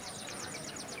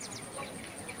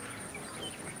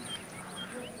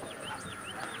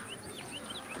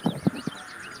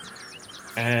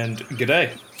And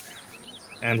g'day,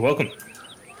 and welcome.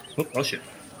 Oh shit!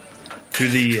 To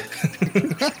the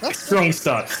strong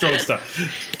start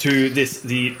to this,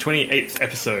 the 28th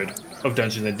episode of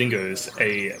Dungeons and Dingoes,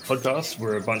 a podcast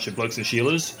where a bunch of blokes and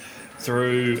Sheilas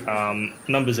throw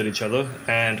numbers at each other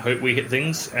and hope we hit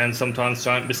things, and sometimes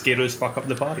giant mosquitoes fuck up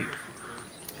the party.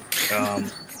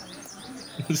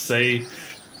 Say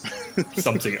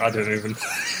something. I don't even.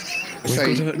 We've got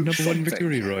a number one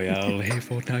victory royale. Hey,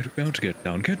 Fortnite, bound to get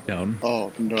down.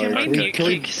 Oh no! Can we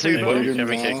kick Subo? Can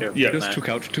we kick him? Yeah. Just took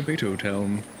out Tomato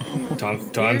Town. Time You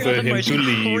for are the him most to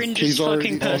leave. cringiest He's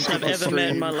already fucking person I've on the ever met in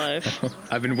stream. my life.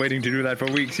 I've been waiting to do that for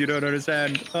weeks. You don't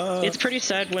understand. It's pretty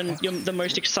sad when the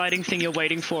most exciting thing you're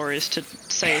waiting for is to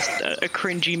say a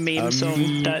cringy meme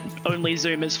song that only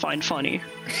Zoomers find funny.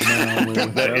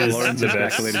 That is Lawrence the is back,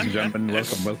 best. ladies and gentlemen.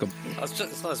 Welcome.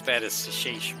 It's not as bad as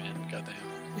Sheesh, man. Goddamn.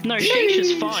 No, Sheesh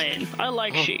is fine. I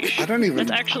like Sheesh. I don't even.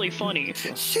 That's actually funny.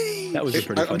 That was a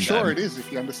pretty fun I'm sure time. it is if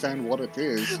you understand what it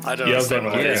is. I don't Yeah, I've understand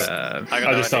got what no it idea. is.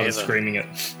 I just started screaming it.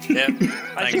 Yeah.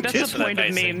 I think that's the point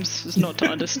of memes, is not to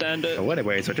understand it. So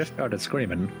anyway, so just started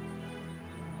screaming.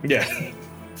 Yeah.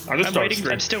 I just started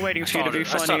screaming. I'm still waiting for you to be I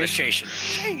started funny.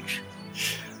 Sheesh.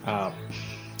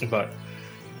 But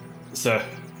so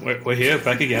we're here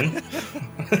back again.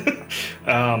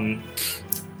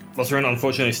 Lothran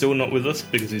unfortunately still not with us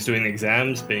because he's doing the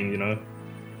exams, being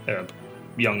a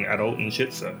young adult and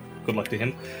shit. So good luck to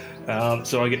him.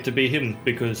 So I get to be him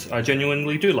because I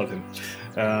genuinely do love him.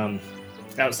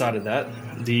 Outside of that,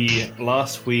 the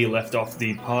last we left off,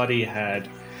 the party had.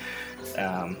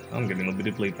 I'm getting a bit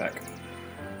of bleed back.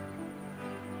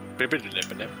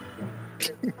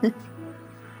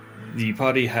 The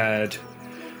party had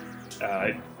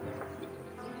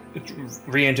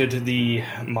re-entered the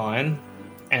mine,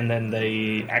 and then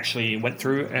they actually went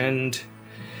through and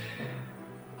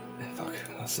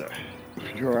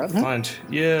You alright, man?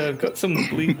 Yeah, I've got some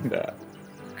bleed back.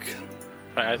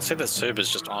 I'd say that Sub is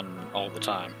just on all the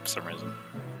time for some reason.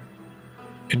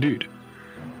 Indeed.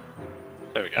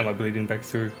 There we go. Am I bleeding back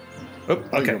through? Oh,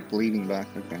 Oh, okay. you're bleeding back.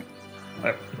 Okay.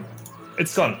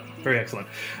 It's gone. Very excellent.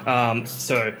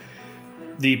 So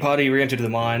the party re-entered the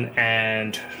mine,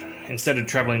 and instead of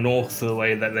traveling north the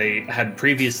way that they had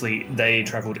previously, they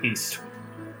traveled east.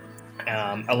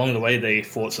 Along the way, they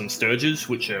fought some sturges,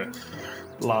 which are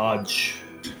large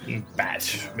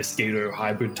bat mosquito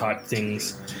hybrid type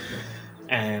things,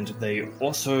 and they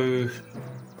also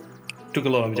took a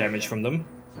lot of damage from them.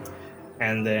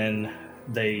 And then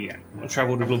they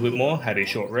traveled a little bit more, had a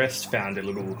short rest, found a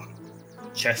little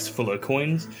chest full of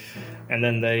coins, and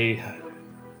then they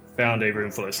found a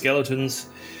room full of skeletons,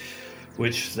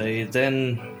 which they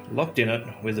then locked in it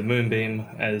with a moonbeam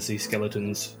as the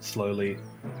skeletons slowly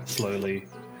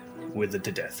withered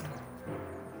to death.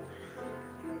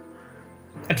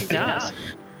 Yeah.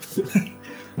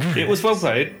 It was well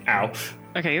played. Ow.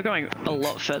 Okay, you're going a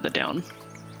lot further down.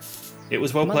 It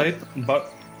was well played,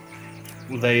 but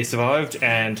they survived,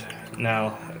 and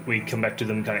now we come back to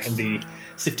them kind of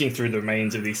sifting through the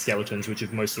remains of these skeletons, which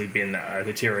have mostly been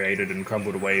deteriorated and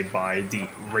crumbled away by the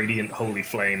radiant holy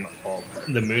flame of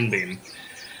the moonbeam.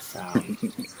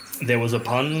 There was a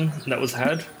pun that was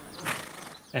had,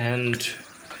 and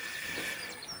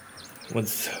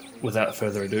without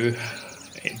further ado,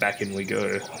 back in we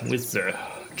go with the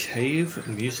cave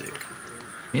music.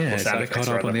 Yeah, Or so sound I effects, caught up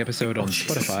on rather. the episode on Oh,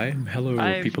 Jesus. Spotify. Hello,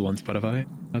 I've- people on Spotify.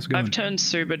 How's it going? I've turned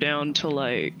Suba down to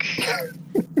like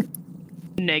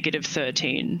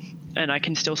 -13, and I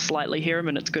can still slightly hear him,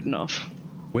 and it's good enough.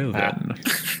 Well then,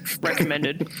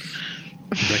 Recommended.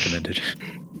 recommended.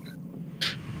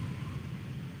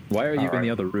 Why are you in Alright. the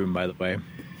other room, by the way?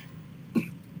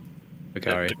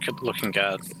 Bakari. Good looking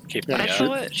guard. Keep Yeah, my I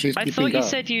guard. she's thought keeping you up.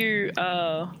 said you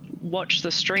watched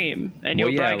the stream, and you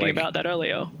Well, were yeah, bragging like- about that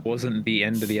earlier. Wasn't the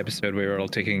end of the episode we were all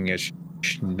taking a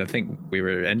I think we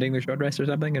were ending the short rest or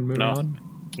something and moving No. on?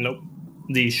 Nope.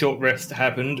 The short rest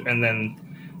happened, and then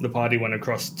the party went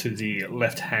across to the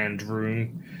left-hand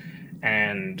room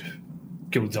and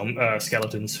killed some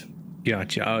skeletons.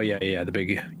 Gotcha. Oh, yeah, the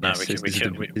big... No, yes, we this,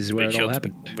 killed. this is where it all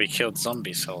happened. We killed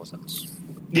zombie skeletons.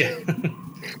 Yeah. There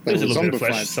There's a were little bit of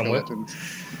flesh zombified somewhere. skeletons.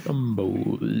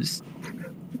 Dumbos.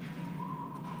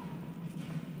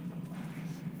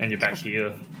 And you're back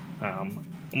here.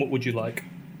 What would you like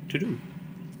to do?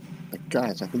 Like,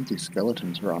 guys, I think these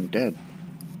skeletons are undead.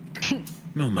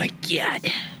 Oh my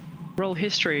god. Roll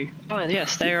history. Oh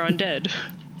yes, they are undead.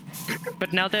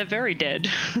 But now they're very dead.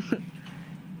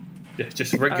 Yeah,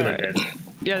 just regular Alright. dead.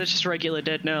 Yeah, they're just regular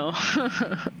dead now.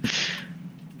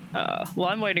 Well,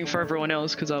 I'm waiting for everyone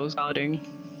else because I was guarding.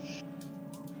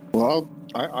 Well, I'll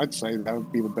I'd say that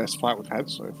would be the best fight we've had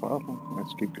so far.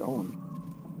 Let's keep going.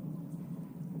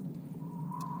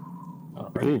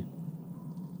 Cool.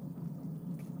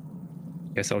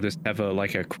 Guess I'll just have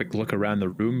a quick look around the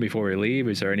room before we leave.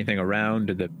 Is there anything around?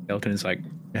 Did the skeletons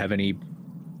have any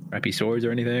crappy swords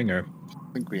or anything? Or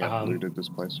I think we have looted this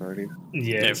place already.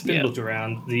 Yeah, it's been looked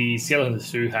around. The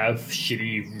skeletons do have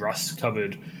shitty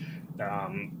rust-covered,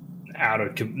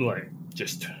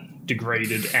 just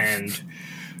degraded and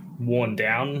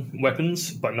worn-down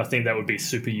weapons, but nothing that would be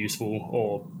super useful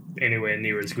or anywhere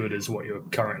near as good as what you're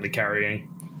currently carrying.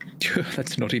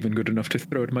 That's not even good enough to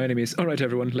throw at my enemies. All right,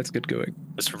 everyone, let's get going.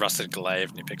 It's a rusted glaive,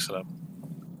 and he picks it up.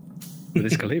 With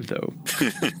this glaive, though.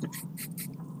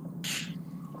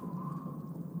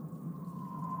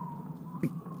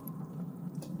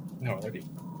 Alrighty.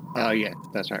 Yeah,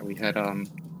 that's right. We had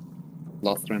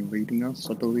Lothran leading us,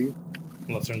 I believe.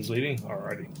 Lothran's leading?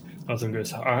 Alrighty. Lothran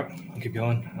goes, alright, I'll keep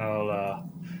going. I'll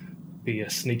be a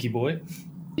sneaky boy.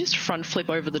 You just front flip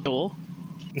over the door.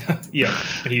 Yeah,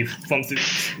 he thumps it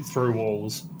through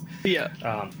walls. Yeah.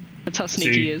 That's how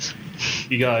sneaky he is.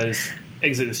 You guys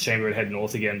exit this chamber and head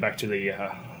north again back to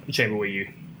the chamber where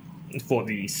you fought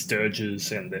the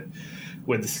Sturges and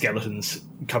where the skeletons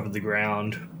covered the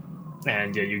ground.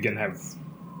 And yeah, you're going to have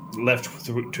left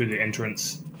to the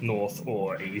entrance north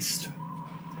or east.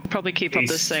 Probably keep up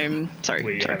the same... Sorry.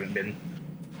 Where you haven't been.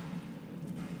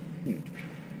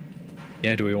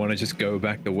 Yeah, do we want to just go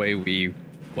back the way we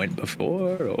went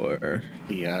before, or...?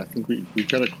 Yeah, I think we've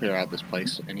got to clear out this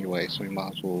place anyway, so we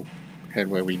might as well head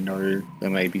where we know there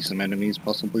may be some enemies,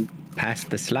 possibly.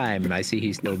 Past the slime, and I see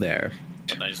he's still there.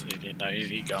 He's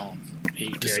gone. He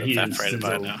just Yeah, he evaporated is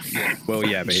by sizzled. now. Well,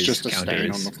 yeah, but It's his just a counter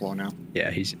stain is... on the floor now.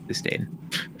 Yeah, he's the stain.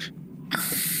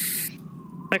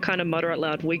 I kind of mutter out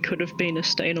loud, we could have been a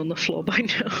stain on the floor by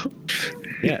now.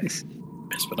 Yes.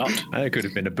 Yes, but not. I could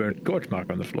have been a burnt scorch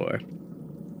mark on the floor.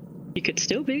 You could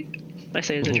still be. I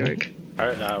say as a joke.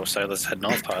 Alright, so let's head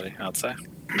north, party, I'd say.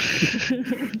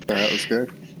 That was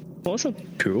good. Awesome.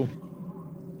 Cool.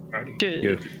 Alrighty. Dude.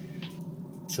 You.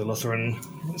 So Lothran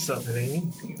starts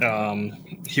heading.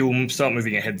 He'll start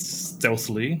moving ahead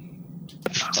stealthily.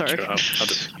 Sorry.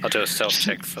 I'll do a stealth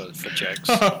check for Jax.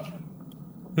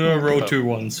 Roll 2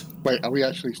 ones. Wait, are we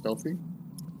actually stealthy?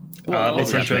 Well,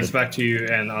 Lothran turns back to you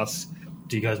and asks,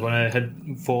 do you guys want to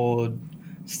head forward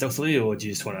stealthily or do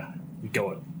you just want to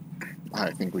go it?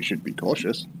 I think we should be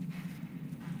cautious.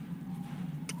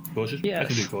 Cautious? Yes. I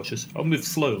can be cautious. I'll move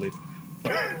slowly.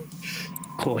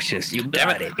 Cautious, you Damn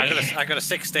got it! I got a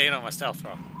 16 on my stealth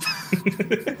roll.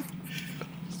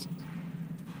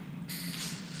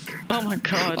 oh my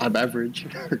god. I'm average.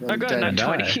 I got a 10.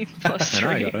 20 plus And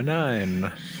I 3. got a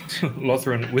 9.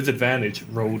 Lothran, with advantage,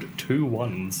 rolled 2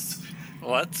 ones.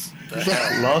 What? The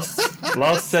hell?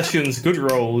 Last session's good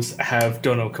rolls have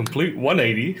done a complete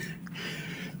 180.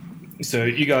 So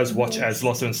you guys watch as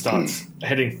Lothran starts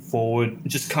heading forward,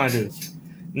 just kind of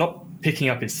not picking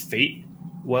up his feet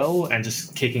well and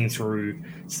just kicking through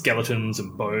skeletons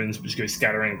and bones, which go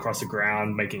scattering across the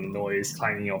ground, making noise,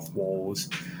 clanging off walls.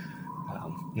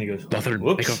 And he goes, Lothran,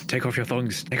 whoops. take off your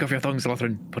thongs. Take off your thongs,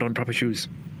 Lothran. Put on proper shoes.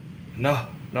 No,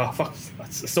 fuck. I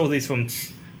stole these from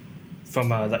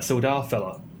that Sildar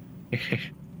fella.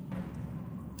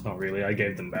 Not really, I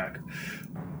gave them back.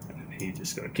 He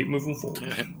just gonna keep moving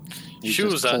forward. He's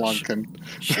Shoes just aren't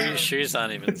clunking. shoes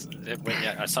aren't even.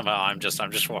 Yeah, somehow I'm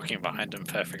just walking behind him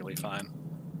perfectly fine.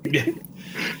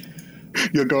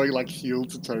 You're going like heel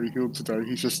to toe.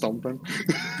 He's just stomping.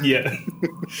 Yeah.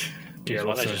 Yeah,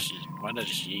 Why not Lothran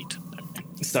just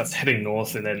yeet? starts heading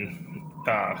north, and then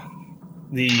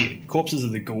the corpses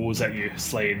of the ghouls that you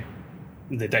slayed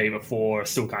the day before are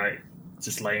still kind of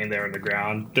just laying there on the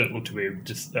ground. Don't look to be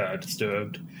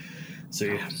disturbed. So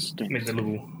you make the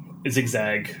little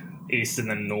zigzag east and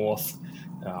then north,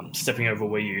 stepping over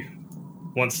where you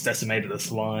once decimated the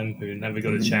slime, who never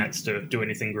got a chance to do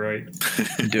anything great.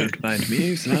 Don't mind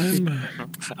me, slime.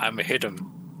 I'm a hit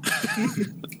him.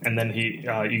 And then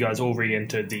you guys all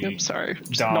re-enter the Oops, sorry.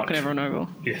 Just dark, knocking everyone over.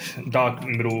 dark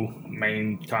middle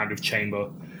main kind of chamber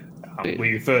where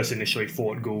you first initially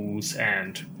fought ghouls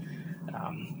and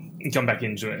come back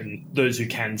into it. And those who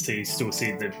can still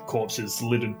see the corpses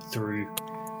littered through.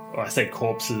 Well, I say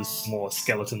corpses, more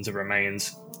skeletons and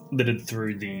remains littered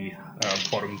through the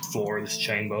bottom floor of this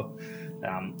chamber.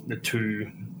 The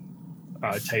 2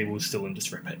 tables still in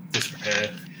disrepair.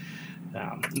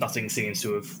 Nothing seems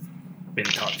to have been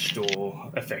touched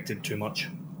or affected too much.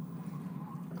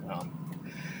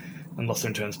 And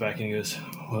Lothran turns back and he goes,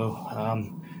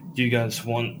 well, do you guys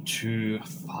want to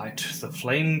fight the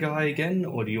flame guy again,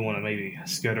 or do you want to maybe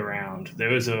skirt around?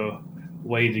 There is a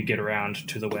way to get around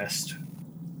to the west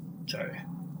So,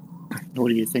 What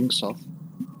do you think, Soth?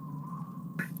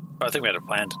 I think we had a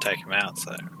plan to take him out,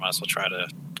 so we might as well try to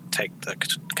take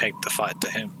the fight to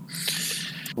him.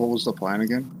 What was the plan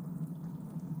again?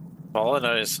 Well, all I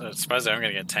know is I suppose I'm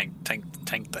going to get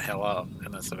tanked the hell up,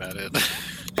 and that's about it.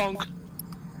 Bonk.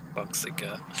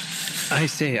 Boxica. I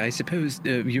say, I suppose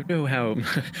you know how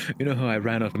I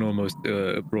ran off and almost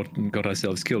got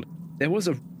ourselves killed. There was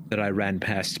a that I ran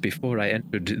past before I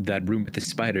entered that room with the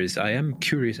spiders. I am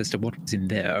curious as to what was in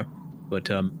there,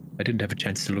 but I didn't have a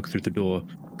chance to look through the door.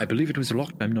 I believe it was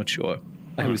locked. I'm not sure.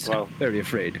 I was very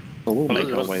afraid. Well, we'll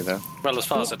make our way there. Well, as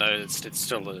far as I know, it's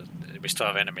still we still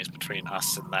have enemies between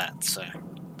us and that, so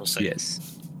we'll see.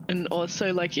 Yes. And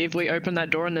also, like, if we open that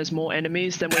door and there's more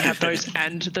enemies, then we have those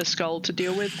and the skull to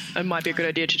deal with. It might be a good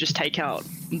idea to just take out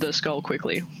the skull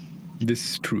quickly.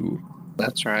 This is true.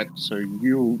 That's right. So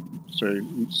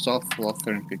Soth,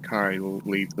 Lothar, and Hikari will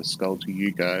leave the skull to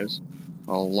you guys,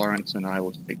 while Lawrence and I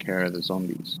will take care of the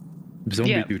zombies.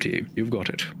 Zombie duty. You've got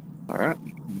it. All right.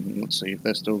 Let's see if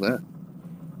they're still there.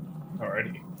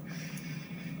 alrighty.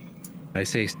 I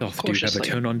say, Stoth, do you have a Cautiously.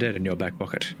 turn on dead in your back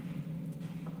pocket?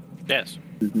 Yes,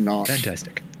 Not.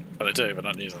 Fantastic. but I do, but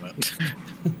not using it.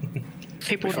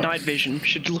 People with night vision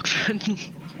should look for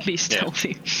be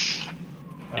stealthy.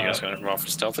 You guys going to roll for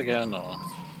stealth again, or?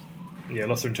 Yeah,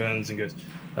 Lothar turns and goes,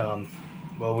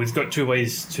 well, we've got two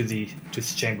ways to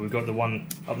this chamber. We've got the one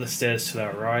up the stairs to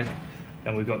our right,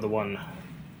 and we've got the one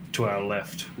to our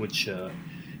left, which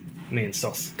me and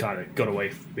Stoth kind of got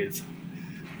away with.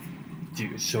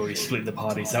 So we split the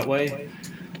parties that way.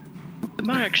 It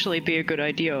might actually be a good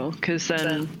idea, because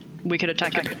then we could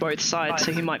attack him both sides,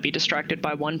 so he might be distracted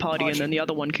by one party, and then the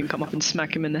other one can come up and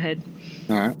smack him in the head.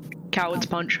 All right. Coward's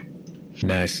punch.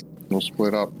 Nice. We'll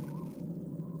split up.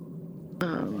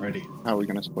 Alrighty. How are we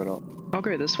going to split up? I'll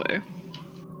go this way.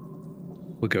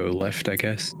 We'll go left, I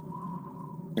guess.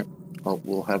 Yep.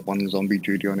 We'll have one zombie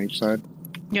duty on each side.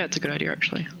 Yeah, it's a good idea,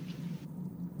 actually.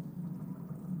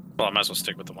 Well, I might as well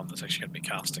stick with the one that's actually going to be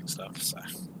casting stuff. So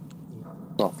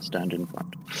Soth, stand in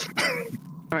front.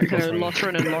 Alright, go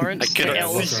Lothran and Lawrence, I get the it.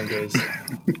 elves. Lothar goes,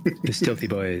 The stealthy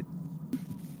boy.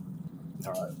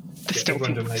 alright. Stealthy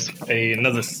I'm going to make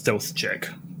another stealth check.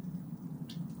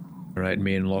 All right,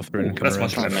 me and Lothran come that's around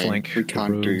much to the better. flank. we the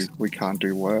can't do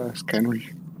rogues. worse, can we?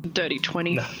 Dirty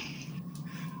 20. No.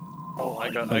 oh, I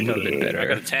got a little bit better. I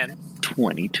got a 10.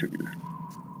 22.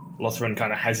 Lothran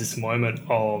kind of has this moment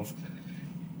of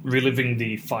reliving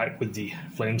the fight with the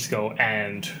flame skull,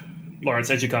 and Lawrence,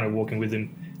 as you're kind of walking with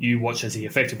him, you watch as he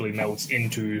effectively melts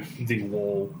into the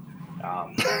wall.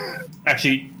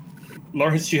 Actually,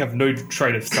 Lawrence, you have no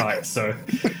trade of sight, so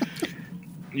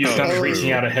you're kind of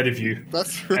reaching out ahead of you,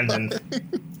 That's and then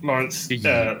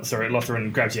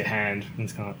Lothran grabs your hand and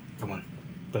is kind of, come on,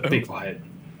 but be quiet.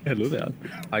 Hello there.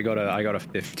 I got a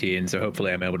 15, so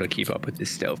hopefully I'm able to keep up with this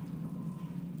stealth.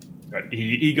 Right,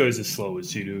 he goes as slow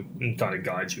as you do and kind of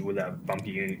guides you without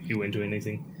bumping you into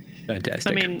anything.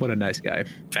 Fantastic. I mean- What a nice guy.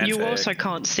 You Fanfic. also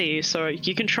can't see, so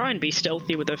you can try and be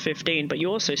stealthy with a 15, but you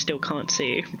also still can't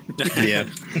see. Yeah.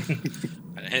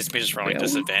 And it's me just rolling Well,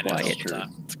 disadvantage all quiet. the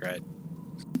time. It's great.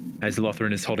 As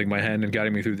Lothran is holding my hand and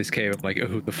guiding me through this cave, I'm like,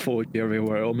 oh, the fort area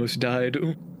where I almost died.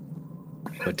 Ooh.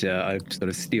 But I sort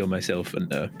of steel myself and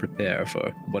prepare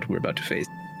for what we're about to face.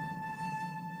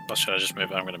 Or should I just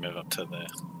move? I'm going to move up to there.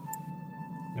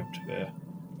 Up to there.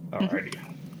 Alrighty.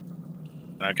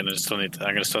 I'm going to still need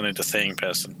the seeing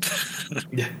person.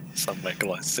 Yeah. Some like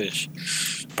fish.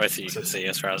 Both of you can see,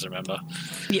 as far as I remember.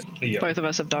 Yep. Yeah. Both of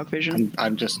us have dark vision.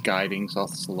 I'm just guiding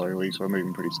Soth slowly, so we're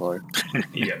moving pretty slow.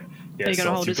 Yeah. Yeah. Are you gonna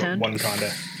so hold you've his got hand? one kind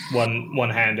of one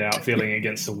hand out, feeling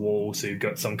against the wall, so you've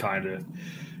got some kind of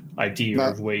idea No.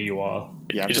 of where you are.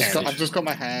 Yeah, You just- I've just got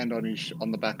my hand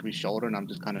on the back of his shoulder, and I'm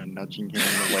just kind of nudging him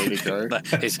in the way to go. No,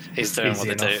 he's doing what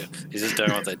Easy they enough. do. He's just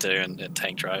doing what they do, and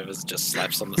tank drivers just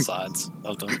slaps on the sides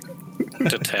of them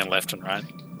to turn left and right.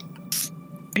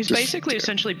 He's Just- basically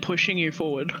essentially pushing you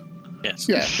forward. Yes.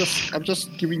 Yeah, I'm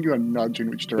just giving you a nudge in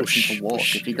which direction Push, to walk.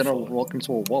 push, If you're gonna forward. walk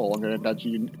into a wall, I'm gonna nudge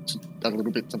you a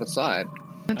little bit to the side.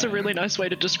 That's a really nice way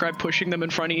to describe pushing them in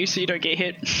front of you so you don't get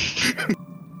hit.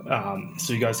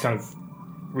 So you guys kind of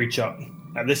reach up.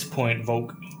 At this point,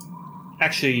 Volk,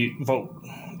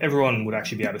 everyone would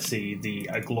actually be able to see the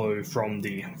glow from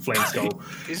the flame skull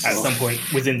He's at just- some point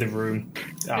within the room.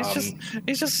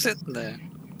 He's just sitting there.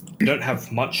 You don't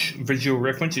have much visual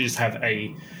reference. You just have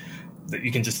that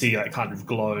you can just see that kind of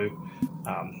glow.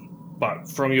 But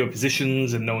from your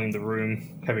positions and knowing the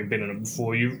room, having been in it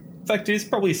before, you in fact it's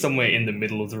probably somewhere in the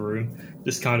middle of the room,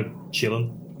 just kind of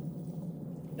chilling.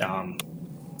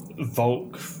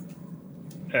 Volk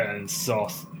and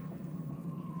Soth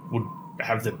would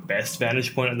have the best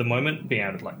vantage point at the moment, being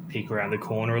able to like peek around the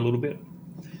corner a little bit.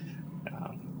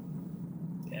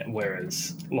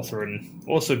 Whereas Lothran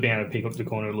also being able to peek up the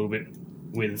corner a little bit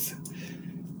with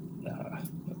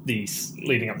these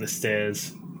leading up the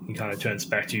stairs. He kind of turns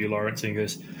back to you, Lawrence, and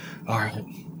goes, "All right,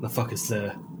 the fuck is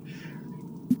there?"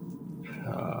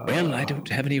 Well, I don't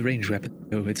have any ranged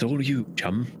weapons, so it's all you,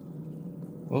 chum.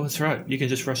 Well, that's right. You can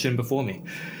just rush in before me.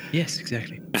 Yes,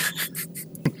 exactly.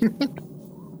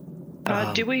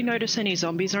 Do we notice any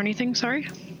zombies or anything? Sorry.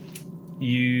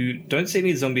 You don't see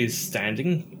any zombies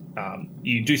standing.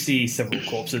 You do see several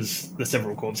corpses. The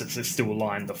several corpses that still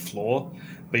line the floor,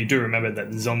 but you do remember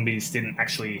that the zombies didn't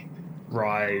actually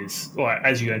rise. Or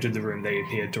as you entered the room, they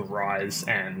appeared to rise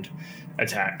and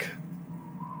attack.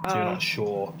 So you're not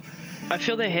sure. I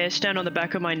feel their hair stand on the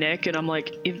back of my neck, and I'm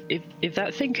like, if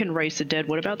that thing can raise the dead,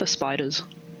 what about the spiders?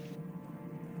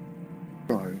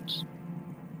 Don't.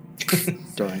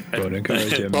 Don't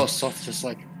encourage him. Oh, Soft just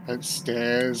like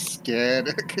upstairs, scared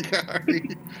at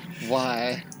Kikari.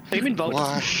 Why? Are you involved?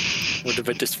 Why? What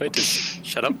about this fight?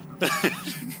 Shut up.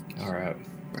 All right.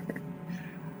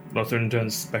 Lothran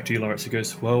turns back to you, Lawrence, and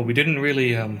goes, "Well, we didn't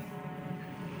really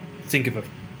think of an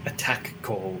attack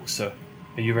call, so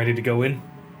are you ready to go in?"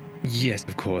 Yes,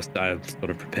 of course. I'll sort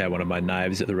of prepare one of my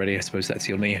knives at the ready. I suppose that's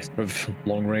the only sort of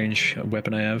long-range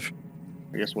weapon I have.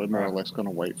 I guess we're more or less going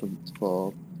to wait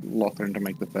for Lothran to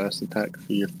make the first attack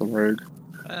for you, the rogue.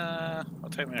 I'll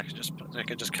tell you, I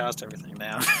could just cast everything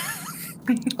now.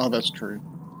 Oh, that's true.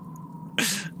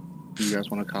 Do you guys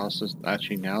want to cast this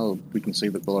actually now? We can see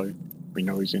that below. We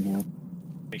know he's in here.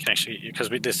 We can actually, because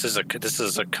this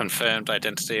is a confirmed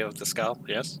identity of the skull.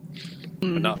 Yes,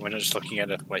 we're not just looking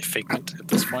at a figment at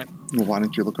this point. Well, why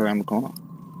don't you look around the corner?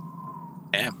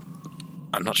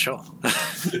 I'm not sure.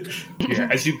 Yeah,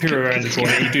 as you peer around the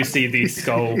corner, you do see the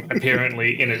skull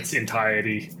apparently in its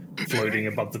entirety floating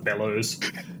above the bellows.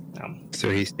 So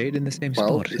he stayed in the same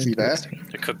Well, spot. is he there?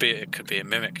 It could be a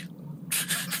mimic.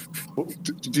 Well,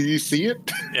 do you see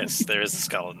it? Yes, there is a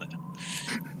skull in there.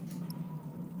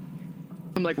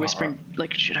 I'm like whispering,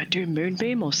 like, should I do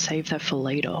Moonbeam or save that for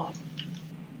later?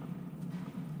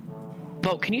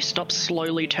 Bolt, can you stop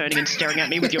slowly turning and staring at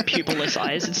me with your pupilless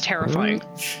eyes? It's terrifying.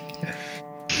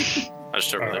 I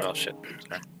just don't really well shit.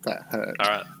 Okay. That hurt.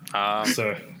 Alright.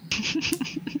 So,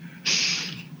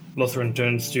 Lothran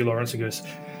turns to you, Lawrence, and goes,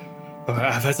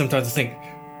 "I've had some time to think.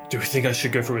 Do we think I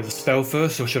should go for with a spell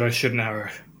first, or should I shoot an arrow?"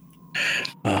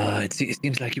 It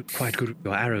seems like you were quite good with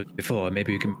your arrows before.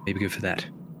 Maybe you can go for that.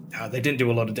 They didn't do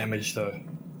a lot of damage, though.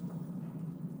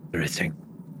 Interesting.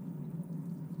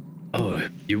 Oh,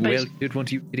 you did want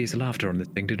to use hideous laughter on this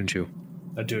thing, didn't you?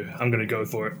 I do. I'm going to go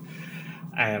for it.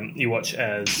 You watch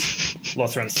as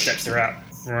Lothran steps her out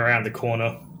from around the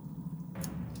corner,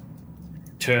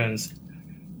 turns,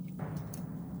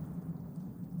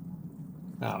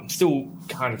 still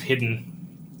kind of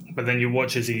hidden, but then you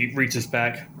watch as he reaches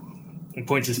back and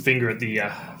points his finger at the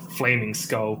flaming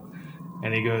skull,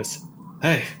 and he goes,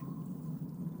 "Hey,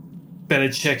 better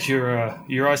check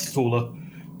your ice cooler,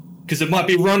 because it might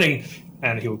be running."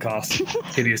 And he'll cast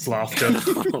hideous laughter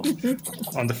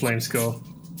on the flame skull.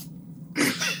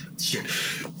 Shit.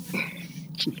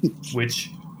 Which,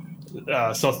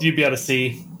 Soth, you'd be able to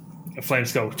see a flame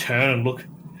skull turn and look.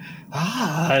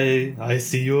 "Hi, I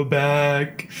see you're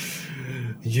back.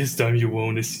 This time you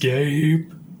won't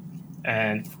escape."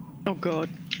 And Oh god.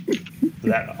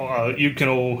 that you can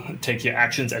all take your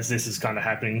actions as this is kind of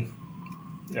happening,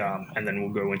 and then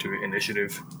we'll go into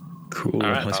initiative. Cool. All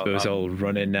right, I suppose I'll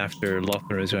run in after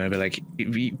Lothran as well and be like,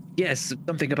 "Yes,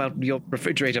 something about your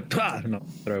refrigerator." And I'll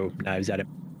throw knives at him.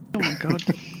 Oh my god.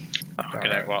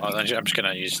 I'm just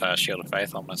gonna use Shield of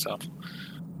Faith on myself.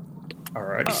 All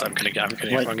right. Huh?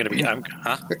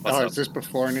 Oh, is this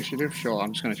before initiative? Sure,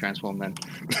 I'm just going to transform then.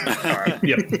 All right.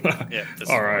 Yep. Yeah, this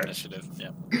All is right. initiative.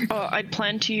 Yeah. I'd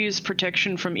plan to use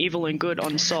protection from evil and good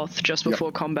on Soth just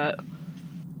before combat.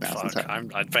 Fuck, I'm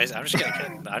just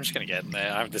gonna get in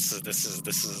there. This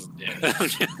is yeah.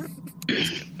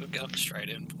 I'm going straight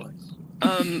in, boys.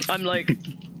 I'm like,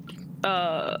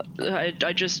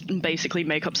 I just basically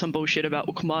make up some bullshit about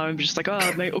Ukmar. I'm just like,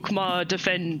 may Ukmar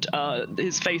defend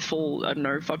his faithful, I don't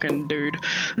know, fucking dude.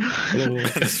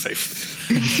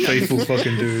 Faithful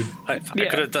fucking dude. I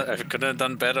could have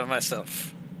done better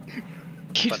myself.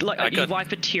 You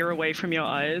wipe a tear away from your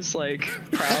eyes, like,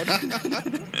 proud.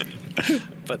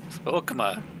 But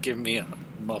Ukmar, give me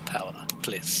more power,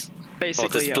 please. Basically, or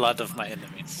this yeah. blood of my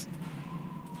enemies.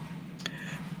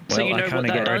 So Well, you I know what kinda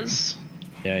that get- does?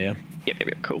 Yeah.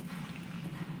 Yep, cool.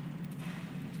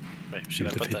 Wait, should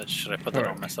I put that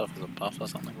on myself as a buff or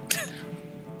something?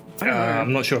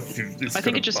 I'm not sure if it's I think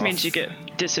got it a just buff. means you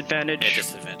get disadvantage Yeah,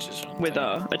 disadvantage on with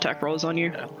attack rolls on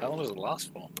you. How long does it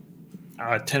last for?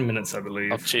 10 minutes, I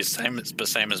believe. Oh, jeez,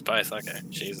 same as both. Okay,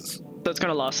 Jesus. So it's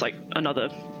gonna last like another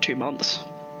 2 months.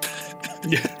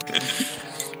 Yeah.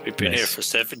 We've been Nice. here for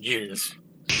 7 years.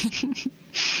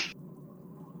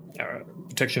 Alright.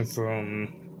 Protection from.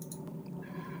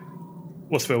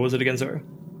 What spell was it again, sorry?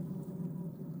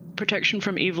 Protection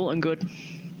from evil and good.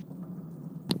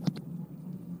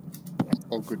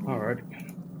 Oh, good. Alright.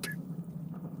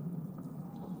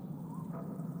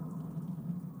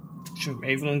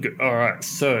 Evil and good. Alright,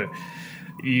 so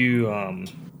you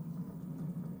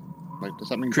Like, does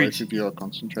that mean Creech. both of you are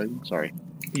concentrating? Sorry.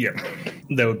 yeah,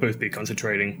 they would both be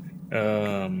concentrating.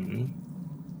 Yeah,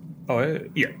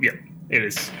 it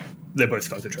is. They're both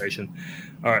concentration.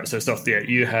 Alright, so Soth, yeah,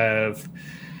 you have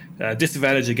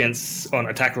disadvantage on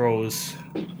attack rolls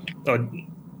or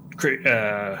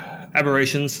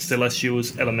aberrations,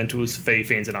 celestials, elementals, fey,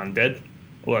 fiends, and undead,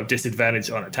 will have disadvantage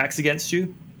on attacks against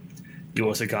you. You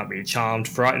also can't be charmed,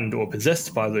 frightened, or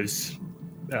possessed by those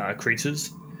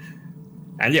creatures.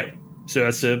 And yeah, so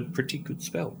that's a pretty good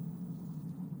spell.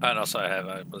 And also, I have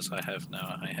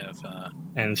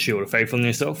And Shield of Faith on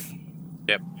yourself.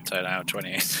 Yep. So now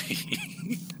 20 AC.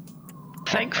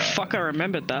 Thank fuck I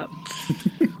remembered that.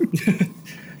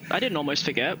 I didn't almost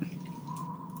forget.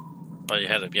 Well, you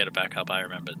had a backup. I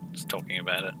remember just talking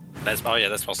about it. That's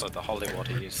also the holy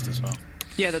water used as well.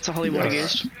 Yeah, that's a holy water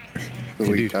used.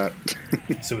 Delete that.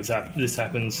 So this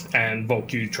happens, and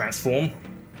Volk, you transform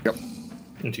Yep.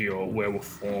 into your werewolf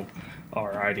form.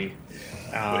 Alrighty.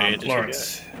 Where did you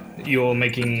Lawrence, you're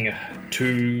making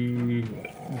 2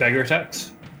 dagger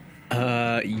attacks.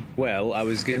 Well, I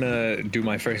was gonna do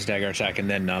my first dagger attack and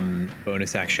then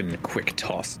bonus action quick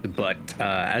toss, but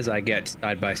as I get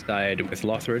side by side with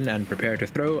Lothran and prepare to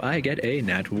throw, I get a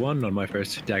nat 1 on my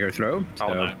first dagger throw. So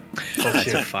Oh, no.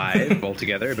 that's a 5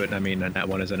 altogether, but I mean a nat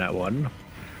 1 is a nat 1.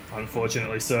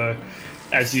 Unfortunately, so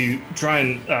as you try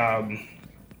and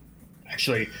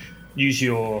actually use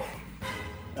your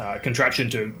contraption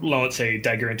to launch a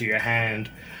dagger into your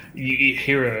hand, you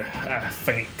hear a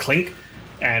faint clink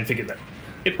and figure that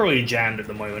it probably jammed at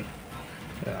the moment.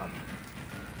 I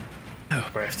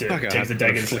have to Fuck, take I'm the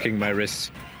dagger. flicking my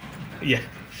wrist Yeah.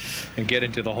 and get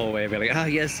into the hallway and be like,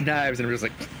 yes, knives, and I'm just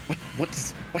like,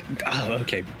 what? Oh,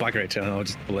 okay, bugger it. And I'll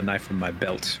just pull a knife from my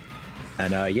belt.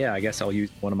 And I guess I'll use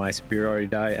one of my superiority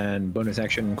die and bonus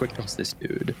action quick toss this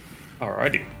dude.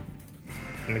 Alrighty.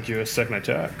 Make you a second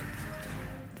attack.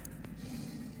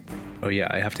 Oh yeah,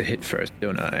 I have to hit first,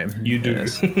 don't I? You do.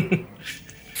 Yes. 3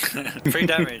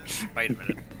 damage. Wait a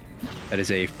minute. That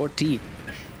is a 14.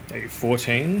 A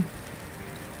 14.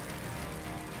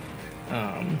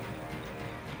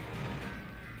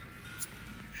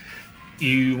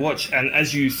 You watch, and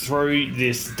as you throw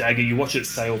this dagger, you watch it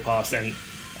sail past, and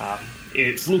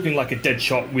it's looking like a dead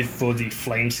shot for the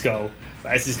flame skull.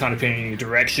 But as it's kind of pointing in your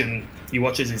direction, you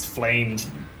watch as his flames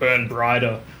burn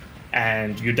brighter,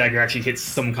 and your dagger actually hits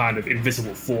some kind of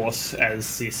invisible force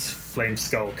as this flame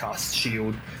skull casts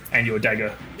shield, and your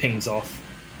dagger pings off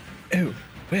Oh,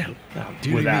 well,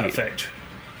 dear without me. effect.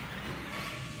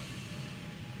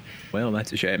 Well,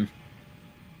 that's a shame.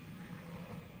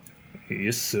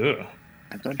 Yes, sir.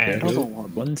 I don't And have we'll-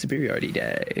 one. One superiority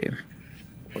die.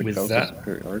 Wait, with was that- a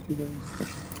superiority though?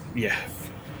 Yeah,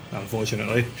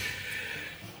 unfortunately.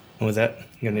 And with that,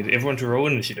 you're gonna need everyone to roll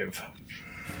initiative.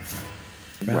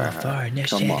 Roll for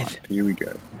initiative. Come on, here we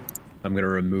go. I'm gonna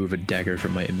remove a dagger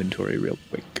from my inventory real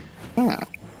quick. Ah,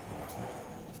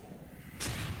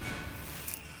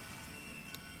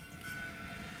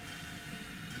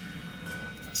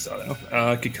 So,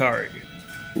 Kikari.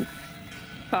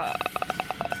 I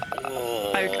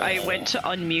went to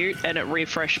unmute and it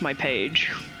refreshed my page.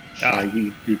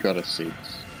 you got a 6.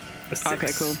 A 6.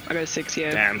 Okay, cool. I got a 6,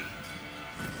 yeah. Damn.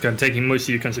 I'm taking most of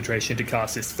your concentration to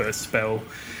cast this first spell.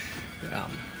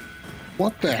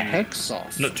 What the heck,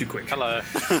 Sauce? Not too quick. Hello.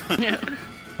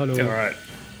 Hello. Alright.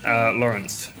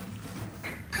 Lawrence.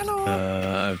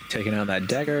 I've taken out that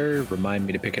dagger. Remind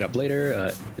me to pick it up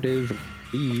later. Initiative.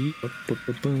 You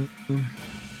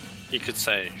could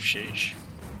say sheesh.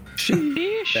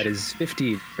 Sheesh. That is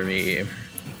 15 for me.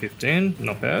 15,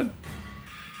 not bad.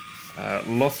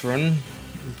 Lothran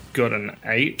got an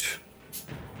 8.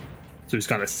 So he's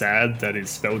kind of sad that his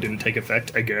spell didn't take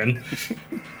effect again.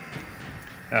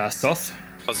 Soth,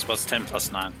 What's 10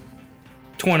 plus 9?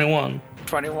 21.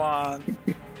 21.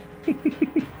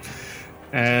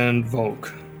 And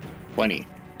Volk. 20.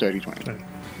 Dirty 20.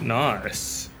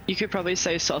 Nice. You could probably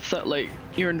say, Soth, that like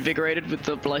you're invigorated with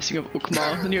the blessing of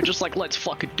Ukma, and you're just like, let's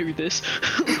fucking do this.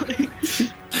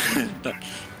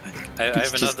 I have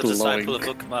It's just another disciple of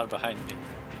glowing. Ukma behind me.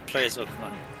 Plays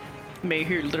Ukma. Me,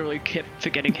 who literally kept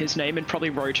forgetting his name and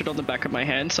probably wrote it on the back of my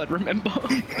hand so I'd remember.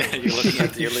 You're looking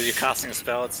at you're casting a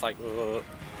spell. It's like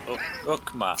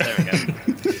Ukma. There we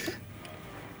go.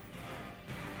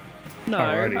 No,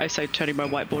 Alrighty. I say turning my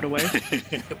whiteboard away.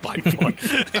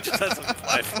 Whiteboard. It just has a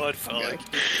whiteboard for like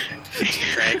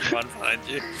drag one behind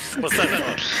you. What's that?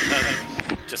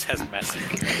 No, just has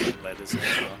massive letters.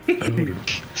 As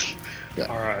well.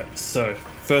 Alright, so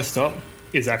first up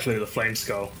is actually the Flame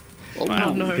Skull. Oh,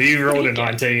 Oh no. He rolled a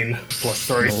 19 plus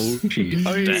 3. Oh,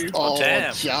 jeez. Oh,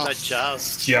 Damn! just.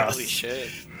 Just. Just. Holy shit!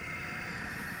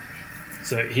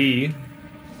 So he,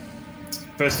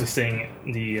 firstly seeing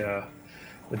the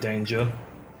danger,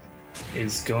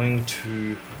 is going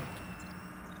to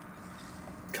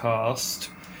cast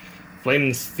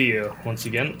Flaming Sphere once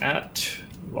again at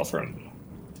Lothran.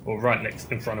 Or right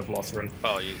next in front of Lothran.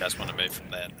 Oh, you guys want to move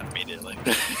from there immediately?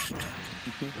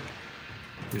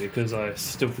 Because I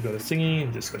still forgot a thingy,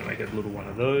 I'm just going to make a little one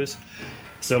of those.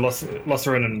 So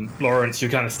Lothran and Lawrence, you're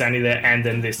kind of standing there, and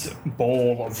then this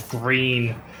ball of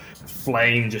green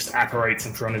flame just apparates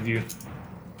in front of you.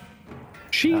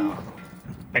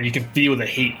 And you can feel the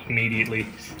heat immediately.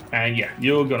 And yeah,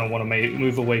 you're going to want to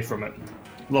move away from it.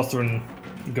 Lothran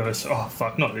goes, oh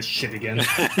fuck, not this shit again.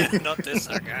 Not this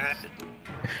again.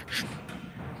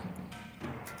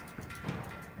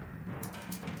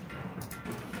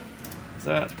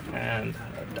 That, and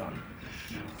done.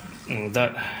 And with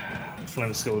that,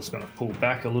 Flame Skull is going to pull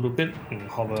back a little bit and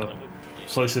hover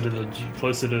closer to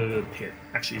the pit.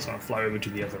 Actually, he's going to fly over to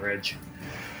the other edge.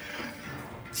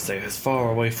 Stay as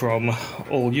far away from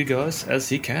all you guys as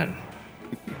he can.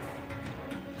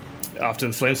 After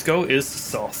the Flame Skull is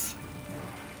Soth.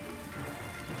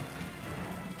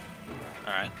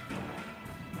 All right.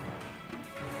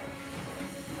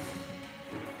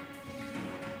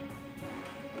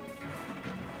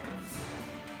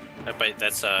 Wait,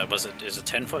 that's is it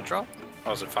 10-foot drop?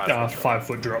 Or was it 5 foot drop? 5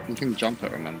 foot drop. You can jump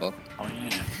it, remember? Oh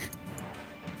yeah.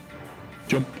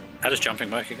 Jump. How does jumping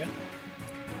work again?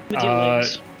 With your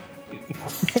legs.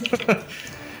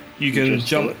 You can Just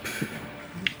jump.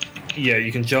 Yeah,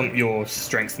 you can jump your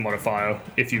strength modifier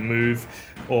if you move,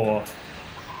 or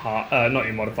not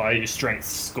your modifier, your strength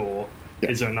score.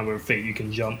 Yeah. Is there a number of feet you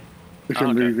can jump? If you're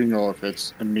Okay. moving or if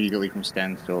it's immediately from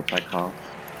standstill, it's like half.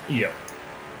 Yeah,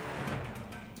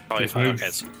 Oh, Just if I, move. okay.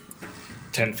 It's,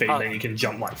 10 feet, Oh. then you can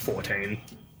jump like 14.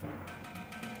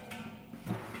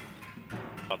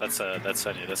 oh, that's only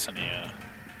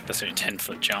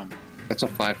 10-foot jump. That's a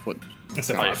 5 foot. It's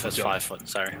a Oh, yeah, 5 foot that's jump. 5 foot.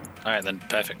 Sorry. All right, then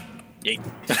perfect. Yeet.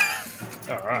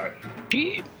 All right.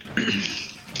 10. 10, 15.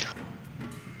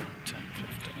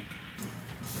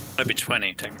 That'd be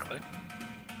 20 technically.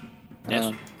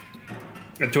 Yes.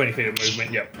 Uh, 20 feet of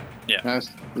movement. Yep. no,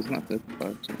 it's not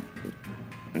 35,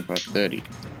 25, 30.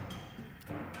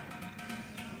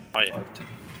 Oh yeah. 5, 10,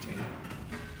 15.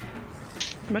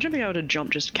 Imagine being able to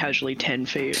jump just casually 10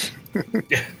 feet.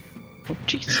 Yeah. Oh,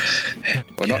 Jesus.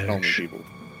 Well, not normal people.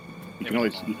 You can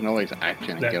always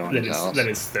action and That, get on that his is ass. that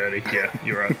is 30. Yeah,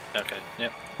 you're right. Okay.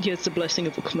 Yep. Yeah, it's the blessing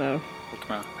of the Khmer.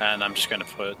 Come on. And I'm just going to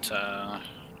put.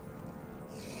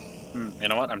 You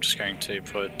know what? I'm just going to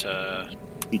put.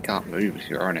 He can't move if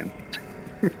you're on him.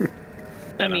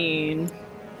 I mean,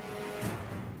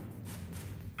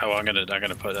 Oh, I'm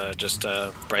gonna put just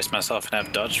brace myself and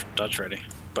have dodge ready.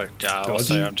 But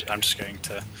also Dodging? I'm just going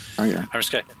to. Oh yeah. I'm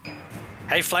just going.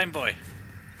 Hey, Flame Boy,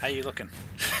 how you looking?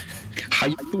 How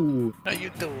you do? How you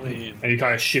doing? And he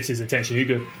kind of shifts his attention. He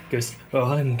goes, "Oh,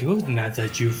 I'm good now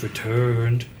that you've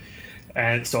returned."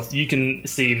 And so you can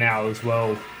see now as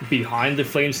well, behind the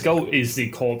Flame Skull is the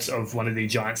corpse of one of the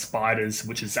giant spiders,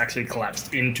 which has actually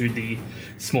collapsed into the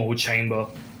small chamber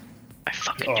I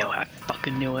fucking knew it. I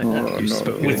fucking knew it. Oh,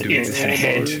 no. with its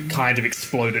head kind of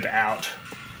exploded out.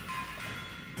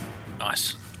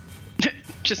 Nice.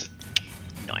 Just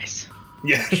nice.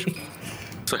 Yeah.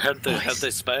 So how'd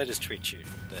the spiders treat you,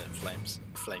 the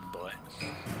Flame Boy?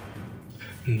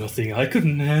 Nothing I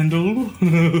couldn't handle.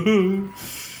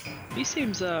 He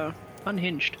seems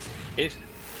unhinged.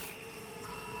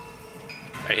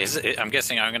 I'm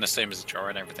guessing I'm going to assume as a drawer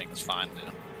and everything is fine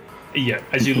now. Yeah,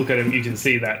 as you look at him, you can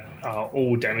see that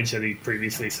all damage that he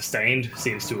previously sustained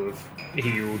seems to have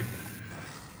healed.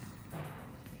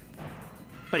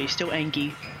 But he's still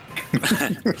angry. He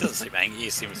doesn't seem angry. He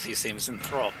seems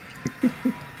enthralled.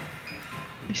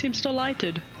 He seems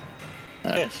delighted.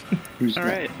 Yes. Who's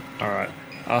Alright. Alright,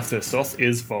 after Soth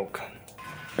is Volk.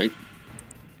 Right.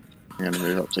 I'm gonna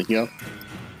move up to here.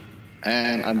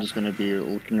 And I'm just gonna be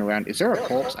looking around. Is there a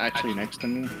corpse actually next to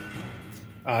me?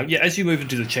 Yeah, as you move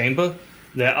into the chamber,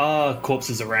 There are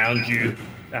corpses around you.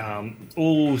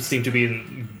 All seem to be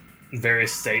in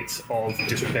various states of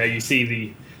disrepair. You see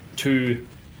the 2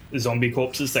 zombie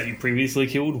corpses that you previously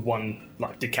killed, one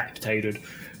like decapitated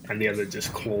and the other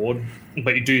just clawed.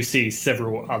 But you do see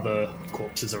several other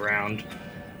corpses around.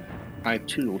 I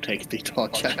too will take the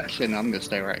dodge action. I'm gonna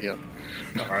stay right here.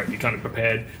 Alright, you're kind of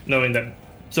prepared, knowing that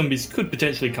zombies could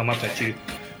potentially come up at you.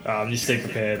 Just stay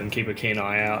prepared and keep a keen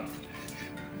eye out.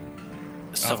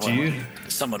 After you.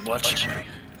 Someone watching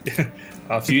me.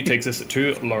 After you takes us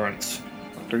to Lawrence.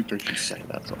 Don't you say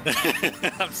that. So.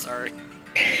 I'm sorry.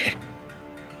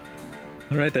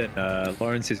 All right then.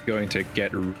 Lawrence is going to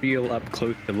get real up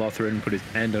close to Lothran, put his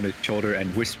hand on his shoulder,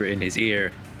 and whisper in his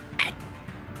ear.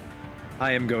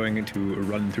 I am going to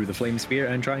run through the flame sphere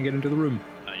and try and get into the room.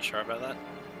 Are you sure about that?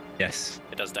 Yes.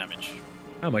 It does damage.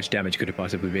 How much damage could it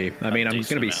possibly be? I mean, I'm going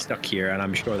to be amount. stuck here, and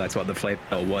I'm sure that's what the flame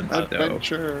spell wants, though.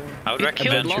 Adventure. I would It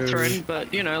killed recommend. Lothran,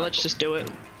 but let's just do it.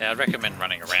 Yeah, I'd recommend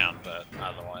running around, but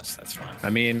otherwise that's fine. I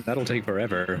mean, that'll take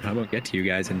forever. I won't get to you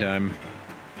guys in time.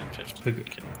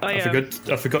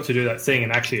 I forgot to do that thing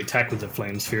and actually attack with the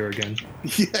flame sphere again.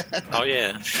 Oh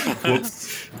yeah.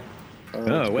 Whoops. Oh,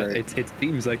 that's well, great. it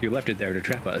seems like you left it there to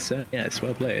trap us. Yes,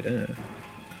 well played.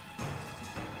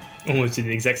 Almost in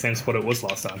the exact same spot it was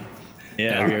last time.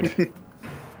 Yeah, weird.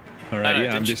 All right, No,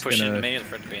 yeah, I'm did you just push gonna. into me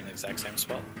for it to be in the exact same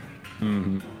spot?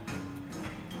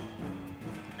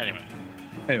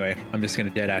 Anyway, I'm just gonna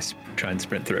dead ass try and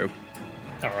sprint through.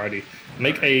 Alrighty.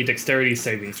 Make a dexterity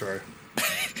saving throw.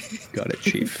 Got it,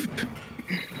 chief.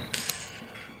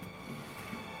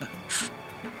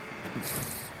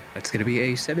 That's gonna be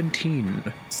a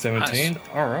 17. 17.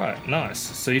 Alright, nice.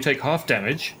 So you take half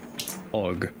damage.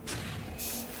 Og.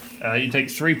 You take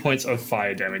 3 points of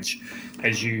fire damage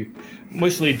as you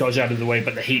mostly dodge out of the way,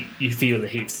 but the heat, you feel the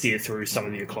heat sear through some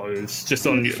of your clothes, just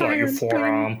on your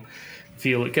forearm.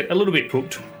 Feel it get a little bit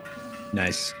cooked.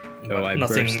 Nice. But So I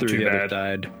nothing burst through too the other bad.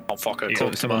 side. Oh fuck it.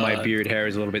 So some of my beard hair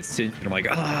is a little bit singed, and I'm like,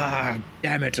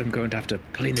 damn it, I'm going to have to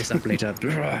clean this up later.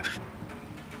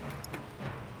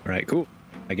 Alright, cool.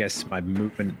 I guess my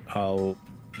movement,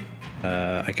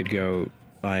 I could go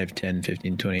 5, 10,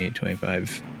 15, 20,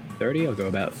 25, 30. I'll go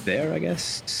about there, I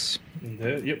guess.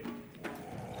 There, yep.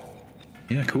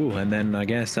 Yeah, cool. And then I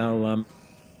guess I'll,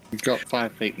 You've got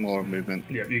 5 feet more movement.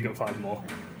 Yep, you got 5 more.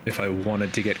 if I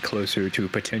wanted to get closer to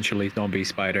potentially zombie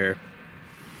spider.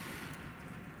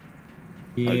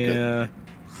 Yeah.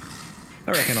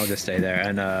 I reckon I'll just stay there,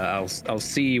 and I'll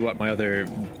see what my other,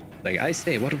 like I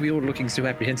say, what are we all looking so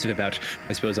apprehensive about?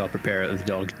 I suppose I'll prepare a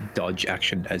dodge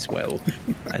action as well.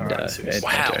 And Alright, so end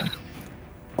my wow. turn.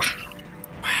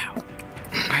 Wow.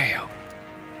 Wow.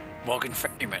 Morgan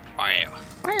Freeman. Wow.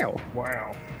 Wow.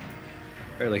 Wow.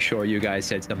 Fairly sure you guys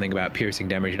said something about piercing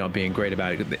damage not being great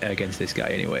about it against this guy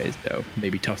anyways, so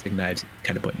maybe tossing knives is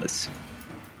kind of pointless.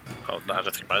 Well, I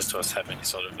don't think most of us have any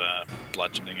sort of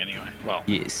bludgeoning anyway. Well,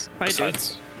 Yes. I do.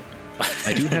 besides,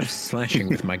 I do have slashing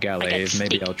with my glaive.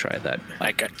 Maybe I'll try that.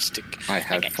 I got stick. I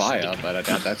have got fire, stick. but I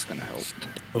doubt that's going to help.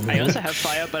 I also have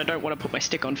fire, but I don't want to put my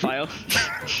stick on fire.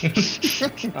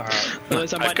 Alright.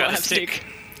 Otherwise, I I've might got not a have stick.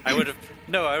 I would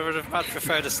have much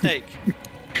preferred a snake.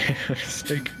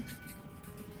 Steak.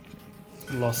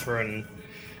 Lothran's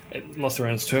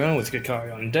turn with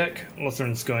Kakari on deck.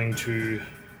 Lothran's going to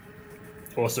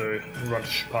also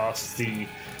rush past the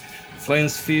flame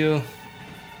sphere.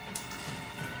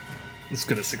 It's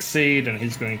going to succeed, and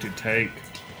he's going to take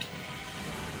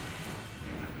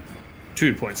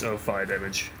 2 points of fire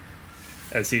damage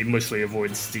as he mostly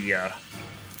avoids the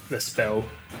spell.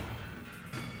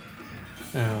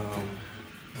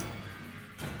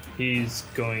 He's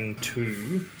going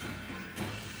to.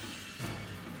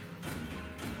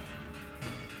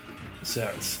 So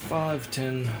it's 5,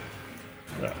 10,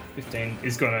 15.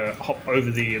 He's going to hop over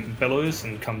the bellows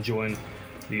and come join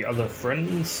the other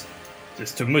friends,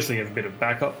 just to mostly have a bit of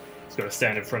backup. He's got to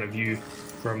stand in front of you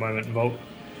for a moment, Volt.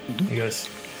 He goes,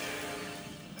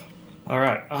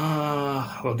 alright,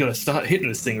 we're going to start hitting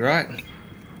this thing, right?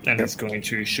 And he's going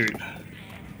to shoot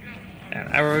an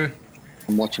arrow.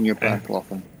 I'm watching your back,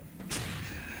 Lothran.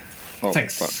 Oh,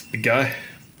 Thanks, fuck. big guy.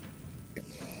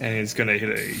 And he's going to hit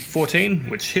a 14,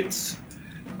 which hits.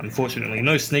 Unfortunately,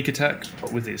 no sneak attack,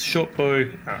 but with his short bow,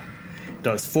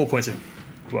 does 4 points of,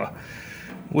 well,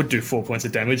 would do 4 points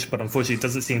of damage, but unfortunately it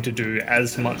doesn't seem to do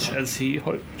as much as he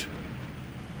hoped.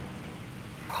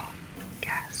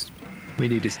 We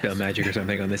need to spell magic or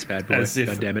something on this bad boy. As if-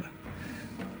 God damn it.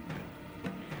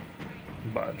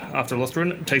 But after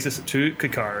Lothran, it takes us to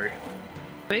Kakari.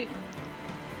 Wait,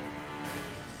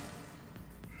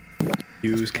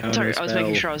 Use counter sorry, I spell. was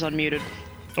making sure I was unmuted.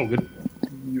 Oh, good.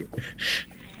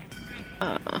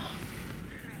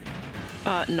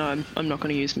 No, I'm not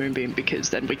going to use Moonbeam because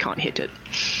then we can't hit it.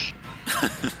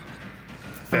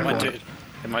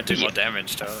 It might do more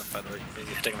damage though, but you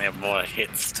technically have more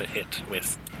hits to hit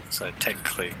with. So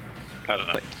technically, I don't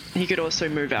know. But he could also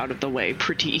move out of the way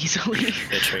pretty easily.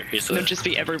 Yeah, true. It'd just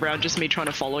be every round just me trying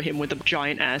to follow him with a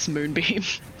giant ass Moonbeam.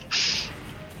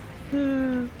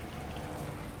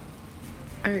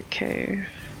 Okay.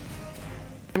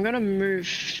 I'm gonna move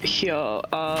here,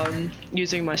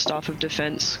 using my Staff of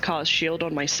Defense, cast Shield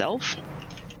on myself.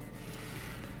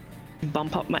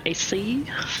 Bump up my AC.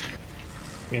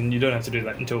 And you don't have to do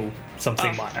that until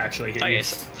something might actually hit Oh you.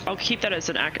 yes, I'll keep that as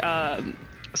an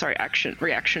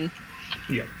reaction.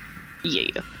 Yeah.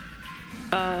 Yeah.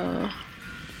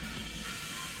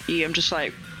 Yeah, I'm just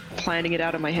like planning it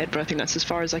out in my head, but I think that's as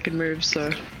far as I can move,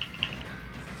 so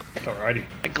Alrighty.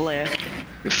 I glare.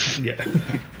 Yeah.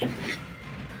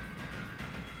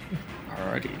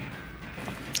 Alrighty.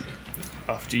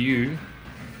 After you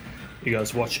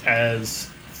guys watch as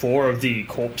 4 of the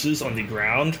corpses on the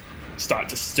ground start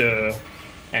to stir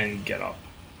and get up.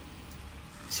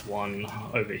 There's one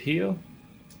over here,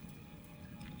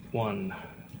 one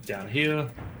down here,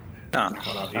 one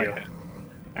up here, okay.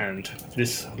 and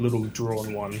this little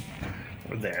drawn one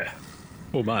there.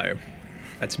 Oh my,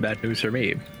 that's bad news for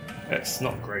me. That's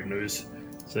not great news.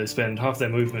 So they spend half their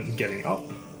movement getting up.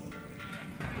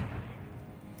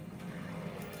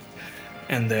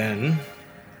 And then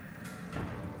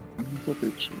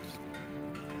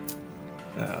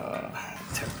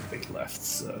 10 feet left,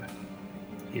 so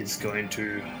he's going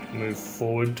to move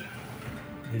forward.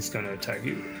 He's going to attack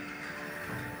you.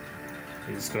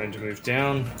 He's going to move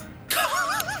down.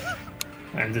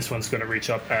 And this one's going to reach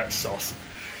up at Soth.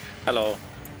 Hello.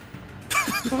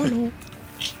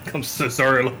 I'm so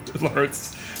sorry,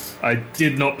 Lawrence. I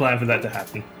did not plan for that to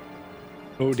happen.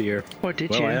 Oh dear. Or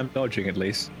did Well, you? I am dodging at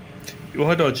least. You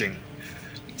are dodging.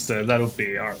 So that'll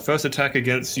be our first attack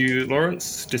against you,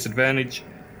 Lawrence. Disadvantage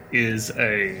is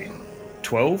a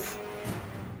 12.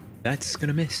 That's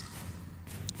gonna miss.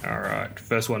 Alright,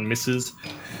 first one misses.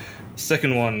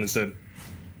 Second one is a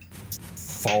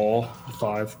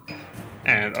 5,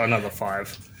 and another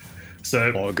 5.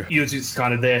 So Bog. you're just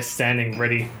kind of there standing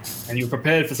ready, and you're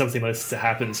prepared for something like this to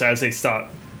happen. So as they start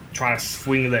trying to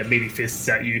swing their meaty fists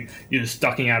at you, you're just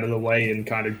ducking out of the way and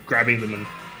kind of grabbing them and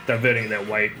diverting their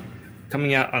weight.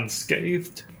 Coming out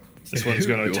unscathed. This one's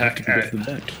going to You'll attack have to at go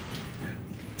for that.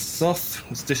 Soth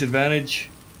with disadvantage.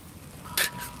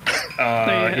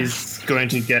 yeah. He's going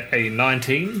to get a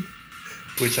 19,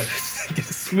 which I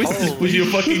guess was your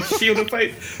fucking shield of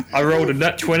fate. I rolled a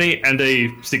nat 20 and a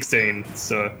 16,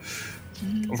 so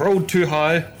I rolled too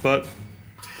high, but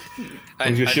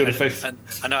with your shield of faith.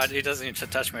 I know he doesn't need to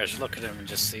touch me. I just look at him and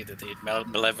just see that the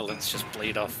malevolence just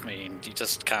bleed off me, and you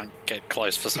just can't get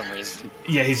close for some reason.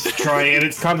 Yeah, he's trying, and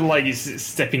it's kind of like he's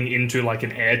stepping into like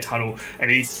an air tunnel, and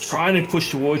he's trying to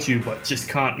push towards you, but just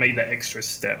can't make that extra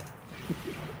step.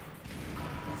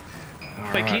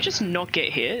 Wait, can you just not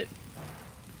get hit?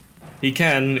 He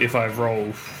can if I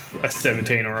roll a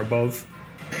 17 or above.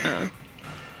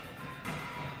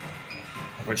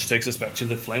 Which takes us back to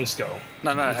the Flame Skull.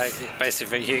 No,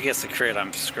 basically, if he gets the crit,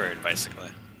 I'm screwed, basically.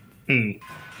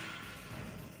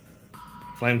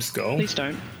 Flame Skull Please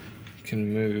don't.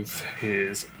 can move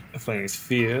his Flaming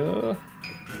Sphere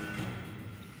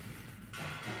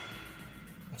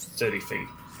 30 feet.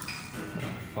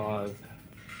 5,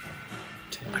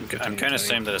 10, I'm 15, going to 20.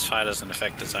 assume that his fire doesn't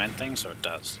affect his own things, or it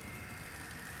does.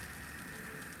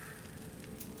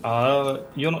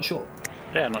 You're not sure.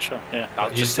 Yeah, I'm not sure. Yeah, I'll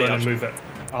He's just say. going to move it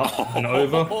up and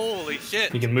over. Holy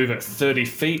shit! He can move it 30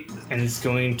 feet, and he's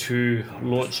going to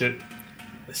launch it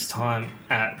this time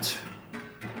at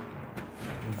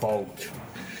Volk.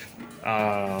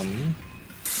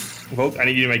 Volk, I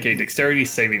need you to make a dexterity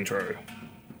saving throw.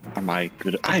 Am I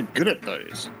good? I'm good at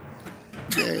those.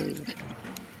 Yay.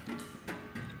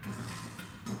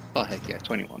 Oh, heck yeah,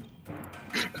 21.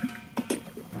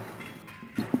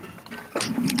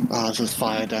 Oh, this is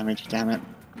fire damage, damn it.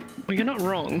 Well, you're not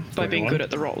wrong by being 21. good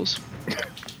at the rolls.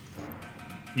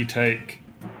 You take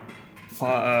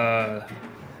 4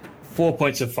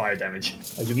 points of fire damage.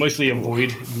 You mostly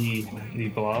avoid the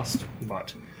blast,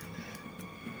 but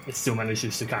it still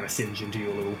manages to kind of singe into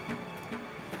your little.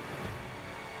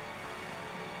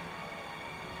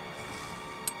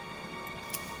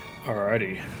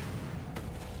 Alrighty.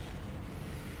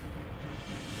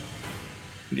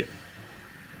 Yep.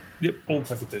 Yep, all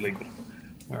perfectly legal.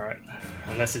 Alright.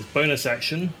 And that's his bonus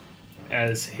action.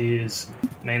 As his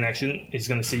main action, he's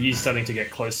going to see you starting to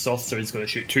get close soft, so he's going to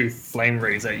shoot 2 flame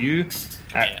rays at you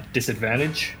at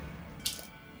disadvantage.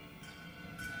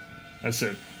 That's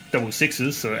a double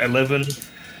sixes, so 11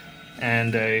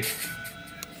 and a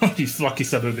you lucky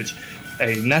son of a bitch,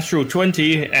 a natural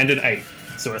 20 and an 8,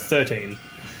 so a 13.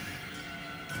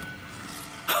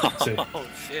 So Oh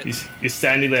shit. you're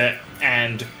standing there,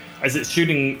 and as it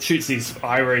shoots these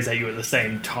eye rays at you at the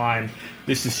same time,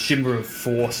 this shimmer of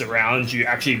force around you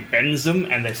actually bends them,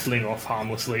 and they fling off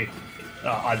harmlessly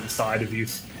either side of you.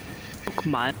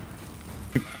 Come on.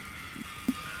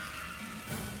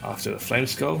 After the flame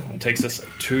skull, it takes us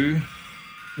to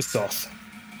the south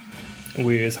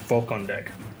with Volk on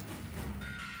deck.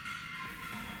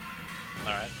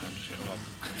 All right.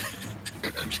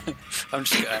 I'm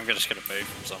just gonna move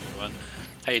from someone.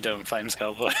 How you doing, Flame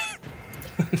Skull boy?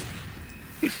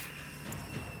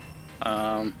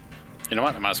 You know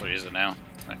what? I might as well use it now.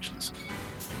 Actions.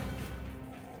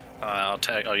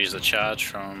 I'll use the charge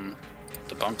from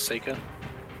the Bonk Seeker,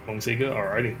 Long Seeker,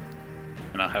 alrighty.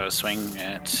 and I'll have a swing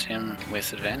at him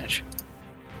with advantage.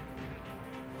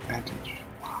 Advantage.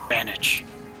 Advantage.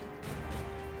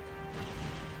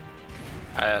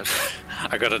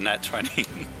 I got a nat 20.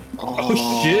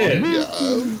 Oh, shit!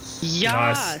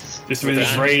 Yeah. Yes. Just with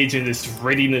this rage and this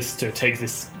readiness to take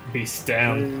this beast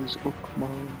down. Where's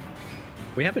Ukma?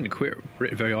 We haven't quit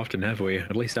very often, have we?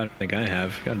 At least I don't think I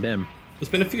have. God damn. It's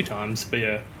been a few times, but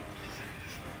yeah.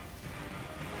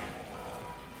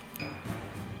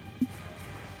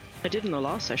 I did in the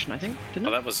last session, I think, didn't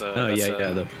Well, I? that was a. Oh, that's yeah,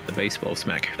 a- the baseball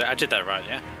smack. I did that right,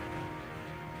 yeah.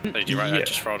 Did you right? I Yeah.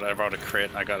 just rolled a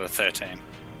crit. I got a 13.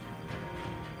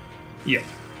 Yeah,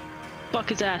 Fuck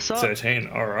his ass up. 13,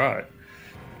 alright.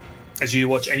 As you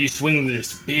watch, and you swing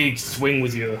this big swing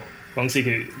with your Long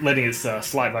Seeker, letting its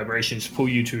slight vibrations pull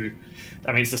you to.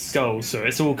 I mean, it's a skull, so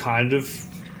it's all kind of,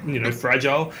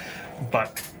 fragile,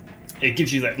 but it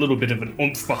gives you that little bit of an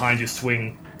oomph behind your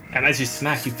swing. And as you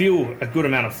smack, you feel a good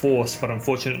amount of force, but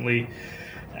unfortunately,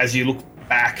 as you look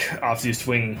back after you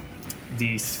swing,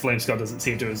 the flame skull doesn't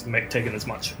seem to have taken as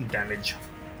much damage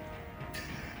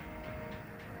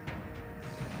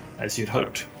as you'd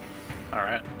hoped. All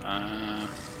right.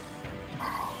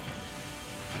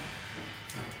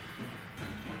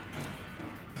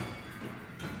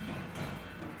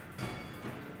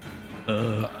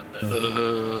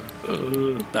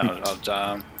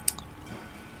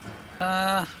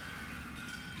 No,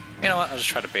 you know what? I'll just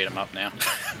try to beat him up now.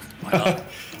 Why not?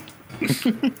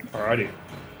 Alrighty,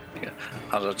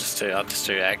 I'll just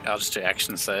do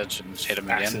action surge and hit him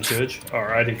action again. surge.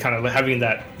 Alrighty, kind of having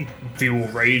that fuel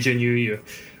rage in you, you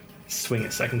swing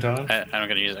it second time. And I'm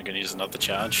gonna use another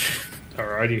charge.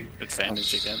 Alrighty,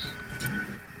 Advantage again.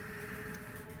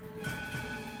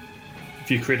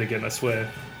 if you crit again, I swear.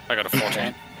 I got a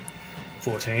 14.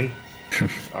 14.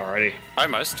 Alrighty,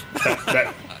 Almost.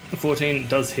 that 14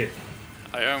 does hit.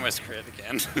 I almost crit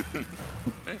again.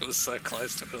 It was so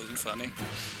close to feeling funny.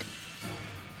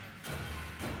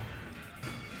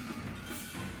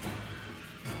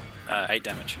 Uh, 8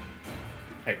 damage.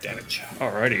 8 damage.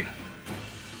 Alrighty.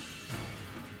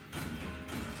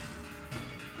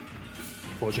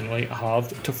 Fortunately,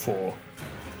 halved to 4.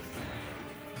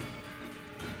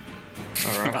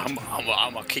 Alright. I'm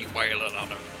gonna keep wailing on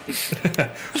him.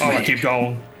 Oh, I keep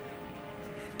going.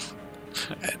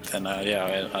 And then,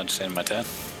 I'll just end my turn.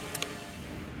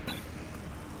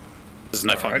 There's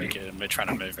no point in Alrighty. getting me trying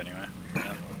to move anyway.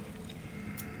 Yeah.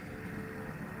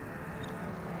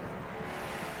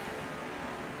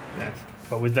 Yeah.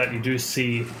 But with that, you do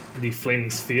see the flaming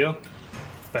sphere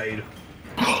fade.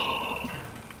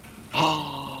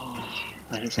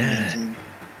 That is amazing.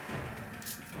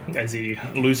 As he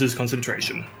loses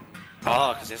concentration.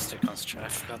 Oh, because he has to concentrate. I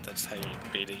forgot that's how you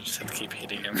beat it. You just have to keep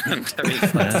hitting him until he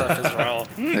fucks up his roll.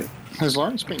 Has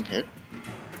Lawrence been hit?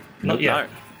 Not yet.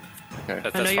 Okay.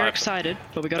 That's I know you're fine. excited,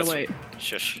 but we gotta That's- wait.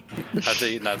 Shush.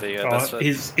 That's what,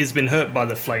 He's been hurt by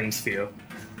the flame sphere.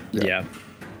 Yeah.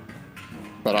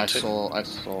 But I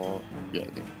saw, yeah.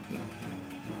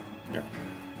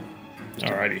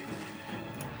 Alrighty.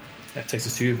 That takes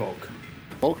us to you, Volk.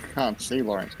 Volk can't see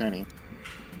Lawrence, can he?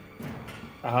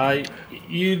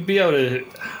 You'd be able to.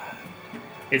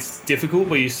 It's difficult,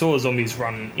 but you saw zombies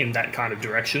run in that kind of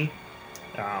direction.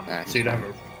 So you'd have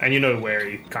and you know where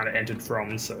he kind of entered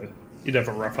from, so you'd have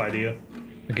a rough idea.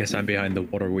 I guess I'm behind the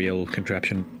water wheel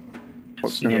contraption.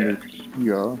 What's going to Yeah. move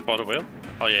here? water wheel?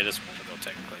 Oh yeah, this water wheel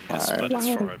technically, yes, Alright. but it's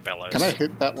for a bellows. Can I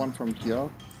hit that one from here?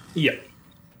 Yeah,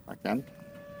 I can.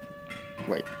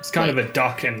 Wait. it's kind of a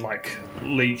duck and like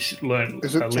lean Is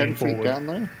it 10 lean feet forward. down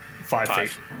there? 5 5.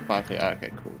 feet. 5 feet. Okay,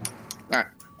 cool. Alright.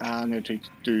 I need to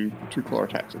do 2 claw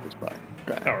attacks at this guy.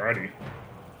 Great. Alrighty.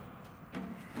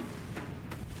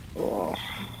 Oh.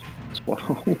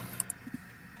 12.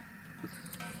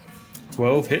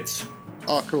 12 hits.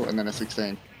 Oh, cool. And then a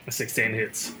 16. A 16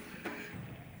 hits.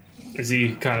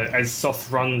 As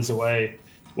Soth runs away,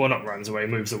 well, not runs away,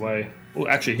 moves away. Well,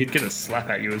 actually, he'd get a slap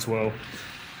at you as well.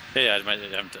 Do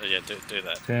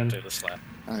that. 10. Do the slap.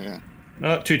 Oh, yeah.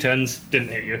 No, 2 10s, didn't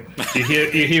hit you.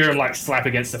 You hear him like slap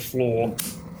against the floor.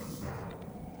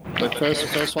 The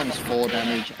first one's 4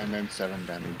 damage and then 7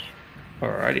 damage.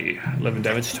 Alrighty, 11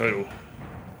 damage total.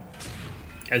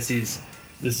 As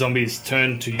the zombies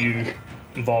turn to you,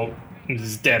 Volt, with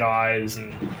his dead eyes,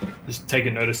 and just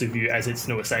taking notice of you as its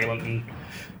new assailant, and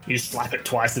you slap it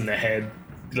twice in the head.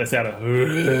 It lets out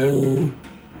a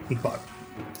but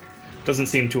doesn't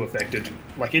seem too affected.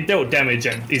 Like, it dealt damage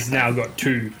and he's now got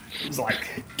 2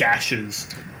 like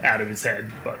gashes out of his head,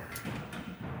 but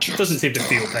doesn't seem to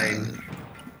feel pain.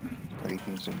 But he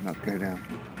things will not go down.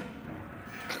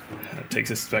 That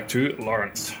takes us back to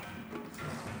Lawrence.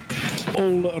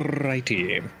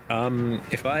 Alrighty.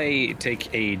 If I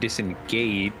take a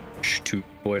disengage to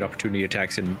avoid opportunity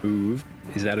attacks and move,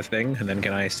 is that a thing? And then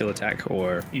can I still attack,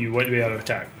 or? You won't be able to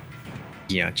attack.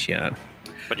 Gotcha.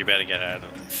 But you better get out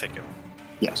of the thicket.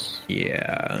 Yes.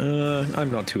 Yeah, I'm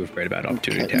not too afraid about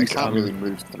opportunity You attacks. can't really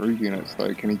move through units,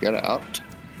 though. Can he get it out?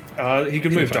 He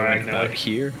can move If I rank about diagonally.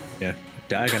 here, yeah,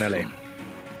 diagonally.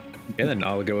 Okay, then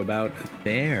I'll go about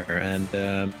there.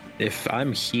 And if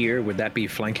I'm here, would that be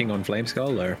flanking on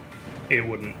Flameskull, or? It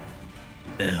wouldn't.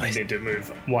 I need to move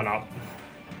 1 up.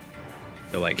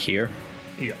 So like here?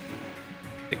 Yeah.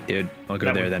 Dude, I'll go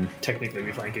That there would then. technically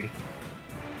be flanking.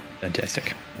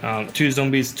 Fantastic. 2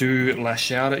 zombies do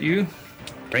lash out at you.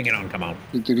 Bring it on, come on.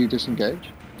 Did he disengage?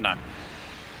 No.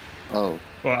 Oh.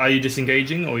 Well, are you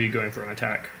disengaging or are you going for an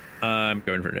attack? I'm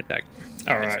going for an attack.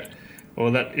 Alright.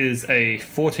 Well, that is a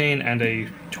 14 and a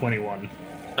 21.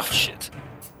 Oh shit.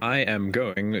 I am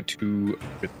going to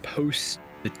riposte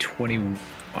the 20.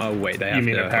 Oh wait, they have You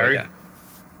mean to a parry? yeah.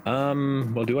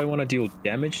 Well, do I want to deal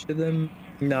damage to them?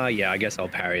 Nah, yeah, I guess I'll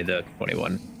parry the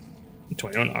 21.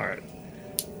 21, alright.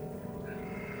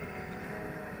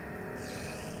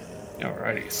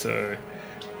 Alrighty, so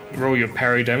roll your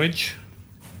parry damage.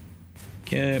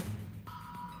 Okay.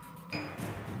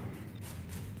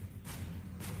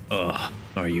 Ugh,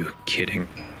 are you kidding?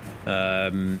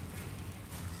 Then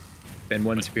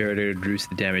 1 spirited reduce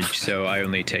the damage, so I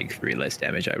only take 3 less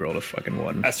damage. I rolled a fucking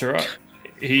 1. That's alright.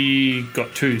 He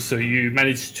got 2, so you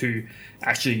managed to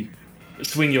actually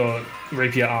swing your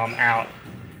rapier arm out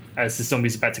as the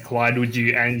zombie's about to collide with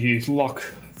you, and you lock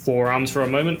forearms for a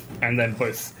moment, and then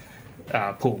both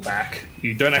pull back.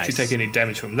 You don't actually Nice. take any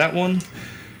damage from that one.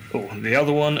 Oh, the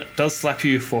other one does slap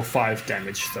you for 5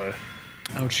 damage, though.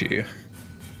 Ouchie.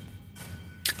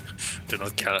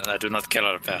 I do not care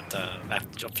about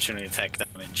that opportunity attack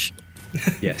damage.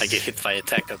 Yes. I get hit by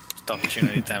attack of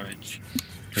opportunity damage.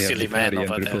 Yeah, Silly the man party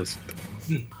over and there. riposte.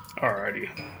 Alrighty.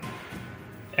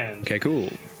 And Okay, cool.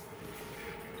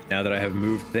 Now that I have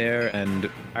moved there and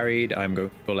parried, I'm going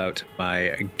to pull out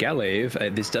my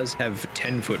Galave. This does have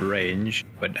 10-foot range,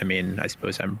 but I mean, I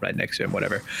suppose I'm right next to him,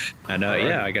 whatever. And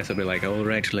yeah, I guess I'll be like, all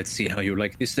right, let's see how you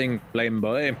like this thing, Flame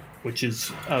Boy. which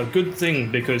is a good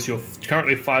thing because you're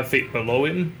currently 5 feet below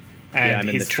him, and I'm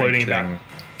in he's the floating trench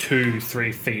about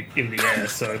 2-3 feet in the air.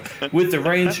 So with the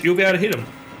range, you'll be able to hit him.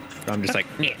 I'm just like,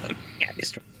 yeah,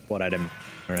 just what at him.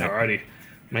 All right. Alrighty,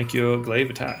 make your glaive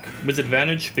attack with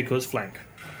advantage because flank.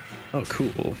 Oh,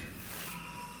 cool.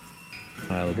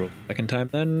 I'll roll second time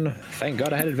then. Thank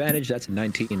God I had advantage. That's a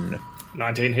 19.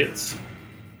 19 hits.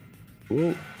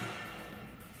 Cool.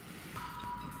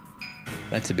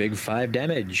 That's a big 5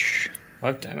 damage.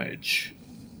 5 damage.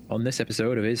 On this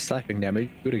episode of his slapping damage,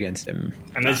 good against him.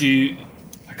 And as you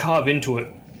carve into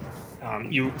it,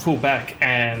 you pull back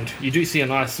and you do see a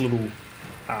nice little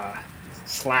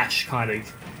slash kind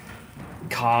of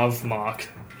carve mark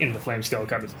in the flame skull.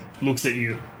 Kind of looks at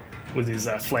you with his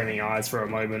flaming eyes for a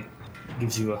moment,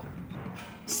 gives you a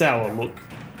sour look.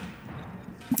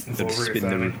 So before spin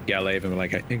the reaffirming. Galave and I'm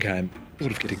like, I think I'm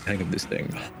sort of getting the hang of this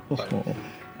thing. Oh.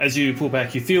 As you pull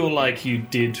back, you feel like you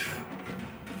did,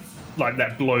 like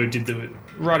that blow did the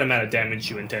right amount of damage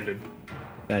you intended.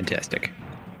 Fantastic.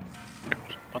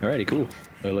 Alrighty, cool.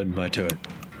 I'll end my turn.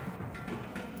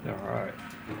 Alright.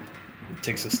 It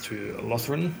takes us to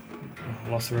Lothran.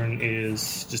 Lothran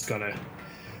is just gonna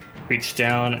reach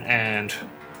down and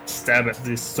stab at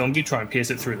this zombie, try and pierce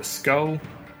it through the skull.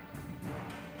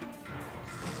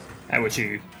 At which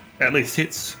he at least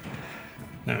hits.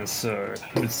 And so,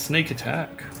 with sneak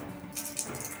attack.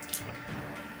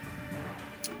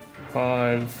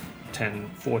 5, 10,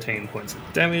 14 points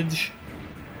of damage.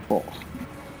 Oh.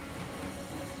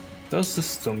 Does the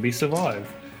zombie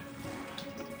survive?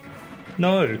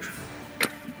 No.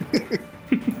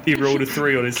 He rolled a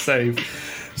 3 on his save.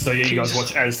 So yeah, you guys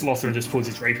watch as Lothran just pulls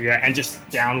his rapier out and just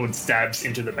downward stabs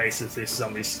into the base of this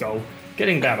zombie's skull,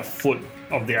 getting about a foot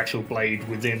of the actual blade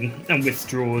within, and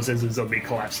withdraws as the zombie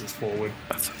collapses forward.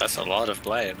 That's a lot of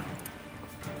blade.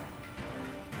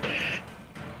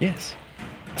 Yes.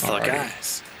 That's a lot of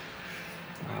guys.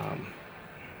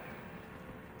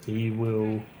 He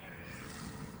will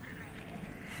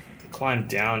climb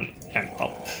down and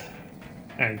up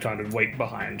and kind of wait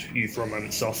behind you for a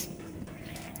moment, Soth.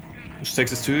 Which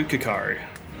takes us to Kikari.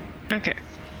 Okay.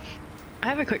 I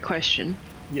have a quick question.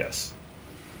 Yes.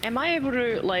 Am I able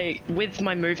to, like, with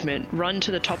my movement, run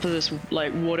to the top of this,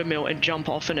 like, watermill and jump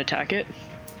off and attack it?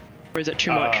 Or is it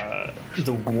too much?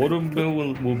 The watermill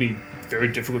will be very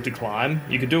difficult to climb.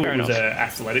 You could do it with an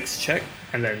athletics check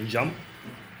and then jump.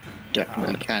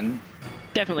 Definitely can.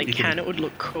 Definitely you can. can- It would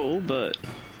look cool, but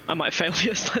I might fail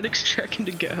the athletics check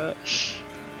and get hurt.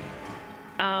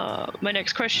 My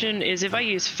next question is, if I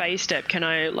use phase step, can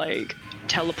I, like,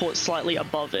 teleport slightly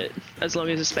above it, as long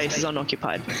as the space is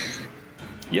unoccupied?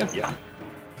 Yeah.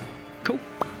 Cool.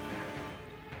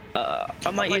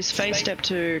 I might use phase step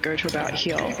to go to about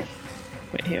here.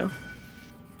 Right here.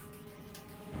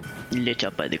 Lit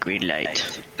up by the green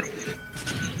light.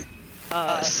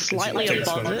 Slightly Takes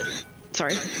above one. it.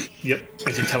 Sorry. Yep.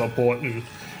 As you teleport and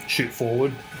shoot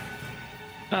forward.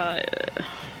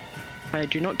 I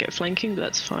do not get flanking, but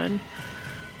that's fine.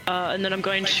 And then I'm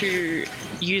going to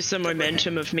use the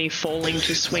momentum of me falling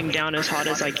to swing down as hard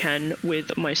as I can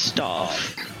with my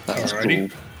staff. That's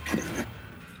Alrighty. cool.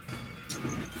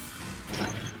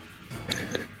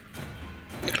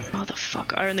 Oh, the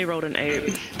fuck. I only rolled an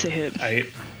 8 to hit. 8.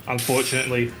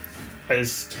 Unfortunately,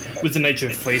 as with the nature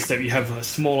of phase step, you have a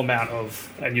small amount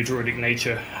of, and your druidic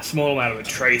nature, a small amount of a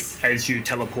trace as you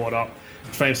teleport up.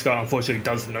 Flamescar unfortunately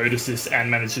does notice this and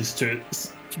manages to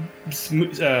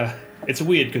it's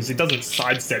weird because he doesn't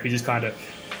sidestep, he just kind of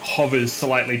hovers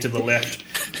slightly to the left,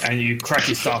 and you crack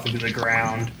your staff into the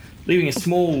ground, leaving a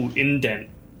small indent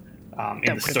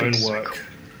in the stonework.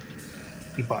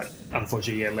 But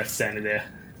unfortunately, yeah, left standing there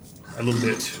a little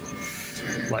bit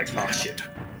like, oh shit.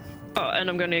 Oh, and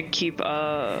I'm going to keep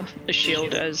a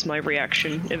shield as my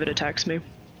reaction if it attacks me.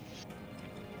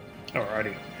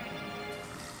 Alrighty.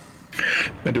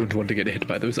 I don't want to get hit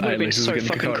by those Would have been eyelashes so again,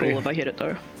 fucking Kikari. cool if I hit it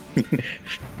though.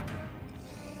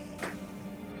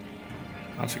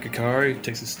 After Kikari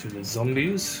takes us to the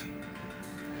zombies.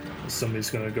 The zombie's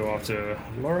going to go after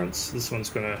Lawrence. This one's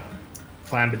going to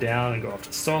clamber down and go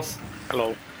after Soth.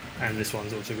 Hello. And this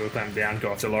one's also going to clamber down and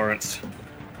go after Lawrence.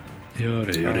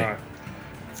 Yori. Alright.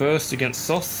 First against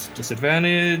Soth,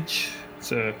 disadvantage.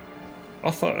 So,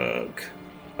 offer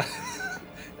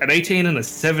an 18 and a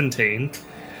 17.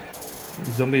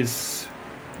 Zombies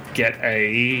get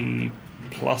a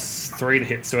 +3 to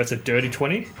hit, so it's a dirty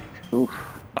 20. Oof.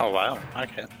 Oh wow.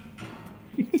 Okay.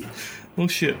 Oh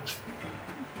shit.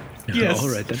 Yes. All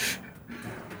right then.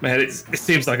 Man, it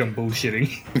seems like I'm bullshitting.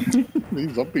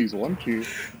 These zombies want you.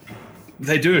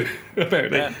 They do,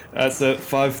 apparently. Yeah. That's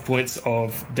 5 points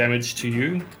of damage to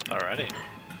you, Alrighty.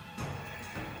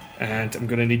 and I'm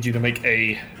going to need you to make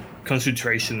a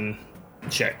concentration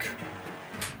check,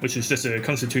 which is just a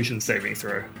constitution saving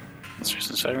throw. That's just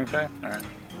a saving throw. Alright.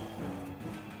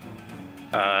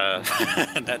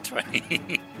 That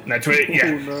 20. That's right,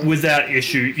 yeah, no. without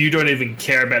issue. You don't even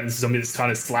care about this zombie that's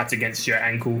kind of slapped against your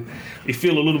ankle. You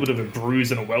feel a little bit of a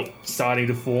bruise and a welt starting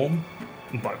to form,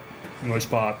 but for the most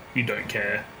part, you don't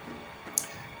care.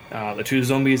 The 2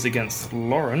 zombies against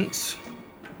Lawrence.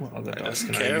 What other I dice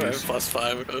don't can I care. I have use?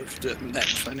 +5 of that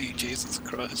 20. Jesus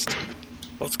Christ.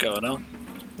 What's going on?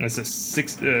 It's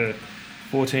a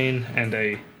 14 and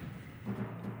a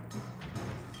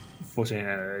 14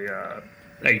 and a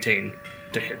 18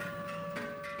 to hit.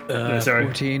 No, sorry,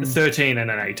 14. 13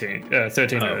 and an 18.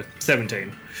 13 and a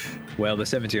 17. Well, the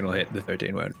 17 will hit, the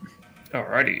 13 won't.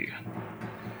 Alrighty.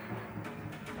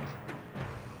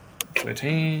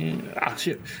 13. Ah,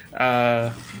 shit.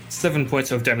 7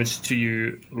 points of damage to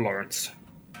you, Lawrence,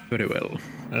 Very well.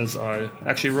 as I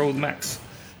actually rolled max.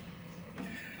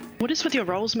 What is with your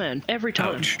rolls, man? Every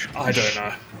time. Ouch. I don't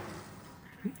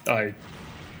know.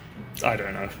 I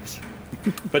don't know.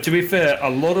 But to be fair, a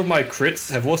lot of my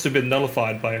crits have also been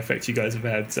nullified by effects you guys have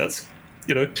had, so that's,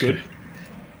 good.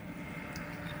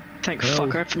 Thank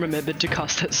fuck I've remembered to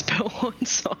cast that spell on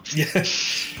Soft. Yeah.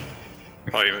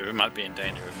 Oh, we might be in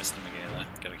danger of missing them again,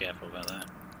 though. Gotta be careful about that.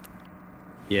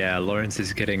 Yeah, Lawrence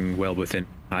is getting well within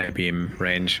high beam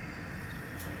range.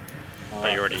 Oh,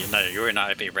 you were in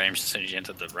IP range as soon as you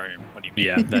entered the room. What do you mean?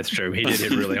 Yeah, that's true. He did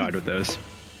hit really hard with those.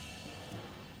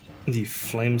 The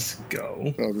flame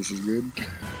skull. Oh, this is good.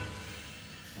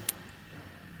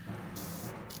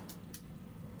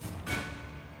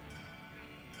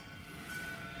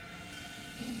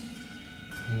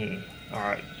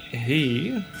 Alright,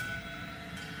 he...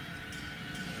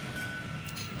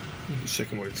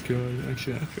 Checking where it's going.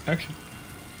 Actually.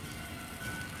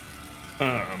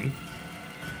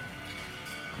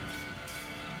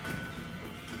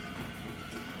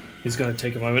 He's going to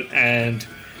take a moment and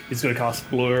he's going to cast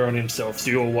Blur on himself.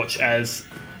 So you'll watch as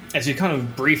you kind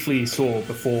of briefly saw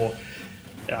before,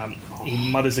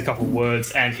 he mutters a couple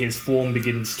words and his form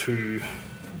begins to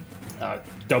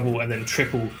double and then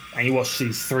triple. And you watch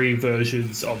these three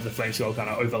versions of the Flame Skull kind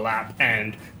of overlap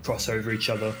and cross over each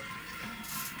other.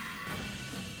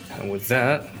 And with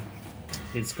that,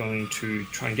 he's going to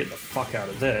try and get the fuck out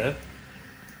of there.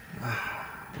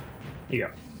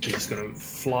 Yeah, he's just going to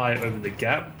fly over the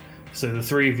gap. So the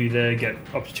three of you there get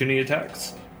opportunity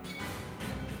attacks.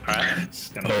 Alright.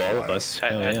 All of us.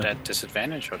 At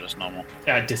disadvantage or just normal?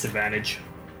 At disadvantage.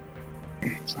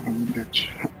 Son of a bitch.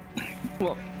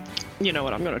 Well, you know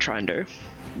what I'm gonna try and do.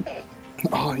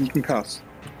 Oh, you can cast.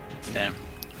 Damn.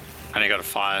 I only got a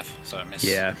 5, so I missed.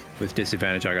 Yeah, with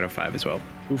disadvantage, I got a 5 as well.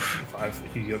 Oof.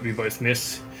 5. You both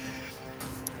miss.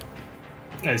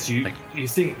 As you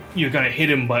think you're going to hit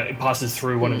him, but it passes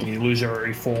through one of the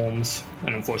illusory forms,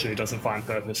 and unfortunately doesn't find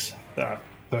purchase.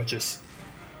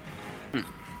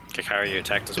 Kikari, you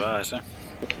attacked as well, I see.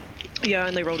 Yeah,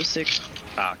 and they rolled a 6.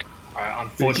 Ah, okay.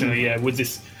 Unfortunately, yeah, with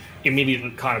this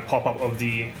immediate kind of pop-up of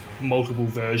the multiple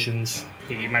versions,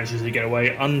 he manages to get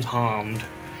away unharmed.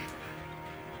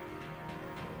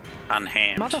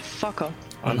 Unhammed. Motherfucker.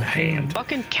 Unharmed.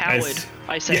 Fucking coward, As-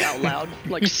 I say out loud,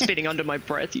 like spitting under my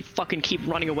breath. You fucking keep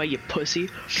running away, you pussy.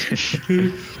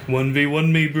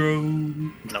 1v1 me, bro.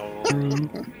 No.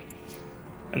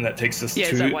 And that takes us Yeah,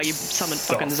 to is that why you summon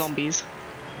fucking Soph. zombies?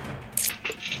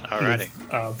 Alrighty.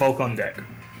 Volk on deck.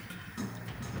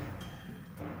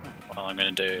 Well, I'm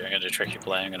gonna do tricky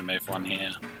play. I'm gonna move one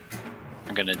here.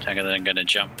 I'm gonna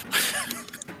jump.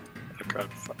 Go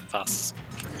fast.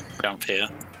 Jump here.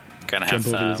 Gonna have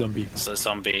Jump over the zombie. the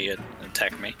zombie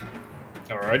attack me.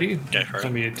 Alrighty. Go for it.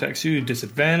 Zombie attacks you,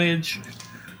 disadvantage.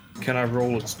 Can I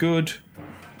roll as good?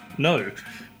 No.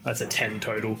 That's a 10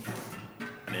 total.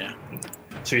 Yeah.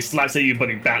 So he slaps at you, but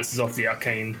he bounces off the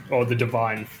arcane or the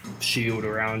divine shield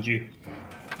around you.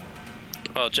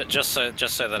 Well, just so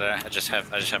that I just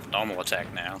have normal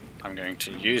attack now. I'm going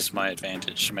to use my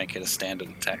advantage to make it a standard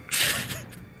attack.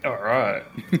 Alright.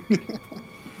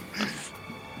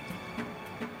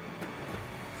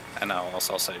 And I'll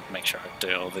also make sure I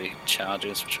do all the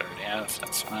charges, which I already have.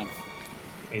 That's fine.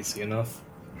 Easy enough.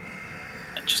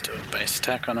 And just do a base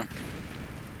attack on him.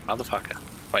 Motherfucker.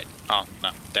 Wait. Oh, no.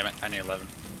 Damn it. Only 11.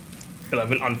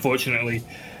 11, unfortunately.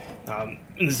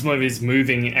 This movie is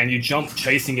moving, and you jump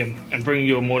chasing him and bring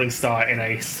your Morningstar in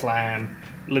a slam,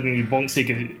 letting you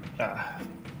Bonkseeker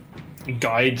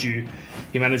guide you.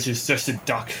 He manages just to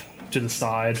duck to the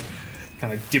side,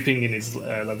 kind of dipping in his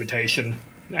levitation,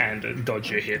 and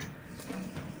dodge your hit.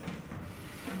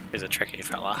 He's a tricky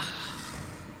fella.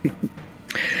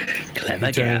 Clever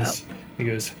He gal. turns, he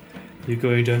goes, "You're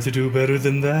going to have to do better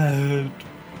than that."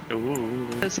 Ooh.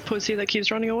 There's a pussy that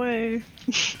keeps running away.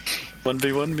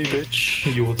 1v1 me,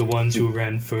 bitch. You're the ones who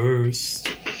ran first.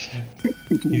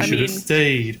 You I should have mean-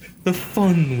 stayed. The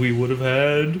fun we would have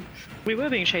had. We were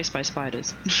being chased by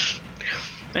spiders.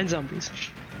 And zombies.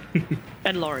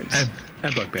 And Lawrence.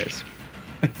 And bugbears.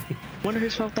 Wonder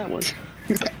whose fault that was.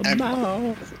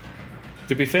 No.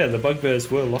 To be fair, the bugbears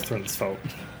were Lothran's fault.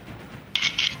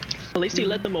 At least he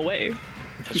led them away.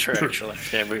 That's true, actually.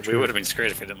 Yeah, we would have been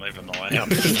screwed if we didn't leave him away.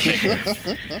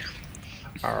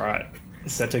 Alright,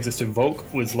 so that takes us to Volk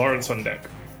with Lawrence on deck.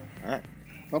 Alright.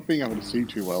 Not being able to see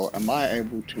too well, am I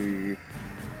able to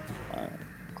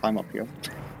climb up here?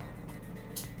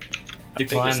 You big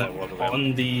is climb that water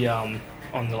wheel?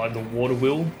 on the like the water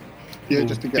wheel. Yeah, will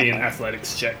just to be get an my-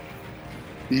 athletics check.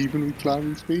 Even with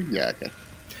climbing speed? Yeah, okay.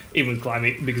 Even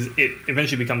climbing, because it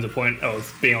eventually becomes a point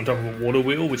of being on top of a water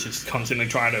wheel, which is constantly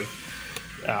trying to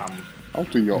I'll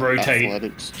do your Rotate.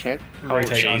 athletics check.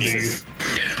 rotate under you. Jesus.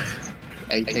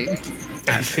 18.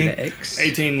 Athletics.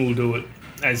 18 will do it.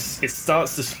 As it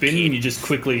starts to spin, you just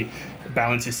quickly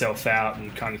balance yourself out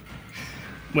and kind of.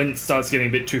 When it starts getting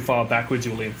a bit too far backwards,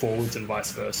 you'll lean forwards and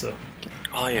vice versa.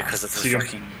 Oh, yeah, because it's So the you're-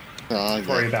 fucking...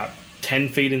 Probably Yeah. about 10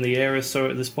 feet in the air or so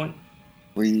at this point.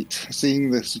 Seeing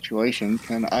the situation,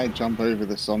 can I jump over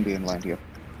the zombie and land here?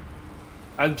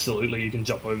 Absolutely, you can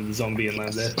jump over the zombie and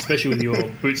land there, especially with your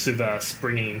boots of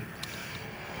springing.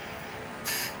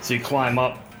 So you climb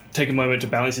up, take a moment to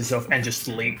balance yourself, and just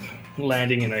leap,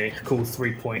 landing in a cool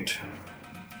 3-point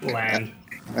land.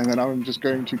 And then I'm just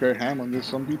going to go ham on this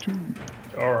zombie too.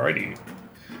 Alrighty.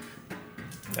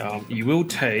 You will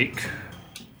take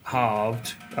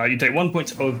halved. You take 1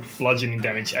 point of bludgeoning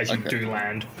damage as you Okay. do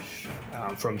land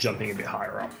from jumping a bit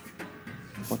higher up.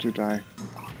 What did I?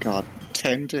 Oh god,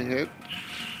 10 to hit.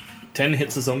 10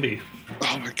 hits a zombie.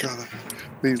 Oh my god,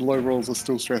 these low rolls are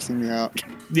still stressing me out.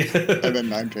 Yeah. And then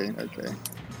 19. Okay.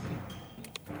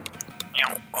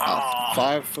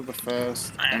 5 for the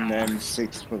first, and then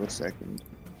 6 for the second.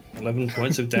 11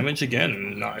 points of damage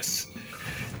again. Nice.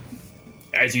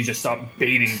 As you just start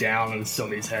beating down on the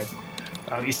zombie's head,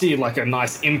 you see like a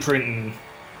nice imprint and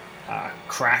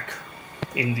crack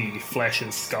in the flesh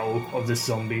and skull of this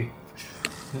zombie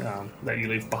that you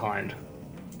leave behind.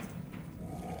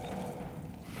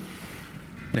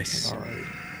 Nice. All right.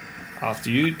 After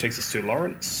you, takes us to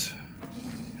Lawrence.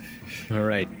 All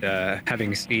right.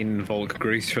 Having seen Volk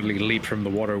gracefully leap from the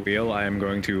water wheel, I am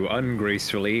going to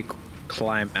ungracefully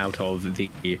climb out of the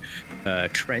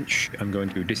trench. I'm going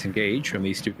to disengage from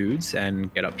these two dudes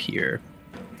and get up here.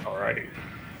 Alrighty.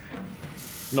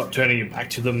 Not turning your back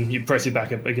to them, you press your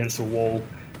back up against the wall,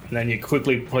 and then you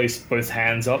quickly place both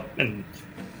hands up and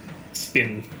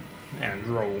spin and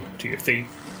roll to your feet.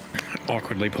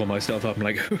 Awkwardly pull myself up. I'm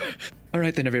like, all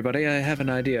right then, everybody. I have an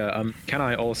idea. Can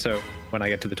I also, when I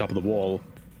get to the top of the wall,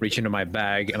 reach into my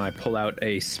bag and I pull out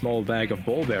a small bag of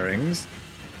ball bearings?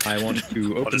 I want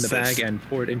to open is the bag this? and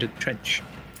pour it into the trench.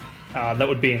 That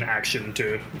would be an action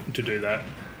to do that,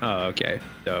 Oh, okay.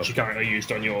 So, which you currently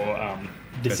used on your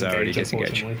Because I already disengage,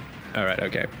 disengaged. unfortunately. all right,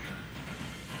 okay.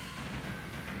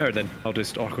 All right then, I'll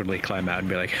just awkwardly climb out and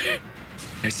be like,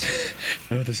 "Yes,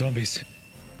 oh, the zombies."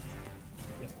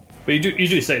 But you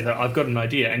do say that I've got an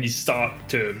idea, and you start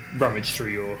to rummage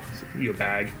through your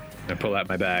bag. I pull out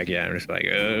my bag, yeah, and I'm just like,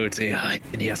 oh, it's in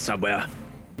here somewhere.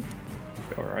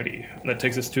 Alrighty. And that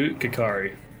takes us to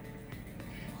Kakari.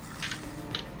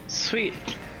 Sweet.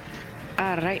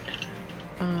 Alright.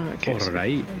 Okay. All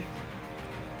right.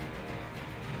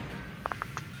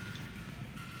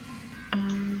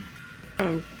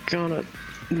 I'm gonna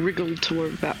wriggle to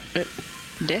about it.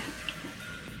 There.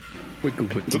 Wiggle,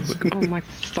 wiggle, wiggle. Oh my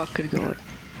fucking god.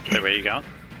 Wait, where you going?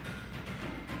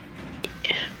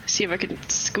 See if I can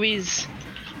squeeze.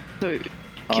 So,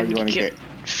 Oh, can you we wanna get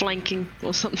get- flanking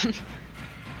or something?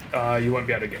 You won't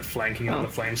be able to get flanking on Oh. the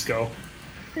flame skull.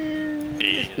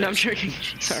 No, I'm joking.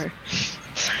 Sorry.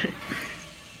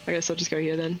 I guess I'll just go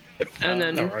here then. And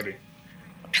then Alrighty.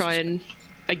 try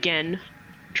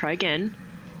again,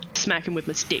 smack him with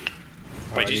my stick.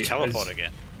 Wait, did you Alrighty, teleport as-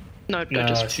 again? No, No, I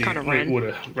just she kind of ran. would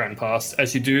have ran past.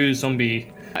 As you do,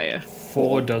 zombie Oh yeah.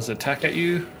 4 does attack at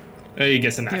you. He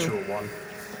gets a natural 1.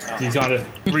 He kind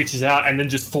of reaches out and then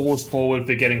just falls forward,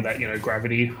 forgetting that,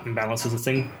 gravity imbalance is a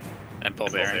thing. And ball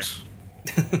bearings.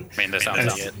 I mean, there's something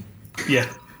And- yet. Yeah,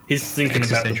 he's thinking about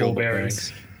the Existential ball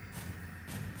bearings.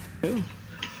 Ooh.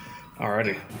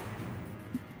 Alrighty.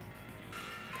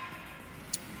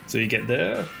 So you get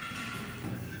there.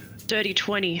 Dirty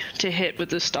 20 to hit with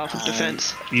the staff of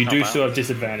defense. You Oh, do wow. still have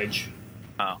disadvantage.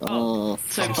 Oh, Oh,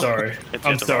 So I'm sorry. it's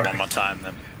I'm have to roll sorry. one more time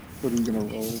then. what are you gonna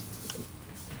roll?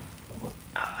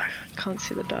 can't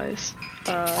see the dice.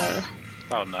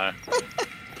 Oh no.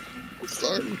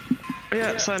 Sorry.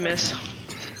 Yeah, so I miss.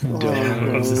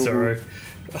 I'm so sorry.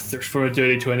 For a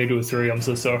dirty 20 to a 3, I'm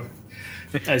so sorry.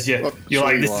 As you're Well, you're sure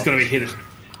like, you this is are. going to be hidden.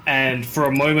 And for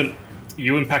a moment,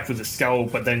 you impact with the skull,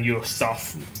 but then your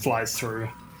stuff flies through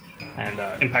and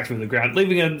impacts with the ground,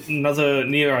 leaving another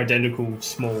near identical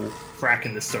small crack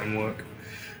in the stonework.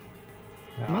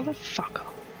 Motherfucker.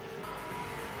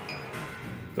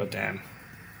 God damn.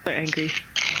 So angry.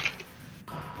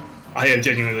 I am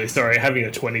genuinely sorry. Having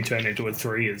a 20 turn into a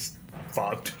 3 is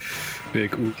fucked.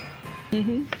 Big oop.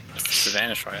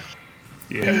 Disadvantage for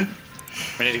you. Yeah.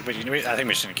 I think we just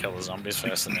need to kill the zombies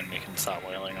first, and then we can start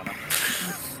wailing on them.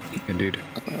 Indeed.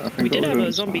 We did have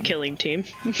a zombie killing team.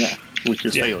 Yeah, which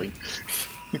is Yeah. failing.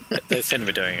 They seem to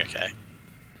be doing okay.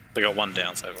 They got one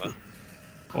down so far.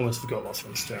 Almost forgot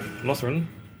Lothran's turn. Lothran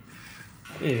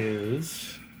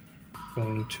is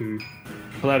going to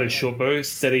pull out his short bow,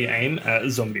 steady aim at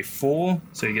zombie 4,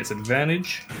 so he gets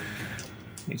advantage.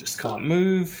 He just can't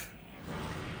move.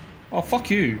 Oh, fuck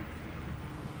you.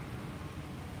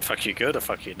 Fuck you good or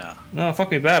fuck you nah? No,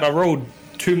 fuck me bad. I rolled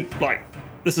 2,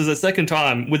 this is the second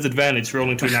time with advantage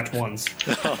rolling 2 nat 1s.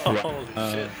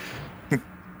 Holy shit.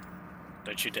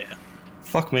 Don't you dare.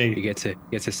 Fuck He me. gets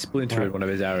a splinter in one of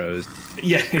his arrows.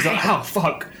 Yeah, he's like, oh,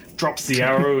 fuck. Drops the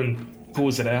arrow and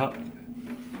pulls it out.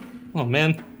 Oh,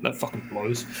 man. That fucking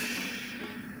blows.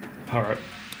 Alright.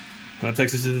 That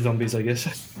takes us to the zombies, I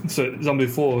guess. So, zombie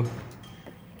 4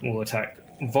 will attack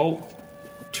Volt,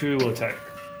 2 will attack,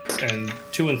 and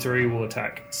 2 and 3 will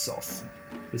attack Soth.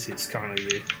 This is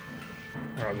currently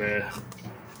right there.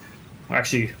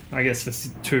 Actually, I guess there's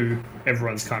 2.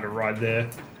 Everyone's kind of right there.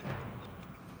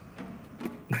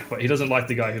 But he doesn't like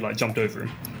the guy who like jumped over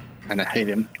him. And I hate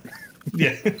him.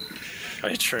 Yeah.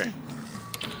 Very true.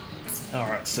 All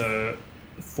right. So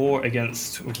 4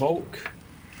 against Volk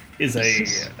is a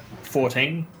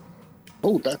 14.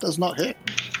 Oh, that does not hit.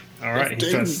 All right.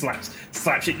 He's going to 15.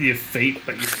 slaps at your feet,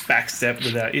 but you backstep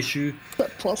without issue.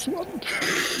 That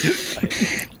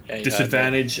 +1. Yeah,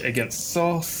 Disadvantage against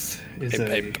Soth is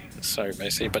a. Sorry,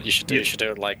 Macy, but you should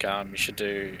do it like you should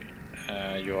do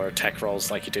your attack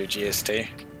rolls like you do GST,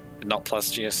 not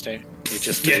plus GST. You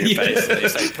just do your base and you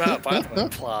say, well, by the way,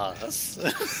 plus.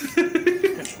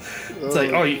 It's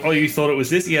like, oh, you thought it was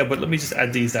this? Yeah, but let me just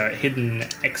add these hidden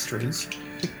extras.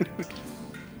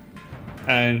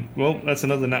 And, well, that's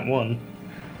another nat 1.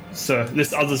 So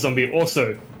this other zombie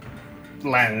also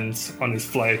lands on his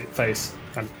face,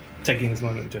 kind of taking his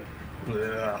moment to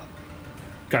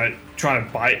kind of trying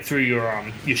to bite through your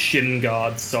shin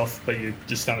guard soft, but you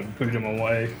just kind of boot him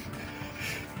away.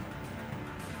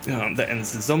 That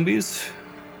ends the zombies.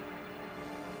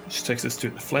 Which takes us to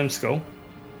the Flame Skull.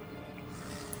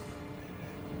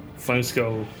 Flame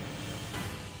Skull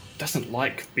doesn't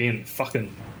like being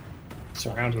fucking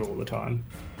surrounded all the time.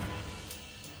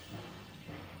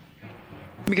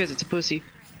 Because it's a pussy.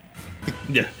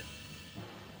 Yeah.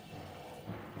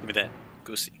 Give me that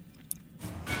goosey.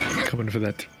 Coming for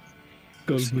that.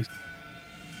 Gold.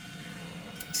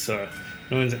 So,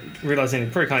 no one's realizing he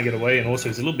probably can't get away, and also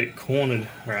he's a little bit cornered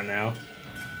right now.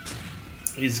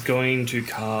 He's going to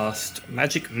cast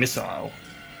Magic Missile.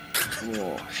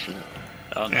 Oh, shit.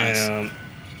 Oh, nice.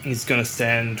 He's going to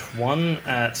send 1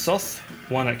 at Soth,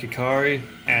 1 at Kikari,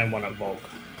 and 1 at Volk.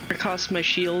 I cast my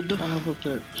shield. Son of a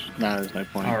bitch. No, there's no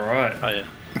point. Alright. Oh, yeah.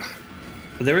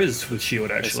 There is with Shield,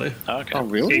 actually. Oh, okay. Oh,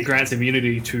 really? It grants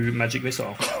immunity to Magic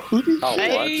Missile. Oh,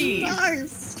 Hey!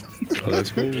 Nice! Oh,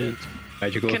 that's cool.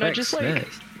 Magical Can I effects. just, like,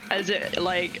 Nice. as it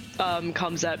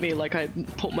comes at me, like I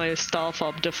put my staff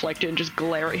up, deflect it, and just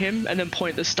glare at him, and then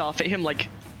point the staff at him like,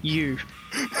 you.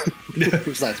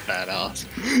 That's badass.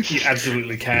 You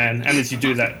absolutely can. And as you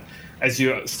do that, as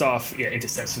your staff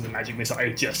intercepts with the Magic Missile,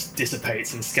 it just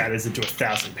dissipates and scatters into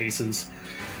 1,000 pieces.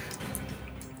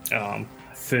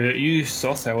 For you,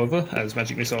 Soth, however, as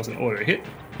Magic Missile is an auto hit,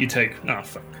 you take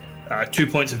 2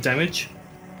 points of damage.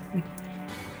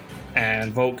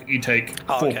 And Volk, you take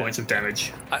 4 points of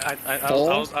damage. I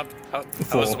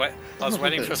was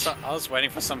waiting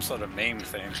for some sort of meme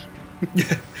thing.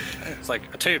 It's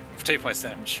like a 2 points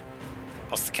damage.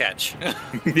 What's the catch?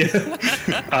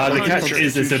 The catch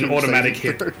is it's an automatic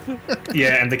hit.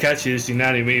 Yeah, and the catch is you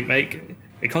now need to make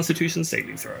a Constitution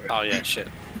saving throw. Oh yeah, shit.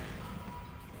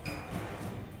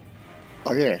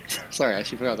 Oh, yeah. Sorry, I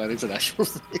actually forgot that is an actual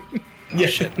thing. Yeah,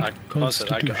 Shit. I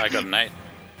got an 8.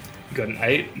 you got an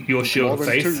 8. Your Shield More of than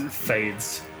Faith 2.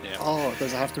 fades. Yeah. Oh,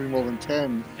 does it have to be more than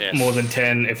 10? Yes. More than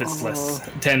 10 if it's less.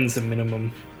 10's the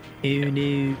minimum. Oh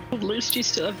no. At least you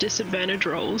still have disadvantage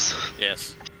rolls.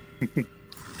 Yes. And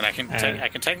I can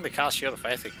technically cast Shield of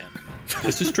Faith again.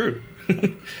 This is true.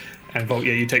 And Volk,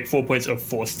 you take 4 points of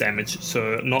force damage,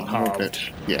 so not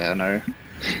halved. Yeah, I know.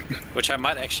 Which I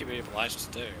might actually be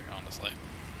obliged to do, honestly.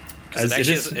 As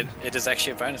Because it is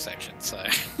actually a bonus action, so...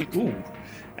 Ooh.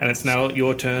 And it's now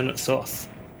your turn, Soth.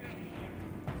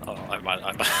 Oh, I might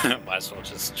as well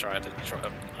just try.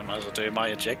 I might as well do my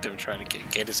objective, trying to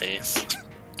get his ass.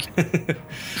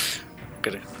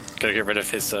 gotta get rid of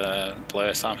his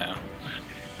blur somehow.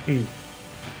 Mm.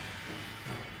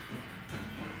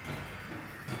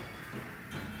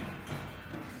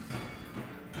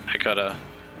 I got a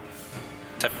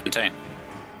 17.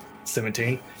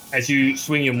 17. As you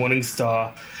swing your Morning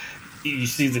Star, you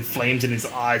see the flames in his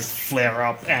eyes flare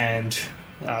up, and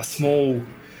a small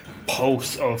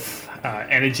pulse of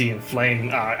energy and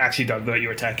flame actually divert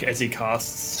your attack as he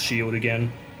casts Shield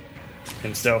again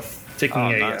himself,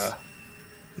 taking nice.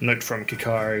 Note from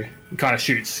Kikari. He kind of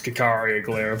shoots Kikari a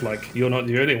glare of like, you're not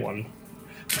the only one.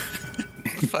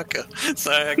 Fucker.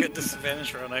 So I get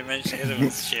disadvantage when I mention hit him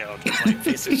with shield. Like,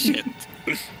 piece of shit.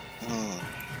 Oh.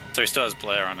 So he still has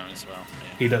Blair on him as well.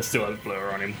 Yeah. He does still have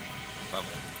blur on him.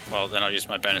 Well, then I'll use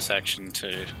my bonus action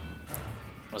to...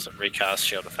 recast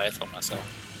Shield of Faith on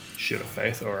myself. Shield of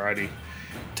Faith, alrighty.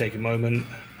 Take a moment.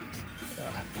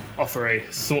 Offer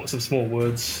some small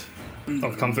words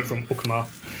of comfort from Ukma.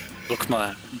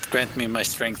 Ukma, grant me my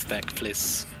strength back,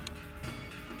 please.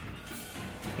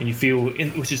 And you feel,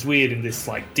 which is weird in this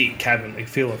like deep cavern, you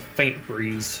feel a faint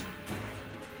breeze.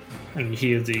 And you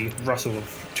hear the rustle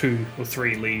of 2 or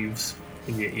 3 leaves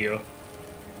in your ear.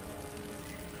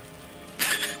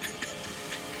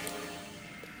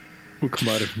 We'll come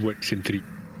out of 1 and 3.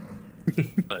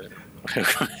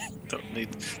 Don't need.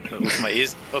 Look, my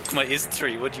ears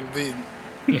 3. What do you mean?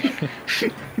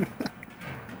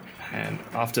 And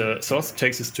after Soth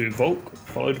takes us to Volk,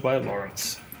 followed by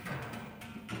Lawrence.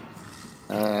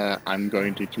 I'm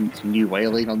going to continue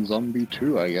wailing on Zombie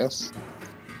too, I guess.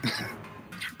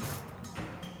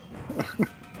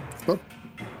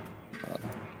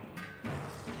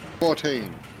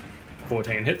 14.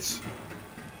 14 hits.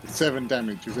 7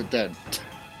 damage. Is it dead?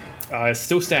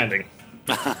 Still standing.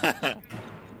 6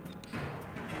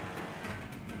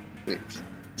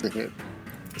 to hit.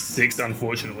 6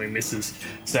 unfortunately misses.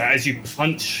 So as you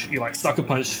punch, you like sucker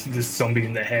punch this zombie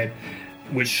in the head,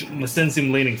 which sends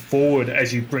him leaning forward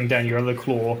as you bring down your other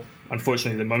claw.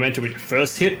 Unfortunately, the momentum of your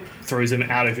first hit throws him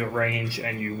out of your range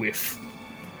and you whiff.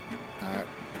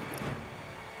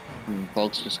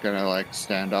 Volk's just gonna like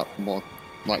stand up more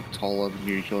like taller than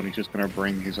usual, and he's just gonna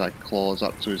bring his like claws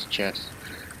up to his chest,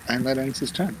 and that ends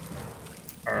his turn.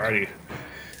 Alrighty.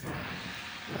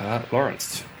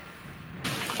 Lawrence.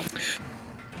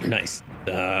 Nice.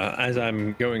 As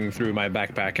I'm going through my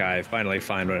backpack, I finally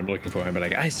find what I'm looking for. I'm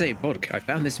like, I say, Volk, I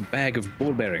found this bag of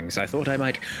ball bearings. I thought I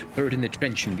might throw it in the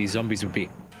trench and these zombies would be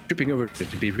tripping over it.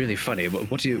 It'd be really funny.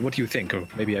 What do you think? Or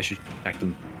maybe I should attack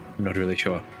them. I'm not really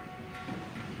sure.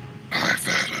 I've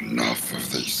had enough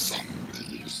of these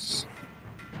zombies.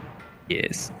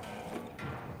 Yes.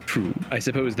 True. I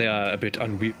suppose they are a bit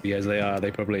unwieldy as they are.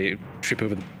 They probably trip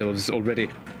over themselves already.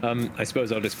 I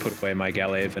suppose I'll just put away my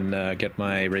glaive and get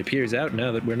my rapiers out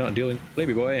now that we're not dealing with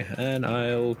Baby Boy, and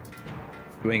I'll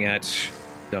swing at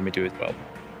Zombie 2 as well.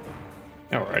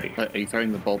 Alrighty. Are you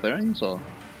throwing the ball bearings or?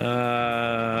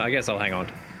 I guess I'll hang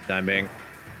on. Time being.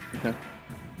 Okay.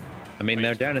 I mean,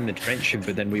 they're down in the trench,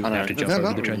 but then we would have to jump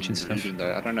over the trench and stuff.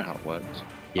 Though. I don't know how it works.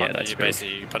 Yeah, that's you great.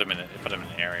 basically put them in an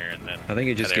area, and then I think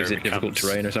it just that gives area it difficult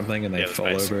becomes- terrain or something, and they Yeah, the fall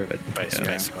base- over. But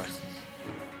basically.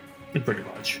 Pretty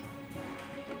much.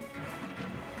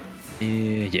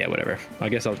 yeah, whatever. I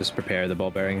guess I'll just prepare the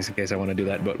ball bearings in case I want to do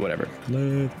that. But whatever.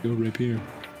 Let's go rapier.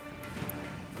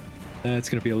 That's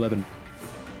gonna be 11.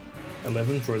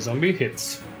 11 for a zombie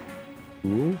hits.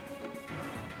 Ooh.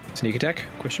 Sneak attack?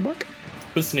 Question mark?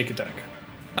 With sneak attack.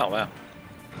 Oh wow.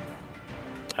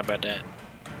 How about that?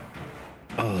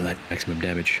 Oh, that maximum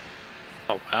damage.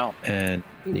 Oh wow. And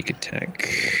sneak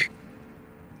attack.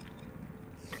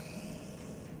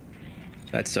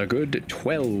 That's a good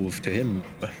 12 to him.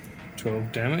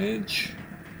 12 damage.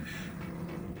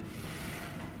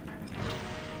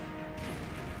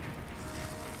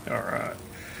 Alright.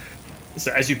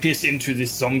 So as you pierce into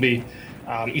this zombie,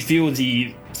 you feel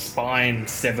the spine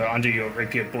sever under your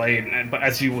rapier blade, but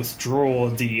as you withdraw,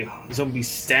 the zombie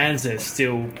stands there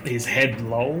still. His head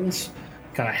lolls,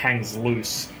 kind of hangs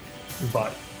loose,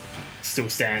 but still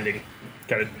standing.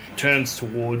 Kind of turns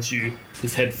towards you,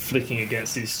 his head flicking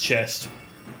against his chest.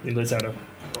 He lets out a...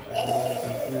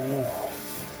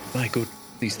 My god,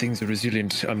 these things are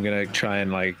resilient. I'm gonna try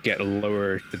and like get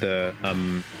lower to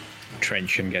the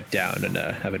trench and get down and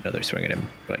have another swing at him.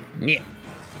 Like, yeah.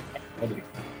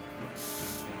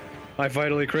 I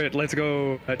finally crit. Let's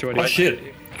go. At 20. Oh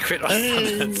shit! Crit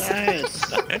on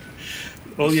Nice.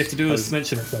 All you have to do is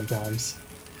mention it sometimes.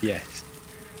 Yes.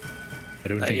 I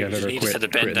don't think I've ever You just had to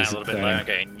crit bend down this a little bit time. lower,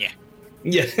 going, yeah.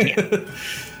 Yeah.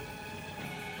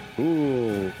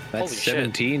 Ooh, that's Holy shit.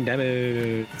 17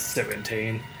 damage.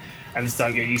 17. And it's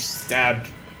like you stab,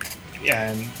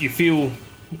 and you feel,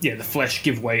 the flesh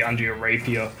give way under your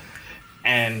rapier,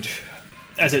 and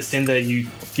as it's in there, you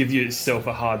give yourself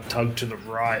a hard tug to the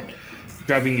right,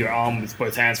 grabbing your arm with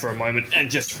both hands for a moment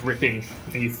and just ripping,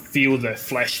 and you feel the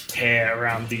flesh tear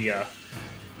around the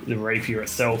rapier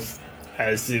itself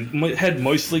as the head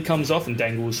mostly comes off and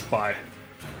dangles by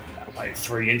like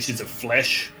 3 inches of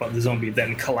flesh, but the zombie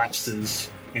then collapses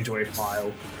into a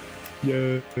pile.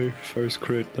 Yay, first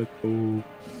crit. Let's go.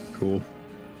 Cool.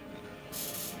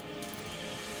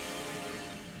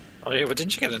 Oh yeah, but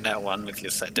didn't you get a nat 1 with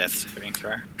your death saving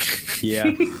throw?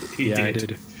 Yeah, He yeah, I did.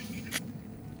 did.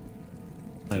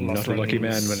 I'm not a lucky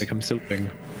man Lothling's- when it comes to living.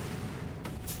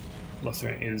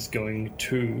 Lothran is going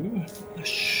to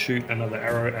shoot another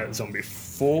arrow at zombie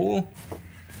 4.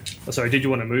 Oh, sorry, did you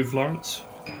want to move, Lawrence?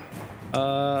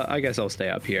 I guess I'll stay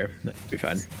up here. That'll be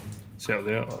fine. So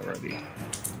there already.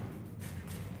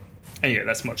 And yeah,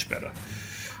 that's much better.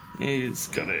 He's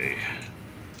got a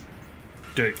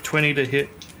dirty 20 to hit.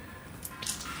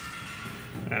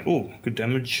 Oh, good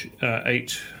damage.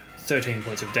 13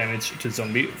 points of damage to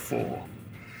zombie 4.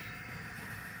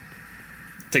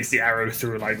 Takes the arrow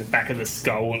through like the back of the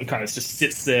skull and kind of just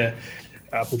sits there,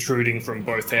 protruding from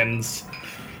both ends.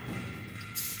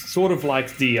 Sort of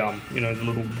like the the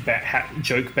little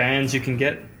joke bands you can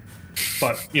get.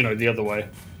 but the other way.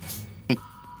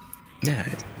 Yeah.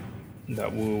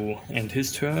 That will end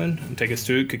his turn and take us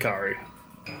to Kikari.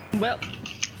 Well,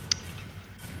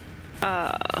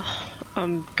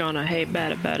 I'm gonna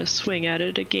better swing at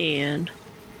it again.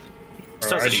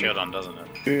 Still has a Alrighty. shield on, doesn't it?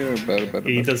 Yeah, better.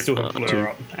 He does still have blur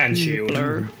up and shield.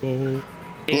 Blur. Blow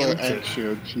Damn. and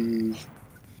shield, jeez.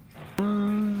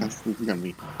 This is gonna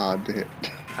be hard to hit.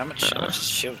 How much does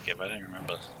shield give? I don't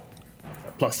remember.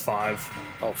 +5.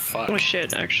 Oh, fuck. Oh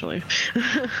shit, actually.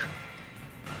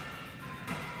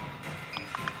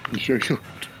 You sure you?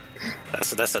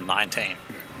 That's a 19.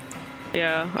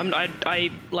 Yeah, I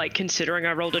like considering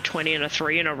I rolled a 20 and a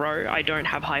 3 in a row. I don't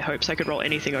have high hopes I could roll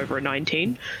anything over a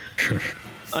 19.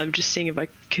 I'm just seeing if I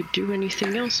could do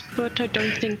anything else, but I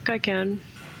don't think I can.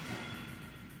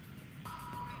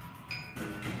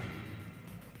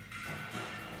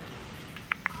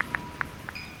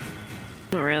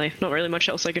 Not really much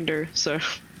else I can do. So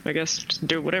I guess just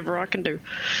do whatever I can do.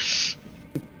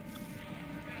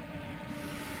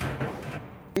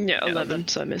 Yeah, 11,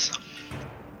 so I miss.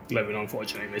 11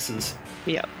 unfortunately misses.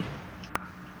 Yep.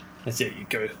 That's it. You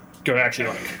go actually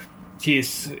like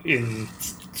pierce in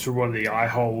through one of the eye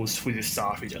holes with your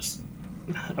staff. He just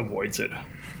avoids it.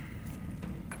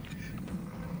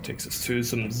 Takes us to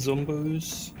some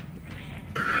zombos.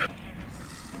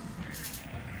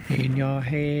 In your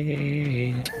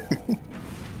head.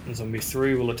 And zombie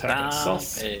 3 will attack at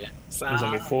Soth. And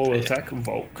zombie 4 will attack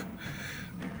Volk.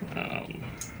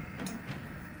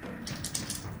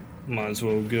 Might as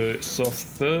well go Soth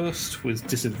first with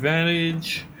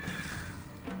disadvantage.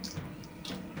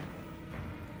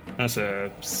 That's a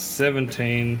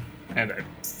 17 and a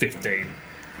 15.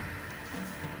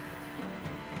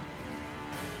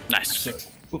 Nice. So,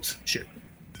 oops, shit.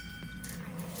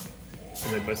 So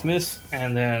they both miss.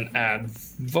 And then at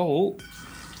Volt,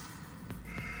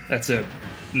 that's a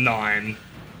 9.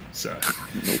 So,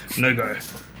 no go.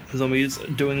 The zombies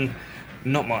doing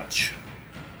not much.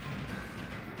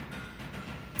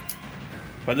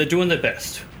 But they're doing their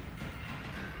best.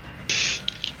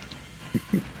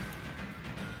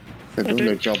 They're doing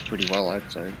their job pretty well,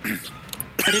 I'd say.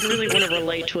 I didn't really want to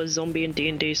relate to a zombie in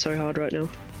D&D so hard right now.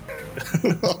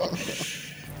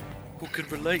 Who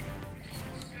could relate?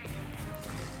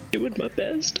 Doing my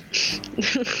best.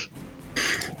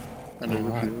 I know the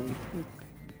Alright. feeling.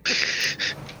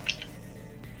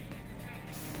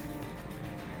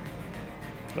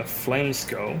 The Flame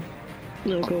Skull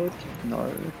Oh god.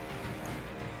 No.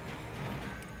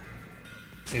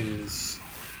 is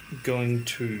going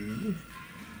to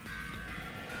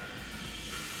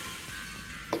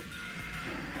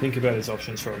think about his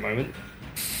options for a moment.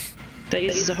 That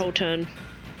uses a whole turn.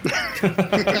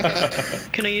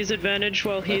 Can I use advantage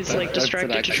while he's like That's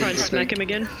distracted an to try and action, smack him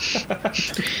again?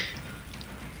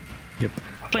 Yep.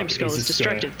 Flame Skull Is is this,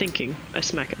 distracted thinking. I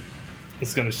smack him.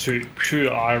 It's going to shoot 2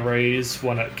 eye rays,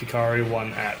 one at Kikari,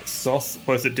 one at Soth,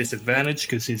 both at disadvantage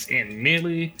because he's in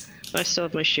melee. I still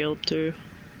have my shield too.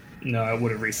 No, it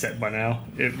would have reset by now.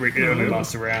 It only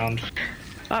lasts a round.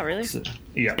 Oh really? So,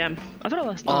 yeah. Damn. I thought I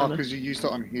lost Oh, armor. because you used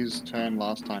it on his turn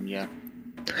last time, yeah.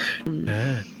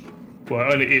 Ah.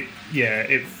 Well, only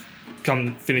it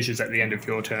finishes at the end of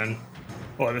your turn,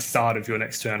 or at the start of your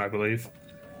next turn, I believe.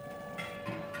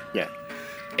 Yeah.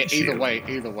 Either Shield. way,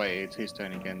 it's his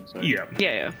turn again. So Yeah.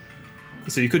 Yeah.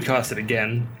 So you could cast it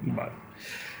again, but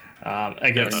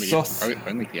against only, Soth,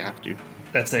 only if you have to.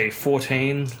 that's a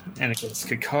 14, and against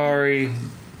Kikari,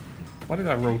 why did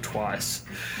I roll twice?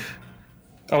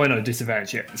 Oh, wait, no,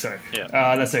 disadvantage. Yeah, sorry. Yeah.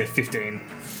 That's a 15,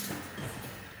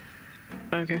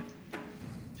 Okay.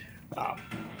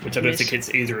 which I don't Miss. think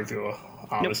hits either of your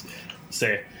armors.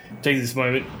 So take this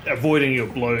moment, avoiding your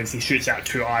blows. He shoots out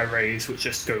 2 eye rays, which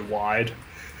just go wide,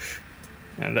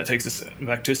 and that takes us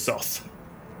back to Soth.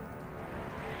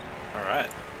 Alright.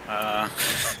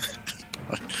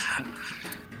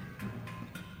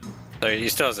 So he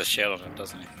still has a shield on him,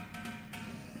 doesn't he?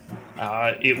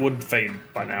 It would fade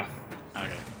by now.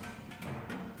 Okay.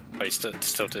 But he's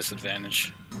still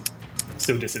disadvantage.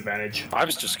 Still disadvantage. I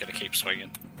was just gonna keep swinging.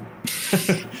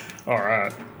 All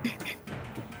right.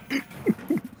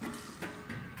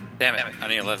 Damn it,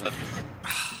 only 11.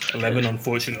 11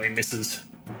 unfortunately misses.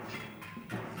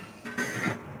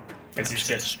 As he's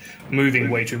just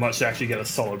moving way too much to actually get a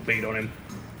solid beat on him.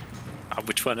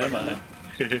 Which one am I?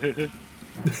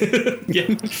 Yeah.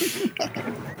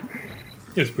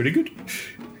 It was pretty good.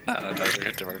 That was a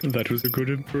good to work. That was a good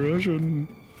impression.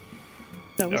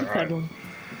 That was a Alright. bad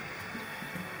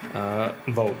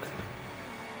one. Volk.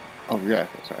 Oh yeah,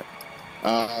 that's right.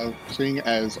 Seeing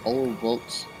as all of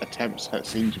Volk's attempts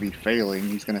seem to be failing,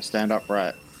 he's going to stand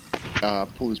upright,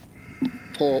 pull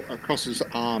paw across his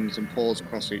arms and paws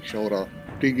across his shoulder,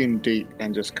 dig in deep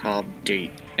and just carve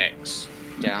deep X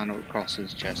down across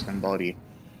his chest and body.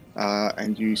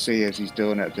 And you see as he's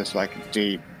doing it, just like a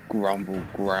deep grumble,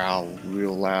 growl,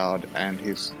 real loud, and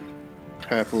his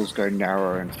purples go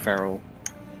narrow and feral.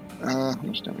 How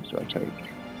much damage do I take?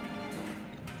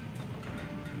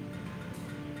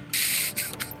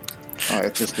 Oh,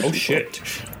 it's just a Oh D4.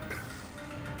 shit!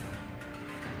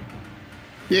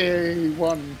 Yay,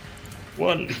 1.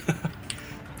 1.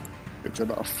 It's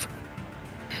enough.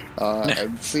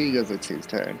 And seeing as it's his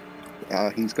turn,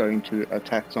 he's going to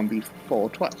attack Zombie 4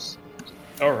 twice.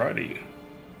 Alrighty.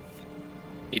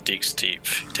 He digs deep,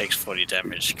 takes 40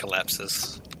 damage,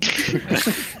 collapses.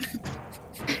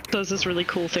 Does this really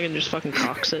cool thing and just fucking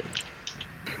cocks it.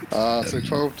 So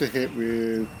 12 to hit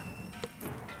with...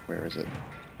 Where is it?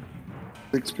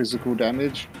 6 physical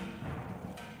damage.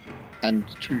 And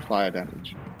 2 fire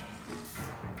damage.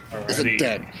 Is it Alrighty.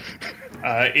 dead?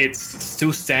 It's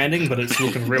still standing, but it's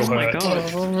looking real Oh my hurt.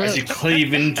 god. As you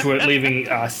cleave into it, leaving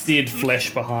seared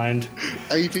flesh behind.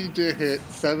 18 to hit,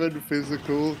 7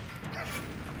 physical,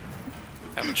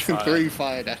 How much and fire? 3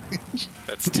 fire damage.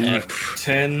 That's 10.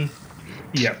 10.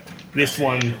 Yep. This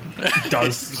one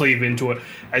does cleave into it.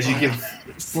 As you give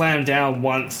slam down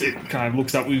once, it kind of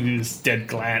looks up with this dead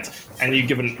glance, and you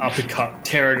give it an uppercut,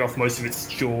 tearing off most of its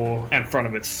jaw and front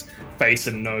of its face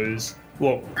and nose.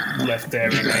 What left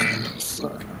there remained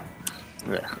So,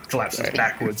 yeah. collapses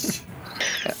backwards.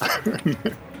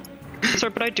 So,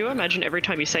 but I do imagine every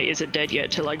time you say "is it dead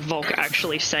yet" to like Volk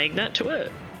actually saying that to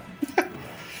it.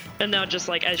 And now, just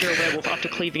like as you're a werewolf, after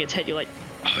cleaving its head, you're like,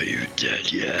 Are you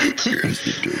dead yet?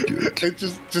 It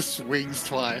just swings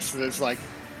twice, and it's like,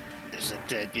 is it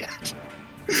dead yet?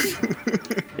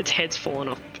 its head's fallen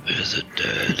off. Is it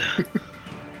dead?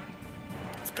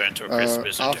 It's burned to a crisp.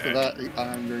 Is it After dead? that,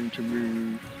 I'm going to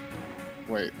move.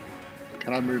 Wait,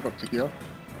 can I move up to here?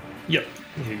 Yep.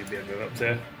 You can be able to move up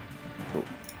there.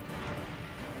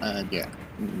 And yeah,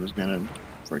 I'm just gonna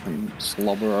freaking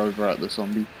slobber over at the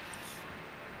zombie.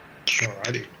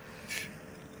 Alrighty.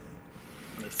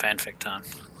 Fanfic time.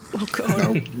 Oh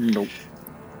god. Nope.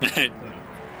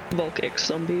 Volk X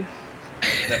zombie.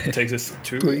 That takes us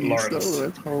to Please, no, Lawrence.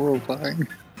 that's horrifying.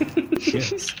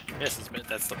 Yes. Yes,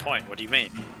 that's the point. What do you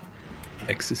mean?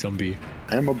 Ex-zombie.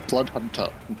 I am a blood hunter.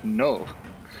 No.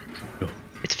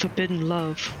 It's forbidden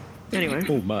love. Anyway.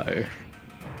 Oh my.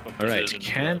 All right. Forbidden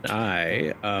Can blood.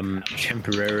 I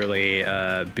temporarily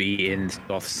be in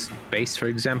Thoth's space, for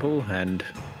example, and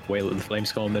wail at the flame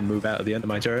skull and then move out at the end of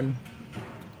my turn?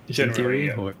 In Generally, theory,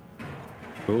 yeah. or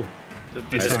cool.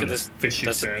 This Does- time does- Fishy's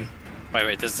does- turn.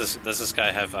 Wait. Does this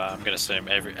guy have? I'm gonna assume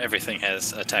everything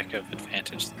has attack of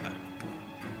advantage.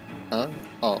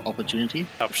 Opportunity?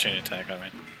 Opportunity attack. I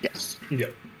mean, Yes.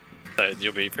 Yep. so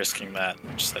you'll be risking that.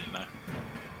 Just so you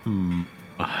know.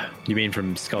 You mean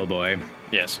from Skullboy?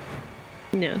 Yes,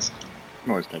 Yes.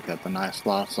 Can always take out the nice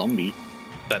last zombie.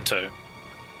 that too.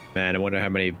 Man, I wonder how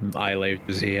many eye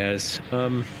lasers he has.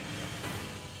 Want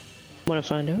to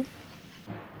find out?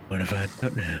 What if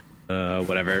I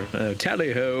whatever.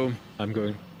 Tally ho! I'm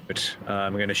going.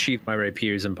 I'm going to sheath my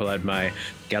rapiers and pull out my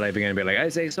Galliving and be like, I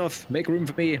say, Soth, make room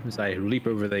for me as I leap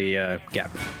over the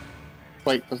gap.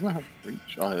 Wait, doesn't it have reach?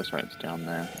 Oh, that's right, it's down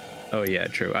there. Oh yeah,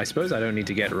 true. I suppose I don't need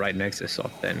to get right next to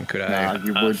Soth then, could Nah, I?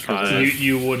 you would. fine. Because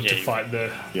You would Yeah, to you- fight the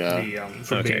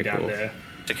from Okay, being down cool. there.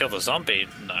 To kill the zombie,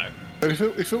 no. but if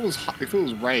it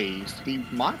was raised, he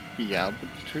might be able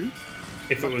to.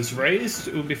 If it was raised,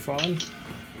 it would be fine.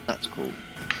 That's cool.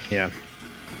 Yeah.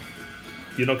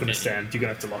 You're not going to stand. You're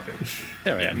going to have to lock it.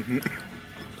 There I am.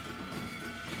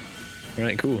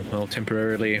 Alright, cool. I'll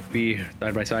temporarily be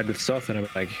side by side with Soth and I'm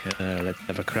like, let's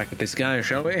have a crack at this guy,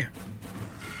 shall we?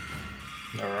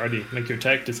 Alrighty, make your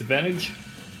attack disadvantage.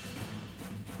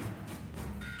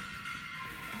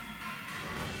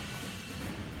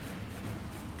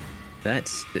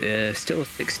 That's still a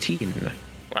 16.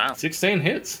 Wow. 16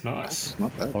 hits. Nice.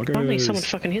 Not bad. Finally, someone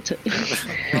fucking hits it.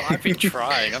 Well, I've been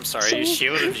trying. I'm sorry. You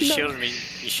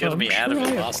shielded me out of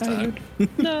it last time.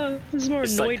 No, this is more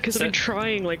It's annoyed like- because I've been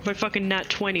trying like my fucking nat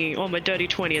 20 or my dirty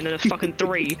 20 and then a fucking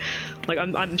 3. Like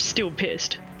I'm still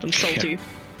pissed. I'm salty.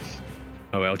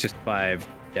 Oh well, just 5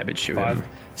 damage to 5. him.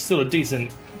 Still a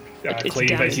decent It's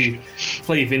cleave as damage. you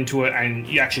cleave into it and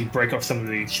you actually break off some of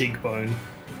the cheekbone.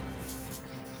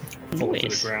 Fall to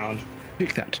Nice. the ground.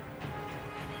 Take that.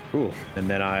 Cool. And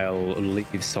then I'll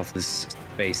leave Soth's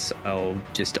space. I'll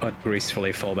just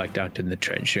ungracefully fall back down to the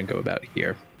trench and go about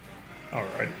here.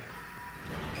 Alright.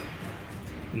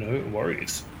 No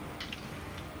worries.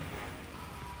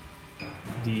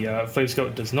 The flame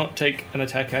scout does not take an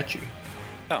attack at you.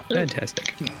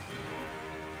 Fantastic.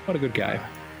 What a good guy.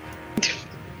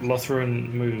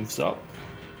 Lothran moves up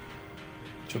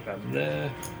to about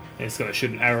there. And he's going to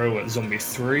shoot an arrow at zombie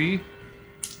 3.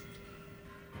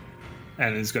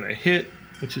 And he's going to hit,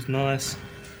 which is nice.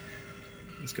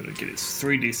 He's going to get his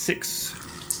 3d6.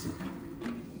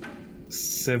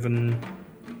 7,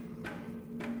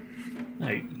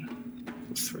 8,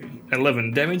 3,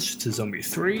 11 damage to zombie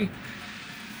 3.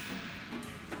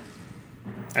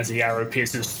 As the arrow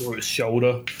pierces through his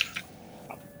shoulder.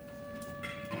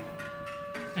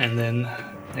 And then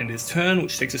end his turn,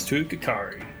 which takes us to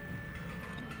Kakari.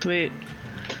 Sweet.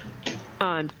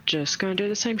 I'm just going to do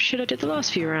the same shit I did the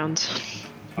last few rounds.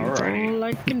 That's Alrighty. all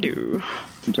I can do.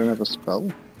 You don't have a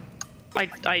spell?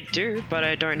 I do, but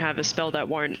I don't have a spell that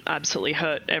won't absolutely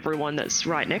hurt everyone that's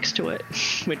right next to it,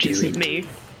 which is me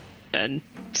and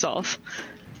Soth.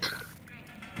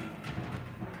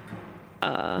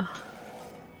 Gonna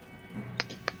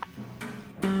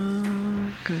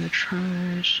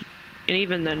try. And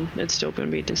even then, it's still gonna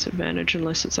be a disadvantage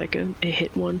unless it's like a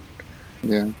hit one.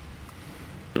 Yeah.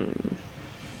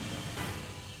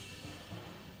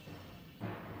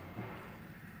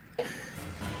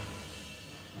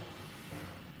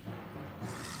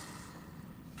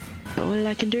 All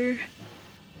I can do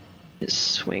is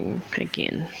swing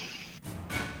again.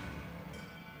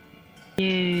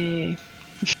 Yay.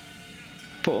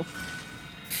 4.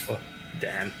 Oh,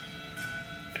 damn.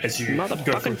 As you go for a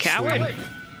Motherfucking coward.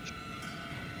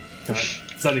 swing,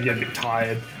 starting to get a bit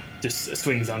tired, just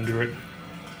swings under it.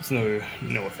 There's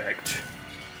no effect.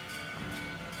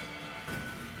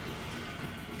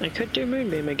 I could do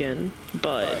Moonbeam again,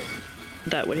 but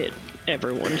that would hit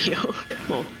everyone here.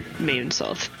 Well, me and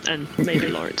Soth, and maybe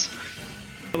Lawrence.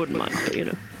 I wouldn't mind, but you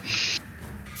know.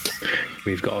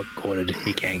 We've got cornered.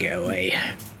 He can't get away.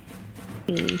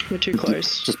 We're too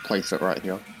close. Just place it right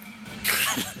here.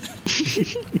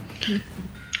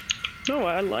 No,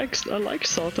 I like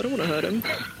Soth. I don't want to hurt him.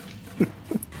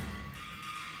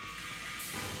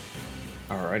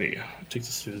 Alrighty, takes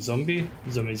us to the zombie.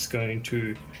 The zombie's going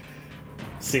to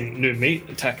sing new meat,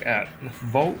 attack at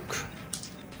Volk.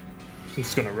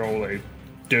 It's going to roll a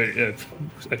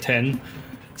 10,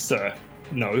 so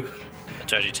no. A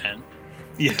dirty 10.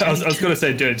 Yeah, I was going to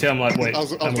say dirty 10. I'm like, wait. I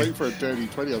was waiting for a dirty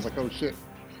 20. I was like, oh shit.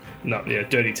 No, yeah,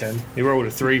 dirty 10. He rolled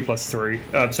a 3 plus 3.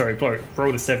 Sorry,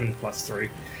 rolled a 7 plus 3.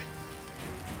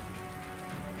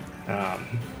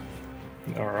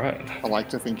 Alright. I like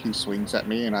to think he swings at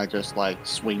me and I just like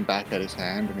swing back at his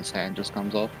hand and his hand just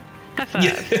comes off. High five.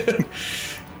 Yeah.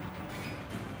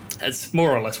 That's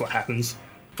more or less what happens.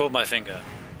 Pull my finger.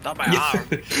 Not my arm.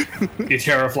 You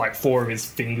tear off like 4 of his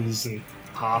fingers and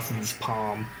half of his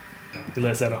palm. He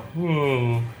lets out a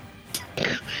oh.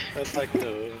 I like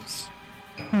those.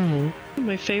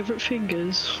 My favorite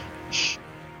fingers.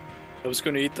 I was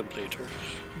going to eat them later.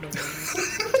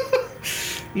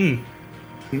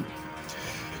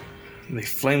 The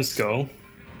flame skull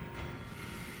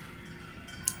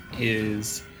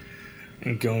is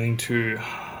going to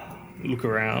look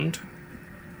around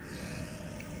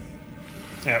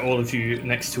at all of you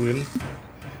next to him,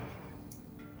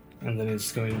 and then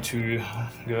it's going to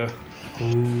go,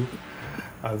 oh,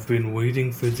 I've been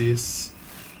waiting for this.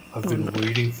 I've been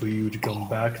waiting for you to come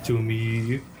back to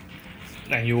me.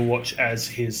 And you'll watch as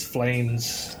his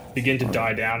flames begin to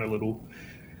die down a little.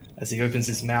 As he opens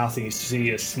his mouth and you see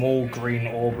a small green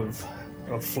orb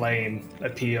of flame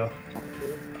appear.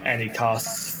 And he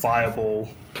casts Fireball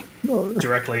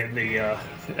directly at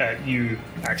at you,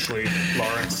 actually,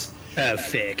 Lawrence.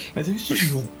 Fake.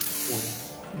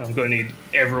 I'm going to need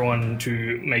everyone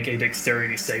to make a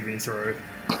dexterity saving throw.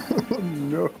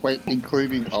 No. Wait,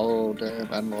 including, oh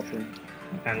damn, and Lothran.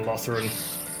 And Lothran.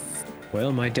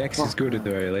 Well, my dex is good at the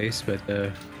very least, but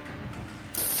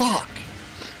Fuck!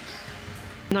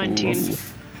 19.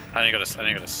 I only got a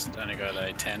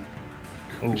 10.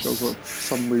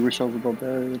 Suddenly wish I was a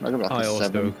barbarian. I got like a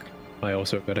 7. I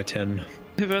also got a 10.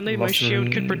 If only my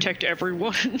shield could Lothran- protect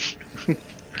everyone.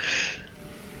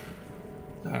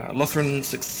 Lothran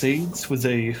succeeds with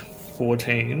a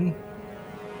 14.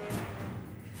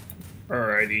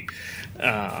 Alrighty.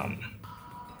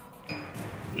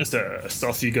 Mr.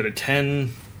 Stoth, you got a 10.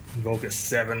 Volk a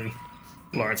 7.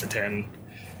 Lawrence a 10.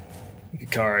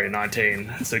 Kakari a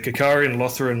 19. So Kakari and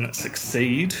Lothran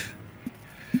succeed.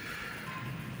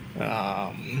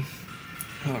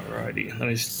 Alrighty. Let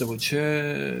me just double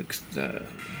check.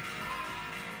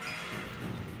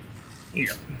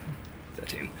 Yeah.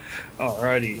 13.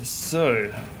 Alrighty.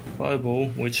 So, Fireball,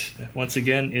 which once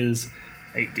again is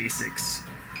 8d6.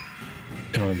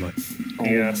 Oh my.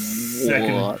 Yeah,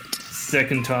 What?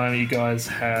 second time you guys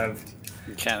have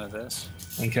You counted this.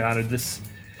 encountered this.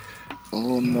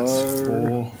 Oh no.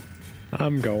 4.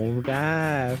 I'm gonna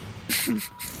die.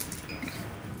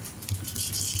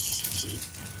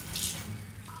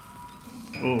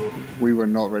 Oh, We were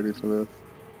not ready for this.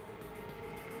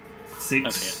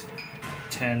 6,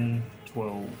 10,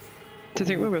 12, To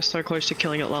think we were so close to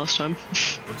killing it last time.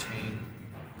 14.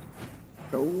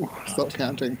 Oh, stop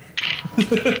counting.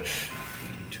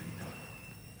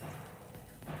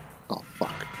 Oh,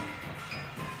 fuck.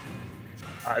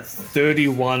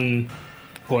 31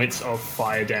 points of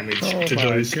fire damage Oh to my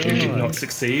those who did God. not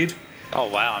succeed. Oh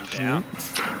wow, I'm down.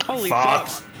 Holy Fuck.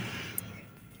 fuck.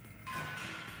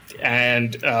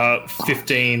 And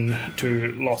 15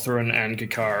 to Lothran and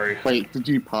Kikari. Wait, did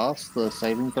you pass the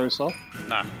saving throw stuff?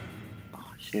 No. Oh,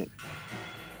 shit.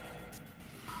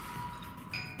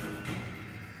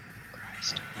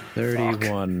 Christ.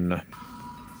 31.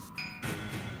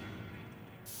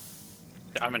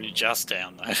 I'm only just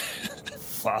down though.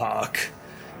 Fuck.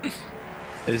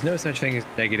 There's no such thing as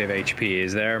negative HP,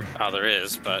 is there? Oh, there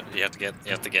is, but you have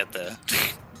to get there.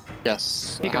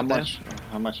 Yes. You How got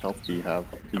there. much health do you have?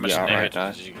 How much Yeah, negative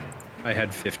right, did you? I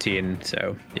had 15,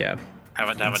 so yeah. How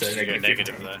much So did you go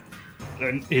negative negative though?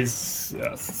 And is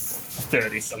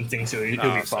 30 something, so he'll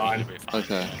Oh, be so fine. you'll be fine.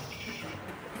 Okay.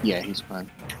 Yeah, he's fine.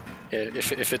 Yeah,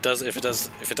 if it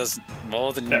does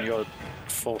more than Yeah. your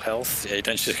full health, yeah, you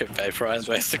don't just get vaporized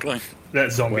basically.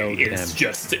 That zombie Well, is damn.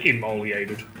 just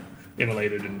immolated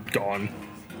and gone.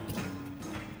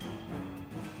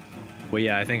 Well,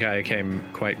 yeah, I think I came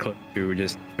quite close to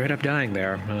just straight up dying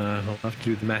there. I'll have to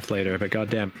do the math later, but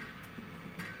goddamn.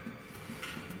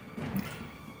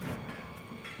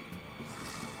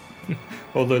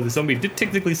 Although the zombie did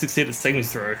technically succeed at saving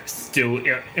throw, still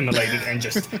immolated and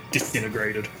just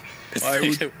disintegrated.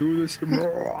 do this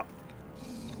tomorrow.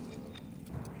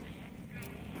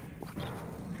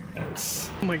 As,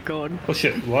 Oh my god. oh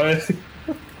shit, what?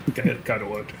 Kind of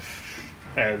worked.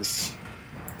 As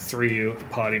 3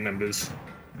 party members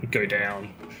go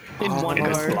down In one in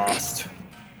this go. blast.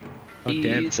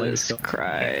 Goddamn, Jesus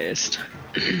Christ.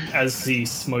 As the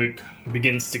smoke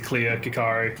begins to clear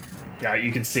Kikari, yeah,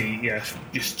 you can see,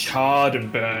 just charred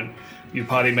and burnt. Your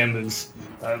party members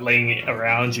laying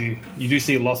around you. You do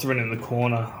see Lothran in the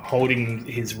corner holding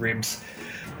his ribs.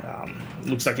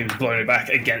 Looks like he was blown back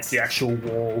against the actual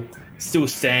wall, still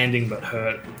standing but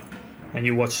hurt. And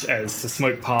you watch as the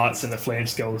smoke parts and the flame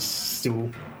skull's still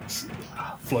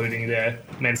floating there,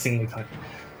 menacingly.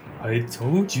 I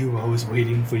told you I was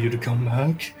waiting for you to come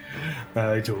back.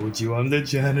 I told you I'm the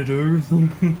janitor,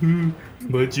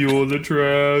 but you're the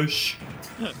trash.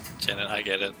 Janet, I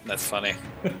get it. That's funny.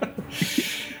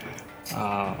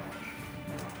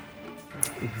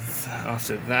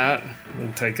 After that,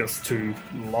 will take us to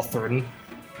Lothran.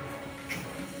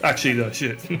 Actually, no,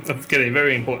 shit. I'm getting a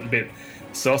very important bit.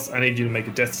 Sos, I need you to make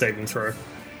a death saving throw.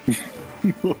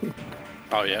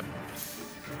 Oh yeah.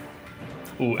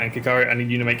 Ooh, and Kikari, I need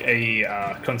you to make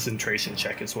a concentration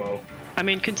check as well. I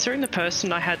mean, considering the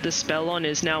person I had the spell on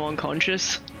is now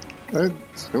unconscious, It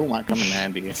still might come in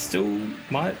handy. Still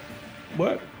might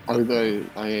work. Although,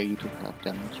 oh yeah, you took half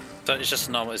damage. So it's just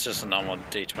a normal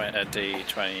D20,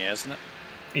 D20, isn't it?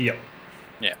 Yep.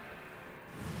 Yeah.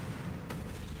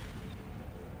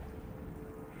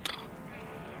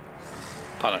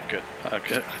 Oh no, good.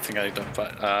 Good. I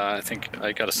think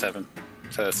I got a 7.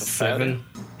 So that's a 7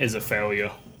 is a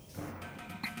failure.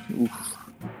 Oof.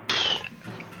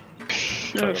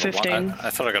 no, 15. I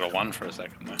thought I got a 1 for a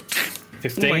second there.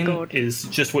 15 God. is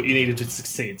just what you needed to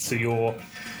succeed, so your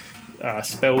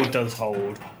spell does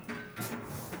hold.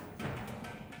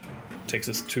 Takes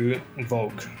us to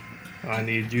Volk. I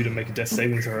need you to make a death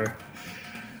saving throw.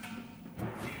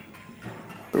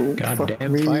 Oh, fuck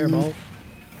Goddamn me. fireball.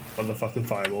 Motherfucking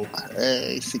fireball.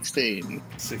 Hey, 16.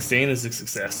 16 is a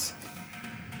success.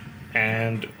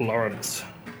 And Lawrence.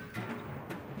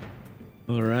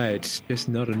 Alright, just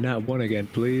not a nat 1 again,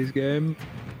 please, game.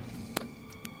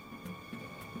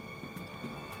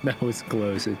 That was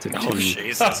close, it's a 2. Oh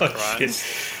Jesus Oh, Christ!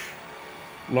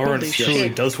 shit. Lawrence Holy truly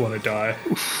shit. does want to die.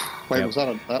 Wait, Yep. was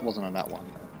that wasn't a nat one?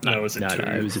 No, it was a No, 2.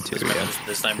 no, it was a 2, yeah.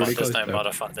 There's no Pretty close, though.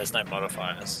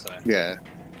 modifiers. So Yeah.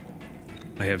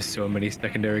 I have so many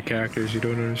secondary characters you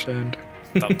don't understand.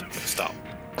 stop.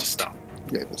 Just stop.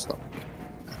 Yeah, but stop.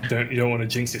 You don't want to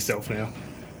jinx yourself now.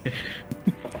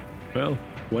 Well,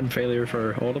 one failure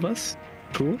for all of us.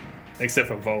 Cool. Except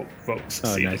for Volk. Volk Oh,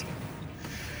 succeeded. nice.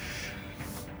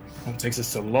 That takes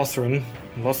us to Lothran.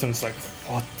 Lothran's like,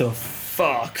 what the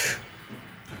fuck?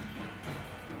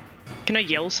 Can I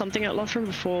yell something at Lothran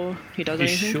before he does You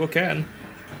anything? sure can.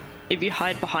 If you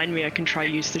hide behind me, I can try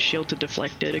use the shield to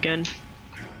deflect it again.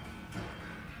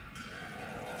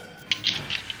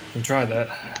 can try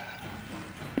that.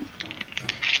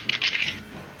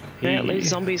 Yeah, at least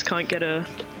zombies can't get a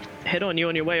head on you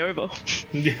on your way over.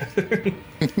 Yeah.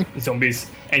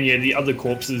 Zombies. And yeah, the other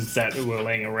corpses that were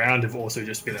laying around have also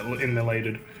just been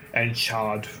immolated and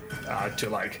charred to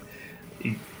like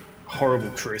a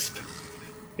horrible crisp.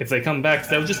 If they come back,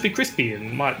 they'll just be crispy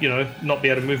and might, not be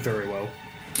able to move very well.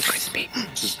 Crispy.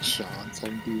 Just shard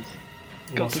zombies.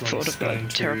 God, Last the one thought is of going that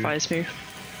to terrifies me.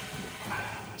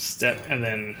 Step and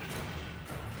then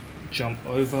jump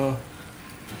over.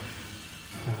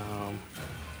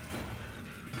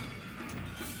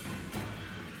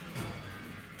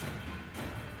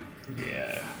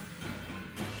 Yeah.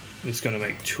 He's going to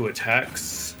make 2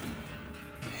 attacks.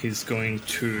 He's going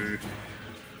to...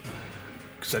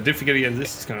 Because I did forget he has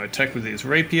this. He's going to attack with his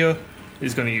rapier.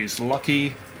 He's going to use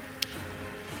Lucky.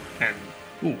 And...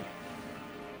 Ooh.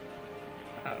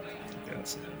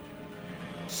 That's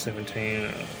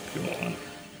 17. Come on.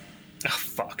 Ah,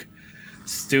 fuck.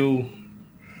 Still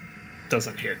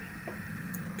doesn't hit.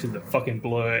 Because the fucking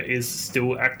blur is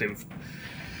still active.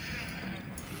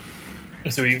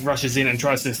 So he rushes in and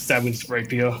tries to stab with his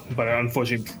rapier, but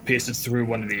unfortunately pierces through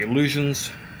one of the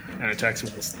illusions and attacks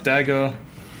with his dagger.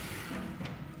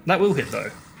 That will hit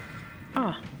though.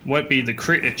 Ah, Won't be the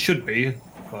crit it should be,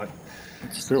 but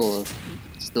Still a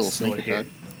still sneak a hit.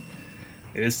 attack.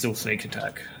 It is still sneak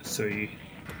attack. So you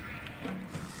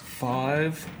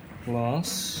 5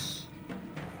 plus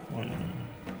 1.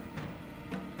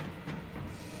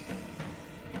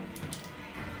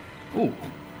 Ooh,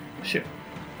 shit.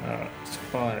 It's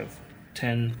 5,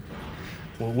 10.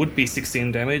 Well, it would be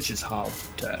 16 damage. Is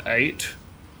halved to 8.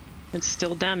 it's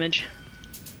still damage.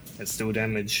 It's still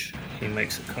damage. He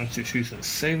makes a Constitution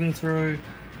saving throw.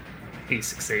 He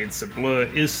succeeds. The blur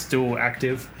is still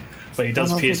active, but he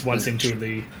does pierce once into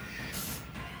the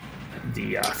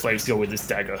flame skill with his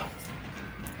dagger,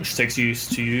 which takes use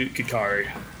to you, Kikari.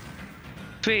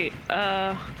 Sweet.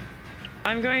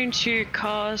 I'm going to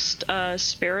cast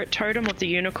Spirit Totem of the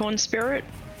Unicorn Spirit,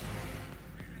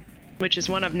 which is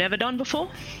one I've never done before.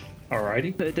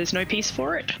 Alrighty. But there's no piece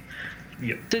for it.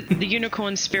 Yep. The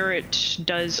Unicorn Spirit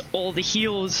does all the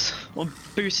heals, or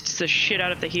boosts the shit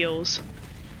out of the heals.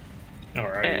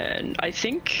 Alrighty. And I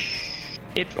think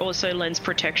it also lends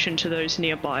protection to those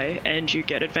nearby, and you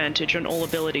get advantage on all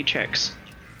ability checks.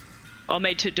 Or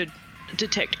made to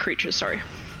detect creatures, sorry.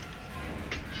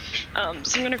 So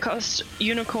I'm gonna cast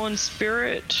Unicorn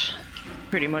Spirit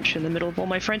pretty much in the middle of all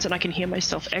my friends, and I can hear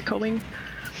myself echoing.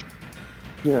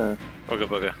 Yeah. Booga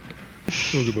booga.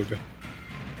 Booga booga.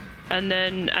 And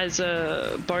then as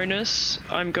a bonus,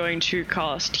 I'm going to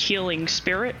cast Healing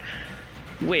Spirit,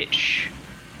 which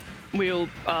will,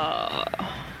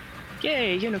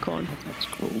 yay, Unicorn. That's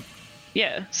cool.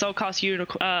 Yeah, so I'll cast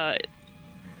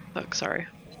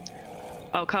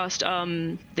I'll cast,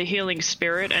 the Healing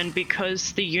Spirit, and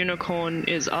because the Unicorn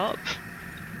is up,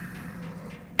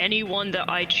 anyone that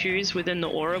I choose within the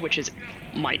aura, which is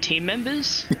my team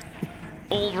members,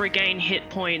 all regain hit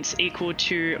points equal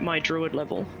to my Druid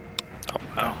level. Oh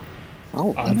wow.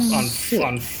 Oh,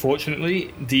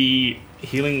 Unfortunately, the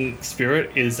Healing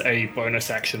Spirit is a bonus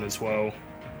action as well.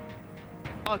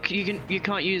 Oh, you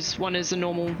can't use one as a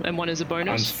normal and one as a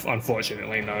bonus?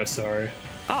 Unfortunately, no, sorry.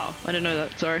 Oh, I didn't know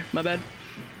that. Sorry, my bad.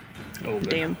 All good.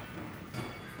 Damn.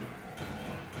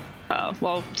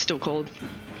 Well, still call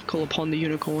upon the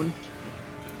Unicorn.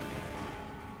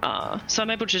 So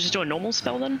I'm able to just do a normal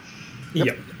spell then?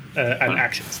 Yep. An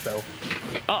action spell.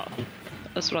 Oh,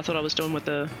 that's what I thought I was doing with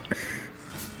the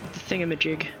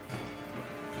thingamajig.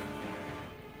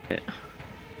 Yeah.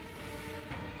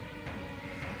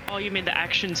 Oh, you mean the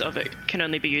actions of it can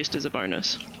only be used as a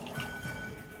bonus?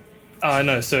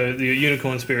 No, so the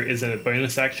Unicorn Spirit is a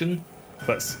bonus action,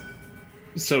 but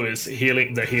so is the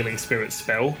Healing Spirit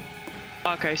spell.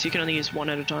 Okay, so you can only use one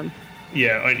at a time.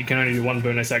 Yeah, you can only do one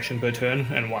bonus action per turn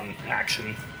and one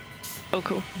action. Oh,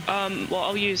 cool. Well,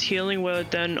 I'll use Healing Word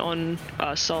then on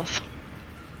Soth.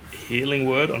 Healing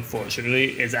Word,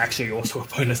 unfortunately, is actually also a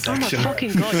bonus Oh my action.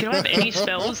 fucking god, can I have any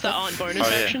spells that aren't bonus Oh,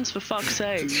 yeah. actions, for fuck's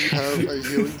sake? Do you have a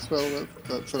healing spell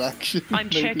that's an action? I'm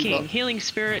Maybe checking. not. Healing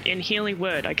Spirit and Healing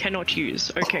Word I cannot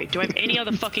use. Okay, do I have any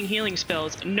other fucking healing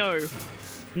spells? No.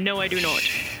 No, I do not.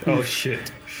 Oh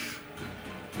shit.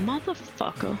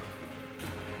 Motherfucker.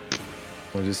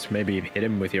 Well, just maybe hit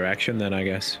him with your action then, I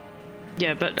guess.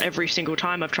 Yeah, but every single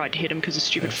time I've tried to hit him because of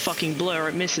stupid fucking blur,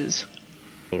 it misses.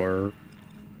 Or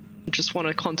I just want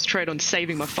to concentrate on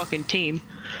saving my fucking team.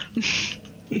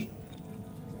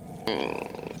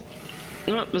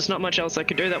 No, there's not much else I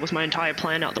could do. That was my entire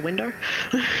plan out the window.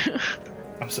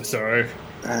 I'm so sorry.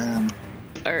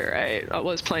 Alright, I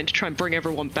was planning to try and bring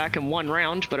everyone back in one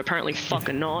round, but apparently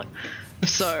fucking not.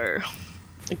 So,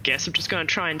 I guess I'm just gonna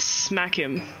try and smack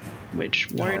him, which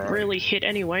won't really hit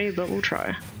anyway, but we'll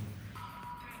try.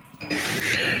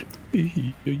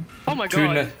 Oh my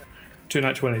god. Two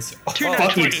nat 20s. Oh, Two nat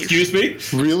fucking 20s. excuse me?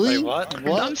 Really? Wait,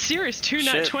 what? I'm serious, 2 nat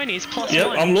Shit. 20s plus Yep,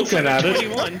 1. I'm looking at it.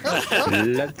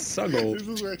 21. Let's go. This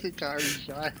is where Kakari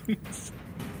shines.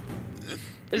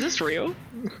 Is this real?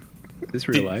 This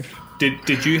real life.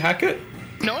 Did you hack it?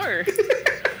 No!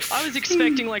 I was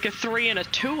expecting like a 3 and a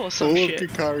 2 or some All of shit.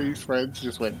 Kakari's friends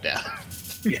just went down.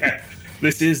 Yeah.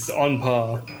 This is on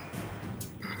par.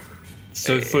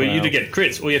 So for you Wow. to get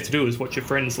crits, all you have to do is watch your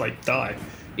friends like die.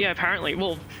 Yeah, apparently.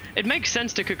 Well, it makes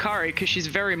sense to Kakari because she's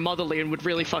very motherly and would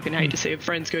really fucking hate to see her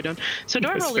friends go down. So do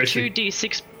I roll a Especially-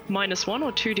 2d6 minus 1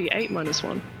 or 2d8 minus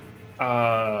 1?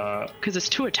 Because there's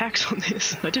 2 attacks on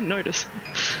this. I didn't notice.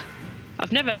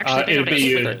 I've never actually been It'd able to be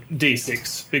hit a with it.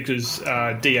 D6 because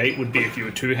D8 would be if you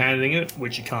were two-handing it,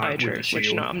 which you can't Oh, with true. the shield.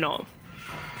 Which, no, I'm not.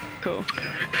 Cool.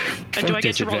 And do I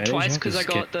get to roll twice because I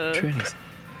got the...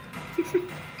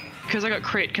 Because I got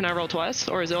crit, can I roll twice?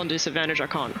 Or is it on disadvantage? I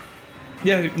can't.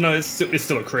 Yeah, no, it's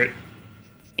still a crit.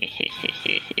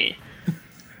 It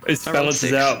I rolled balances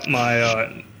 6. out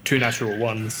my 2 natural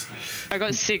 1s. I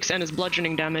got 6 and it's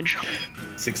bludgeoning damage.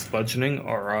 6 bludgeoning,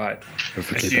 alright.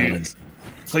 Perfectly As you balanced.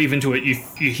 cleave into it, you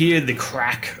hear the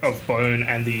crack of bone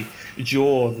and the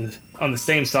jaw on the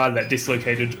same side that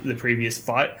dislocated the previous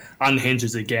fight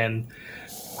unhinges again.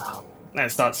 And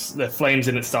the flames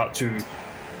in it start to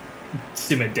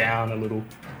simmer down a little.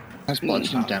 That's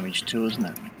bludgeoning damage too, isn't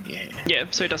it? Yeah. Yeah,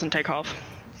 so it doesn't take half.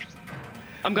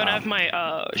 I'm gonna have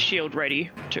my shield ready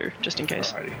too, just in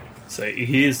case. Alrighty. So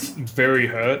he is very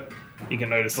hurt. You can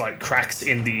notice like cracks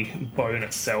in the bone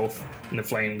itself, and the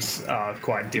flames are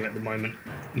quite dim at the moment,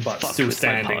 but Fuck still with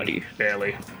my party. standing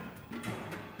barely.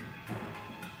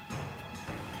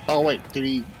 Oh wait, did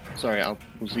he? Sorry,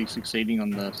 was he succeeding on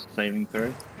the saving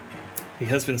throw? He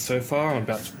has been so far. I'm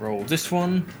about to roll this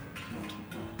one.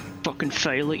 Fucking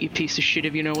fail it, you piece of shit,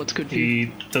 if you know what's good for you.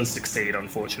 He does succeed,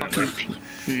 unfortunately.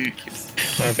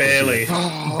 Barely.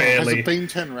 Oh, has Barely. it been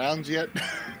 10 rounds yet?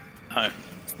 No.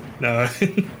 No.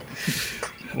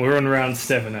 We're on round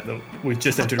 7 we've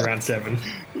just entered round 7.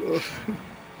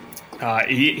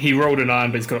 He rolled a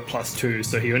 9, but he's got a +2,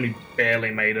 so he only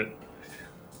barely made it.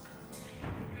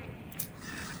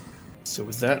 So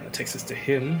with that, it takes us to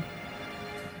him.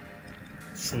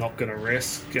 He's not gonna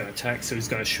rest, gonna attack, so he's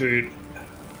gonna shoot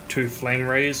 2 flame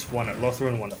rays, one at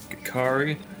Lothran, one at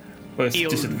Kakari. Both Ew.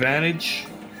 disadvantage.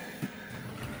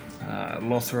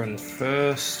 Lothran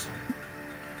first.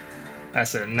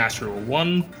 That's a natural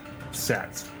 1.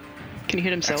 Sat. Can he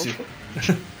hit himself?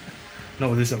 Actually-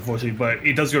 no, this unfortunately, but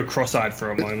he does go cross-eyed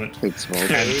for a moment. It's well.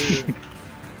 And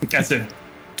that's a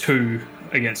 2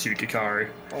 against you, Kakari.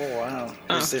 Oh wow.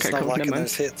 Oh, It's okay, not cool, liking never mind.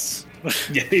 those hits.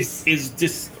 Yeah, he's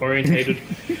disorientated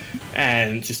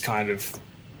and just kind of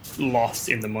lost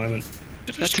in the moment.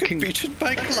 That's a, Beaten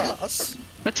by glass.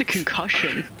 that's a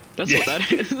concussion. That's Yeah. what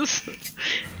that is.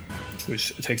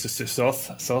 Which takes us to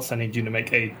Soth. Soth, I need you to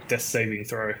make a death saving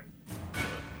throw.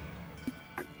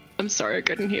 I'm sorry I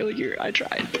couldn't heal you. I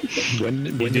tried. When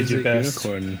did is your it best.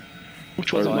 unicorn?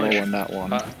 Which Was wasn't roll much. on that one.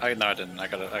 No, I didn't. I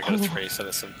got a 3, so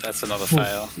that's another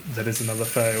fail. That is another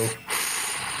fail.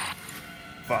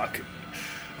 Fuck.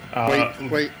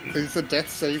 Wait, is the death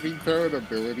saving throw an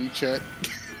ability check?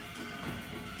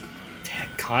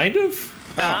 Kind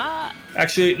of? Ah!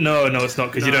 Actually, no, it's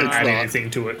not, because you No, don't it's add not. anything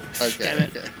to it. Okay, Damn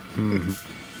it.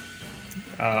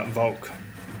 okay. Volk.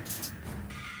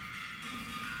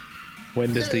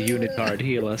 When does the unitard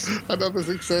heal us? Another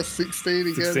success, 16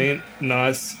 again. 16,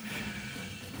 nice.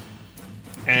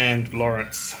 And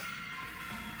Lawrence.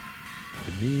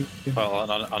 Well,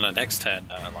 on the next turn,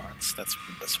 Lawrence, that's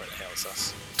when it heals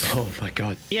us. Oh my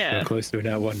god. Yeah. We're close to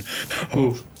that one.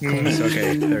 Ooh. Close,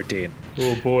 okay, 13.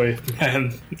 Oh boy,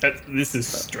 man, this is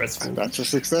stressful. That's a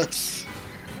success.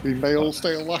 We may all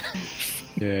stay alive.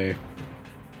 Yay.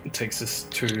 It takes us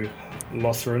to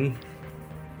Lothran.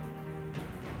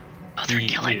 Lothran, He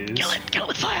kill it, is- kill it, kill it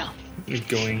with fire! We're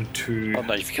going to Oh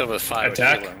no, you've killed with fire.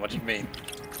 Attack. With what do you mean?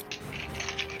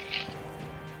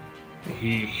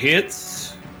 He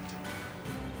hits.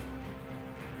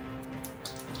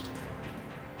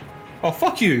 Oh,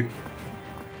 fuck you!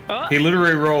 Oh, He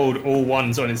literally rolled all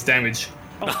 1s on his damage.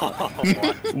 Oh, wow.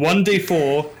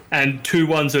 1d4 and 2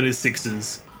 1s on his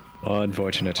 6s.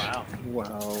 Unfortunate. Wow.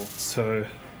 Wow. So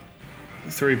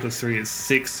 3 plus 3 is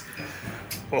 6.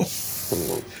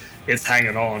 Oh, it's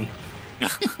hanging on.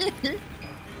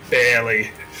 Barely.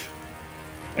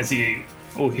 As he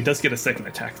does get a second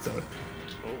attack though.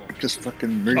 Just fucking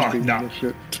moving no. and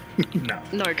shit. No.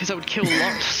 No, because I would kill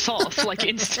Soth like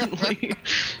instantly.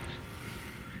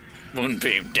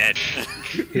 Moonbeam dead.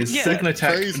 His Yeah. second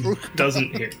attack Phase.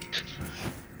 doesn't hit.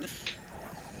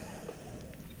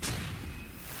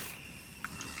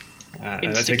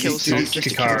 And that takes Insta-kill us to Soth. Did he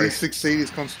Kikari. succeed his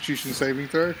Constitution saving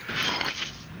throw?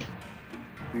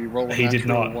 He rolled a He did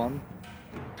natural not. 1.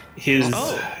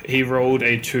 He rolled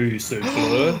a 2, so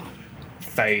blur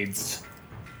fades,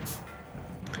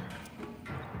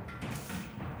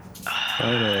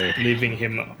 leaving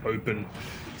him open.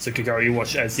 So Kikari, you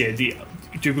watch as the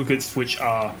duplicates which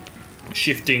are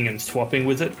shifting and swapping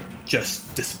with it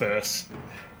just disperse,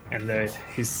 and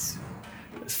his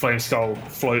flame skull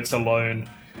floats alone,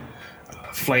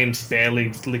 flames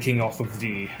barely licking off of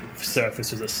the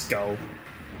surface of the skull.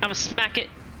 I'm gonna smack it.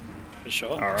 For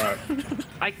sure. All right.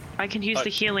 I can use the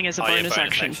healing as a yeah, bonus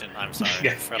action. I'm sorry.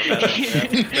 Yeah. I forgot about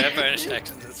it. Yeah, bonus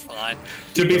actions is fine.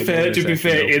 To be fair, bonus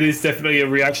action, it is definitely a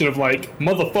reaction of like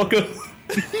motherfucker.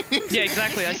 Yeah,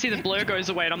 exactly. I see the blur goes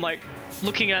away, and I'm like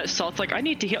looking at Soth like, I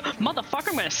need to heal. Motherfucker,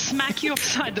 I'm gonna smack you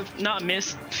upside the. Nah,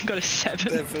 miss. Got a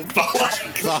 7.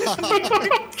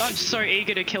 I'm so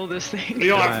eager to kill this thing.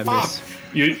 You're I like, fuck. miss.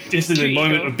 You just in the Too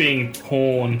moment ego. of being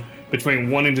torn between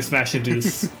wanting to smash into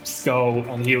his skull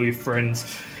and heal your friends,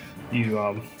 you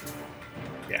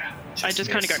I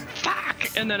just kind of go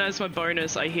fuck, and then as my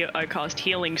bonus, I cast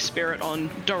Healing Spirit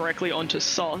directly onto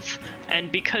Soth,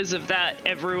 and because of that,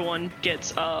 everyone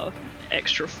gets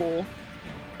extra 4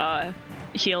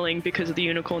 healing because of the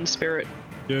Unicorn Spirit.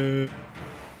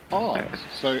 Oh,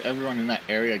 so everyone in that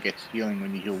area gets healing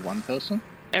when you heal one person?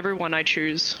 Everyone I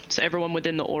choose, so everyone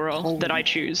within the aura that I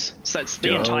choose. So that's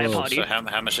the entire party. So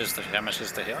how much is the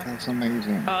healing? That's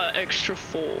amazing. Extra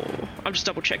 4. I'm just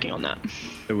double checking on that.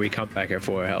 So we come back at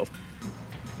 4 health.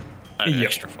 Yep.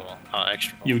 Extra 4. Oh,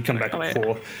 extra 4. You would come back Oh, at yeah.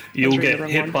 4. You'll reading get the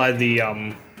wrong hit one. by the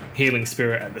healing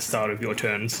spirit at the start of your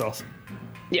turn, Soth.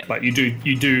 Yeah. But you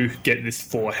do get this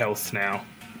 4 health now.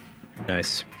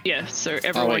 Nice. Yeah, so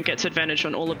everyone wait. gets advantage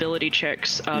on all ability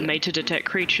checks made to detect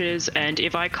creatures, and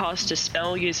if I cast a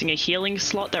spell using a healing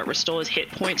slot that restores hit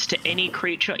points to any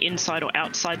creature inside or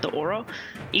outside the aura,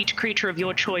 each creature of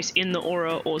your choice in the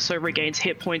aura also regains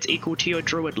hit points equal to your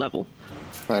druid level.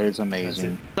 That is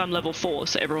amazing. So I'm level 4,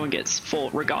 so everyone gets 4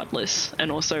 regardless,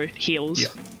 and also heals. Yeah.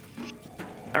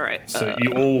 Alright, So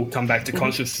you all come back to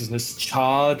consciousness,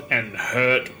 charred and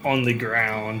hurt on the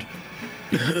ground.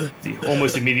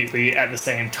 Almost immediately at the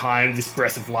same time, this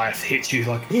breath of life hits you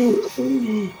like.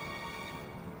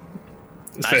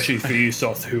 Especially for you,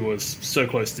 Soth, who was so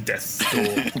close to death's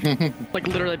door. like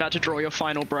literally about to draw your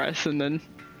final breath, and then,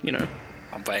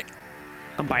 I'm back.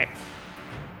 I'm back.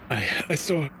 I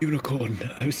saw a unicorn.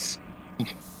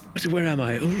 Where am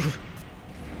I? Oh,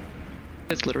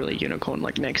 There's literally a unicorn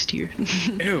like next to you.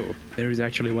 ew. There is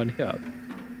actually one here.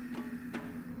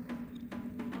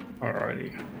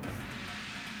 Alrighty.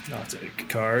 That's it.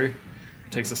 Kikari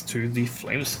takes us to the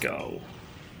Flame Skull.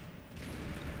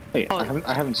 Hey, Oh.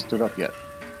 I haven't stood up yet.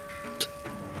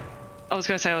 I was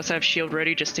gonna say I also have shield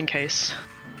ready just in case.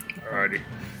 Alrighty.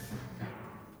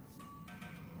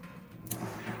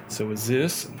 So is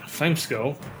this Flame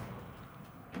Skull?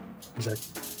 He's like,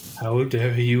 how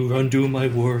dare you undo my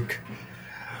work?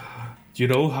 Do you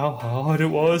know how hard it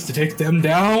was to take them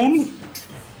down?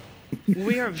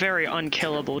 We are a very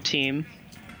unkillable team.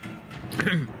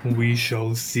 We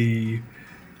shall see.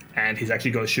 And he's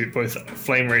actually going to shoot both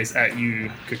flame rays at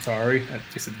you, Kikari, at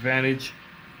disadvantage.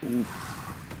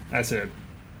 That's a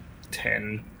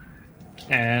 10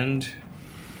 and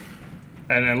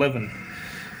an 11.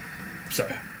 So,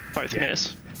 Both Yeah.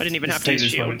 miss. I didn't even have just to take use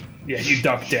this shield. moment. Yeah, you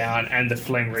duck down, and the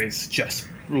flame rays just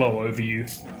blow over you.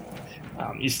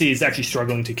 You see, he's actually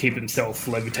struggling to keep himself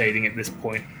levitating at this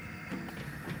point.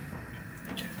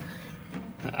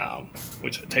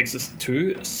 Which takes us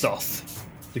to Soth.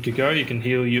 You could go. You can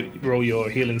heal. You roll your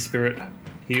healing spirit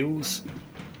heals.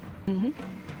 2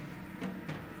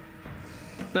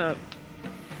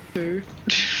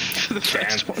 for the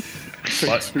first Damn. one.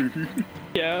 But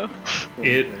Yeah.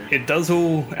 it does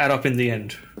all add up in the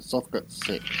end. The soft got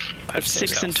 6. I have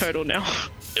 6 in total now.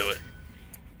 Do it.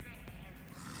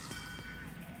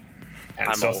 And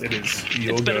I'm Soth, old. it is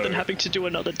your It's better go. than having to do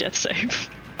another death save.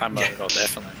 I'm yeah. Oh,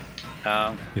 definitely.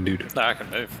 Indeed. No, I can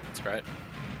move. It's great.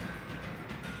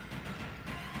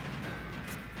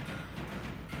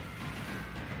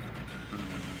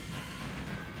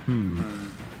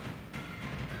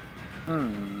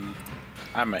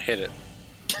 I'm gonna hit it.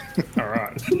 All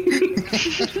right.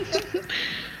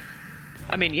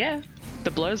 I mean, yeah.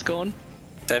 The blur's gone.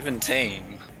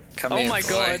 17. Come Oh in, my boy.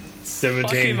 god. 17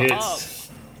 Fuck him hits.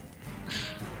 up.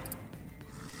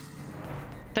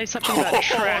 Say something about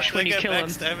trash when you kill him.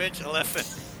 Max damage 11.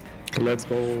 Let's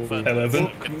go.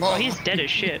 11. Oh, he's dead as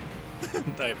shit.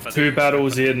 No, but 2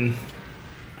 battles in,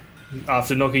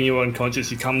 after knocking you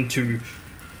unconscious, you come to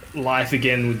life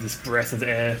again with this breath of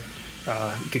air.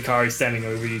 Kakari standing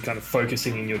over you, kind of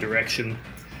focusing in your direction.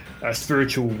 A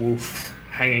spiritual wolf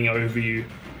hanging over you.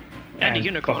 And a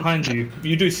unicorn. Behind you,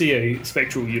 you do see a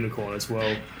spectral unicorn as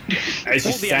well. As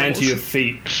you All the stand to animals. your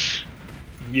feet,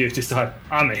 you decide,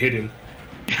 I'm gonna hit him.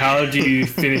 How do you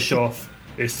finish off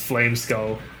this flame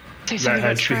skull Say that something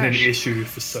about has been an trash. issue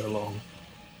for so long?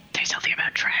 Say something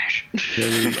about trash.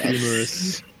 Very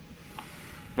humorous.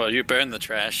 well, you burn the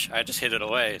trash. I just hit it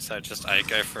away. So I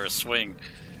go for a swing.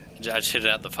 I just hit it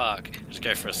out the park. Just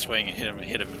go for a swing and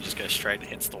hit him, and just go straight and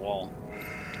hits the wall.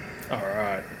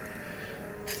 Alright.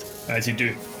 As you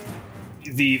do,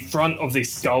 the front of the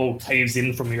skull caves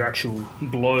in from your actual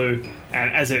blow,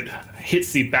 and as it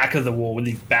hits the back of the wall,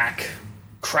 the back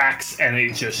cracks and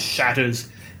it just shatters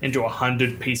into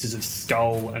 100 pieces of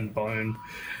skull and bone.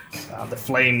 The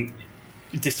flame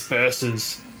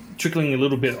disperses, trickling a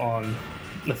little bit on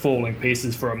the falling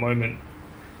pieces for a moment,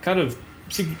 kind of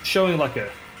showing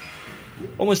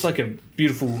almost like a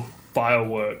beautiful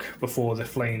firework before the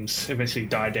flames eventually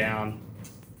die down.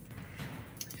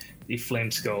 The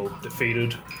flame skull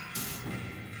defeated.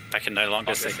 I can no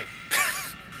longer see.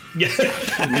 Yeah.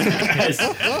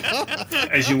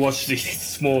 as you watch these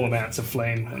small amounts of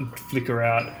flame flicker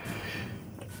out,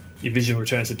 your vision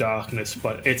returns to darkness,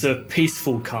 but it's a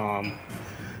peaceful calm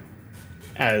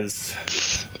as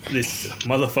this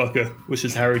motherfucker, which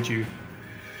has harried you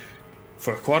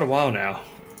for quite a while now,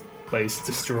 lays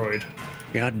destroyed.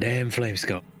 Goddamn flame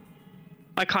skull.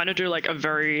 I kind of do like a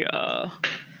very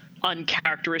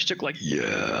uncharacteristic, like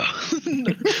yeah,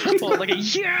 or like a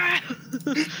yeah.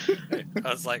 I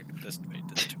was like,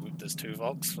 there's two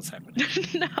Volks. What's happening?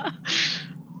 Nah.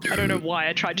 I don't know why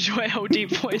I tried to do a whole deep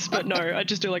voice, but no, I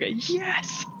just do like a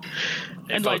yes,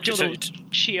 and like do a little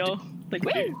cheer, like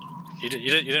woo. You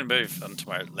didn't move onto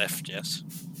my left, yes?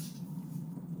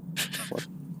 What?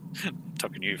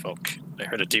 Talking to you, Volk. I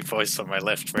heard a deep voice on my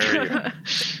left. Where are you?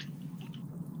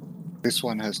 This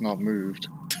one has not moved.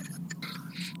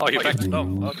 Oh, you're back to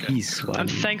normal. Okay. He's one. I'm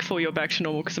thankful you're back to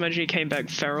normal because imagine you came back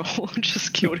feral and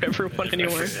just killed everyone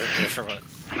anyway.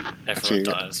 Actually, Everyone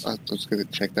dies. I was going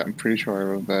to check that. I'm pretty sure I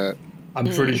revert. I'm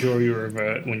pretty sure you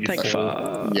revert when you Thank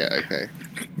fall. fuck. Yeah, okay.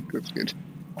 That's good.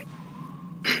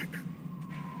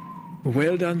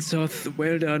 Well done, Soth.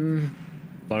 Well done.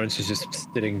 Lawrence is just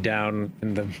sitting down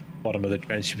in the bottom of the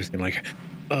trench. She was like,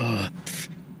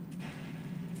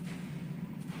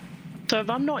 So if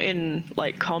I'm not in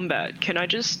like combat, can I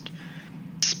just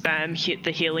spam hit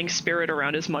the healing spirit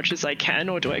around as much as I can,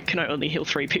 or can I only heal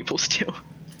 3 people still?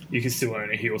 You can still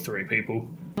only heal 3 people.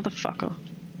 Motherfucker.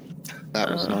 That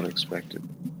was not expected.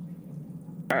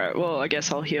 Alright, well I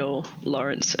guess I'll heal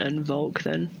Lawrence and Volk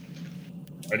then.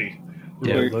 Ready?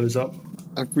 Yeah. Roll those up.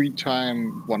 Every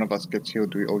time one of us gets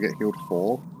healed, do we all get healed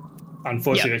 4?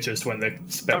 Unfortunately, Yep. it's just when the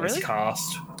spell Oh, really? is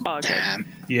cast. Oh, okay. Damn.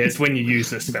 Yeah, it's when you use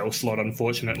the spell slot,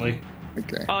 unfortunately.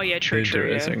 Okay. Oh yeah, true, yeah.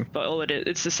 Interesting. But all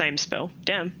it's the same spell.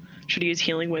 Damn. Should have used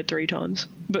healing word 3 times.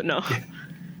 But no.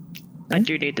 I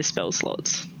do need the spell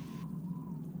slots.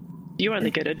 You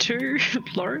only get a 2,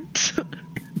 Lawrence.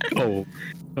 oh,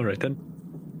 all right then.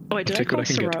 Oh wait, did I take what I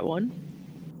cast can the get. right one?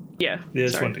 Yeah.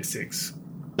 There's sorry. 1d6.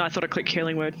 No, I thought I clicked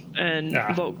healing word, and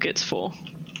Ah. Volk gets 4.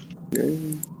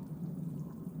 Yay.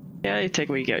 Yeah, you take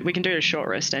what you get. We can do a short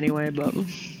rest anyway, but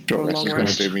Sure, or a that's long just going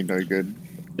rest. to do me no good.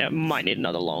 Yeah, might need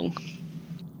another long.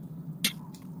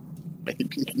 Maybe.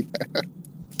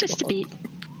 Just a bit.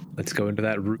 Let's go into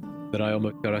that room that I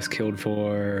almost got us killed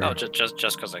for. Oh, just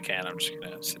because I can, I'm just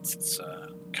gonna, since it's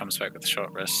comes back with a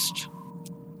short rest.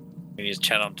 We need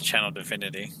channel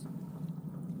divinity.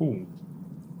 Ooh.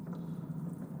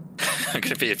 I'm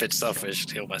gonna be a bit selfish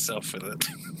to heal myself with it.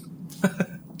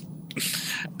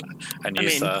 And I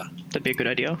use mean, that'd be a good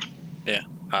idea.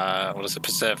 what is it?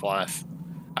 Preserve life.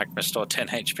 I can restore 10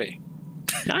 HP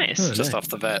Nice. Oh, just nice. off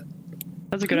the bat.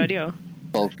 That's a good idea.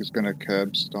 Bulk is going to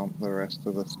curb stomp the rest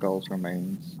of the skull's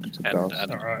remains into And,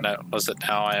 dust. Alright. no, was it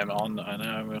now I am on? I know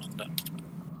I'm on.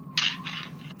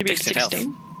 Maybe 16 health.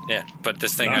 16. Yeah, but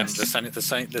this thing, Nice. this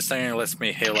thing only lets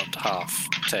me heal up to half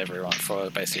to everyone for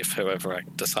basically whoever I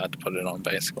decide to put it on,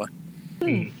 basically.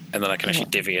 And then I can actually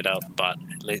divvy it up, but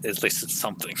at least it's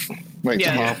something. Wait,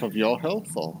 Yeah. half of your health?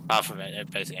 Or? Half of it,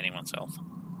 basically anyone's health.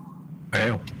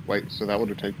 Wow. Wait, so that would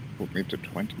have put me to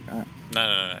 20 now.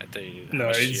 No. No,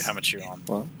 it's- How much you on?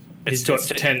 What? It's got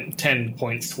 10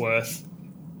 points worth,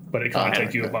 but it can't Oh,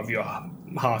 take you okay. above your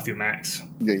half your max.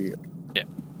 Yeah.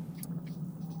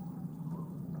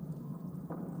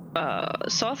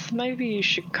 Soth, maybe you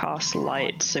should cast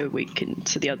light so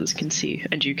the others can see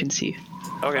and you can see.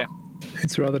 Okay.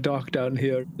 It's rather dark down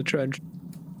here in the trench.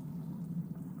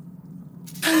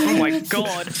 Oh my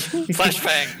god!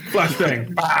 Flashbang.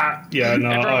 Flashbang. Yeah,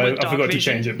 no, Everyone with I dark forgot to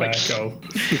vision, change it like- back.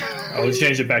 I'll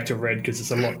change it back to red because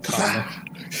it's a lot calmer.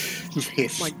 Just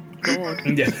hiss. My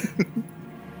god. Yeah.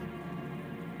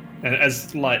 And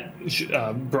as light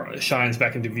shines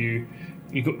back into view,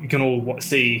 you can all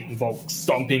see Volk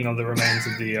stomping on the remains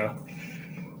of the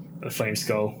flame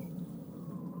skull.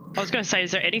 I was going to say,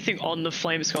 is there anything on the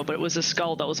flame skull? But it was a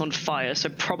skull that was on fire, so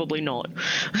probably not.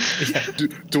 Yeah.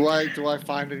 Do I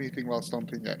find anything while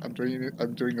stomping it? I'm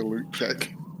doing a loot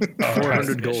check.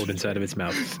 400 gold inside of its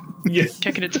mouth. Yeah.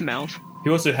 Checking its mouth. He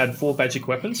also had 4 magic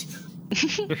weapons.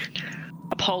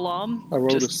 A polearm. I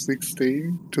rolled a Just-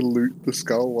 16 to loot the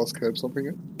skull whilst curb stomping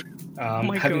it.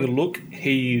 my Having God. a look,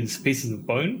 he's pieces of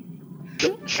bone.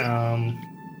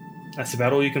 That's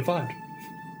about all you can find.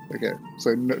 Okay,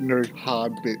 so no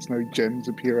hard bits, no gems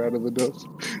appear out of the dust.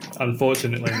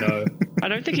 Unfortunately, no. I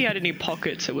don't think he had any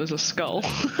pockets. It was a skull.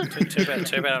 Too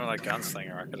bad I'm not a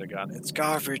gunslinger. I could have gone, it's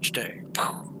garbage day.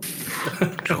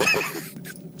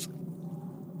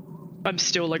 I'm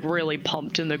still like really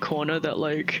pumped in the corner that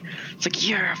like it's like,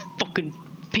 yeah, fucking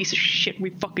piece of shit. We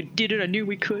fucking did it. I knew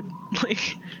we could. Like.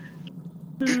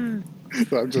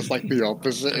 So I'm just like the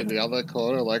opposite in the other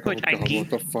corner, like, oh Like god, Anki. what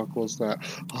the fuck was that?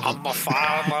 I'm a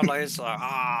fire laser.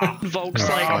 Ah. Volk's Oh,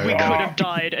 like, we yeah. could have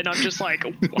died, and I'm just like,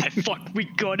 we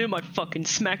got him. I fucking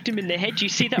smacked him in the head. Do you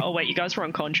see that? Oh wait, you guys were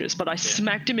unconscious, but I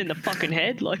smacked him in the fucking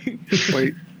head. Like,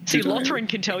 Wait, see, did I- Lothran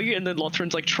can tell you, and then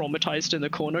Lothran's like traumatized in the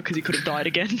corner because he could have died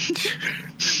again.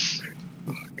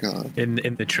 God. In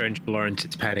the trench, Lawrence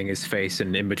is patting his face,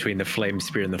 and in between the flame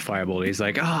spear and the fireball, he's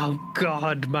like, "Oh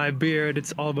God, my beard!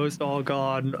 It's almost all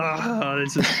gone. Ah,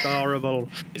 this is horrible."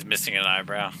 He's missing an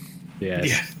eyebrow.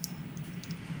 Yes.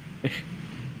 Yeah.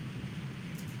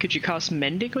 Could you cast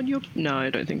mending on your? No,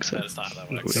 I don't think so. That's not how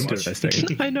that works. so much.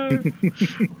 Interesting. I know.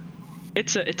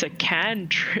 It's a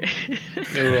cantrip.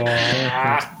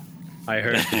 I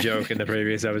heard the joke in the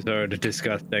previous episode.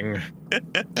 Disgusting.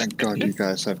 Thank God you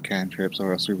guys have cantrips,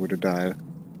 or else we would have died.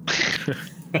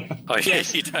 Oh, yeah,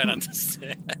 you don't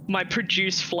understand. My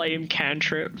produce flame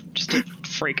cantrip just to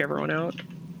freak everyone out.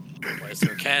 Where's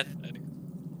your cat?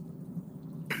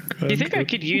 Do you think I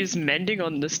could use mending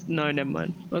on this? No, never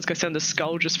mind. I was gonna say on the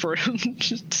skull just for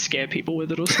just to scare people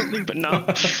with it or something, but no.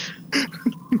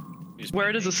 Use Wear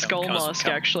it as a mending. skull mask,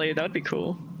 actually. That'd be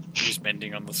cool. Use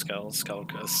mending on the skull. Skull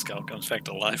comes back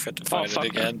to life. Had to Oh, fight fuck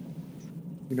it again.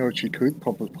 You know what you could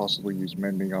possibly use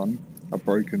mending on? A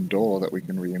broken door that we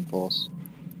can reinforce.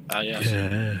 Ah, yes.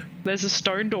 Yeah. There's a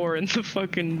stone door in the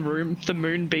fucking room, the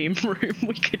moonbeam room.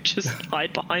 We could just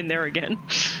hide behind there again.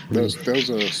 There's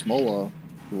a smaller,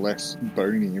 less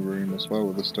bony room as well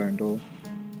with a stone door.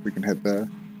 We can head there.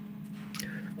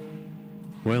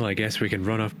 Well, I guess we can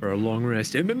run off for a long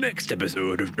rest in the next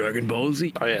episode of Dragon Ball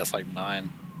Z. Oh, yeah, it's like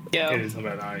 9. Yeah, It is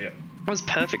about that, yeah. that was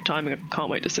perfect timing. I can't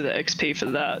wait to see the XP for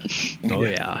that. Oh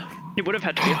yeah. It would have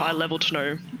had to be high level to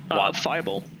know What?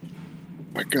 Fireball.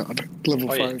 My God,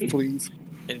 level Oh, yeah. 5, please.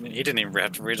 He didn't even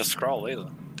have to read a scroll either.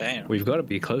 Damn. We've got to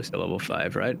be close to level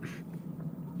 5, right?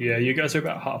 Yeah, you guys are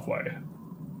about halfway.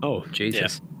 Oh,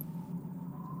 Jesus.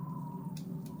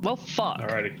 Well, fuck.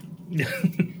 Alrighty.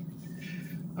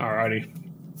 Alrighty.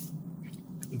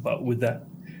 But with that,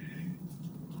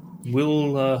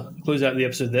 we'll close out the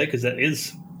episode there because that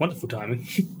is wonderful timing.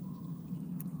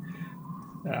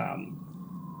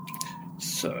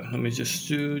 So let me just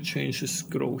change this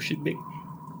good old shit bit.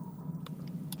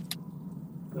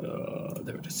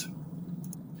 There it is.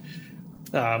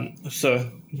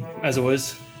 So, as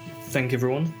always, thank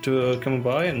everyone for coming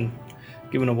by and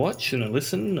giving a watch and a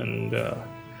listen, and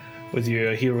whether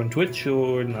you're here on Twitch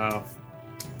or in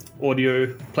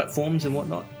audio platforms and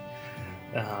whatnot.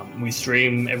 We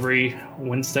stream every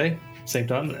Wednesday, same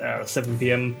time, 7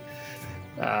 p.m.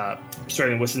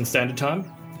 Australian Western Standard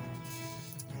Time.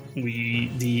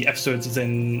 The episodes are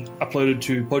then uploaded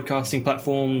to podcasting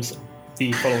platforms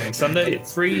the following Sunday at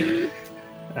 3.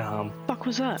 Fuck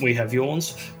was that? We have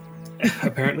yawns,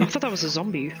 apparently. I thought that was a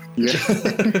zombie. Yeah.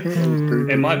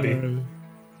 It might be.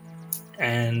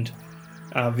 And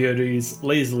VOD is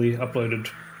lazily uploaded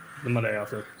the Monday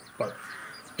after, but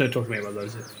don't talk to me about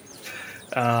those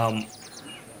yet.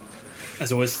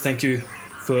 As always, thank you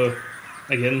for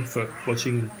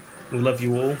watching. We love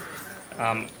you all.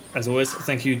 As always,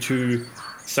 thank you to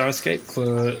Starscape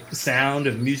for sound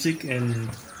and music and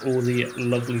all the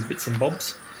lovely bits and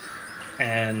bobs.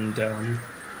 And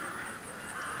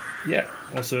yeah,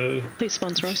 also Please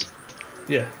sponsor us.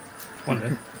 yeah, one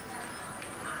day.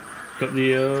 got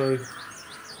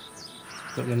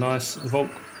the nice Volk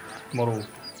model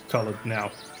coloured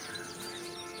now.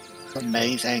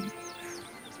 Amazing.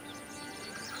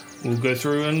 We'll go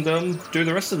through and do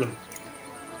the rest of them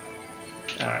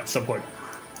at some point.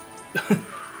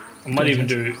 I might even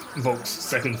do Volk's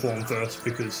second form first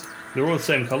because they're all the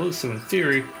same colours, so in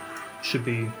theory, should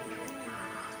be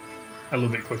a little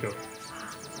bit quicker.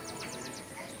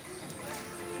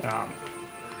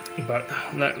 But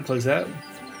that plays out.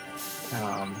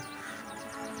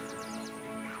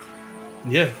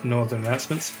 Yeah, no other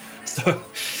announcements. So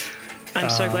I'm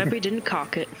so glad we didn't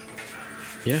cock it.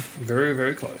 Yeah. very,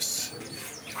 very close.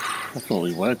 I thought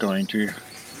we were going to.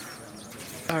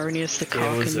 Irony is the Yeah,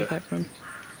 cock was in the it? background.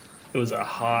 It was a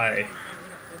high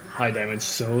damage,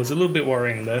 so it was a little bit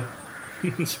worrying there.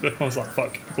 I was like,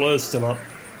 fuck, blur's still up.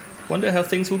 Wonder how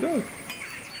things will go.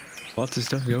 Lots of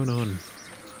stuff going on.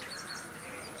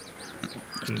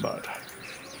 But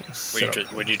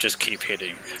When you just keep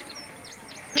hitting.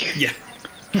 yeah,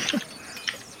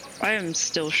 I am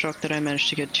still shocked that I managed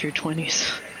to get 2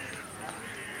 20s.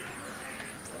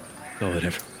 Oh,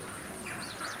 whatever.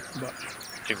 but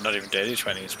Even not even daily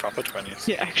 20s, proper 20s.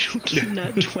 Yeah, actual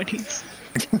nat 20s.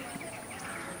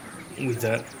 with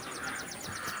that,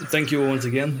 thank you all once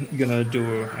again. Gonna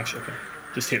do actually, okay,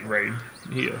 just hit raid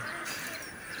here.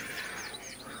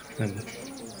 And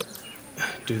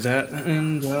do that,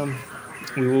 and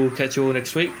we will catch you all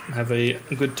next week. Have a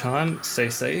good time, stay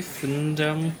safe, and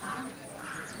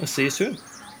I'll see you soon.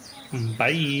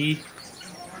 Bye.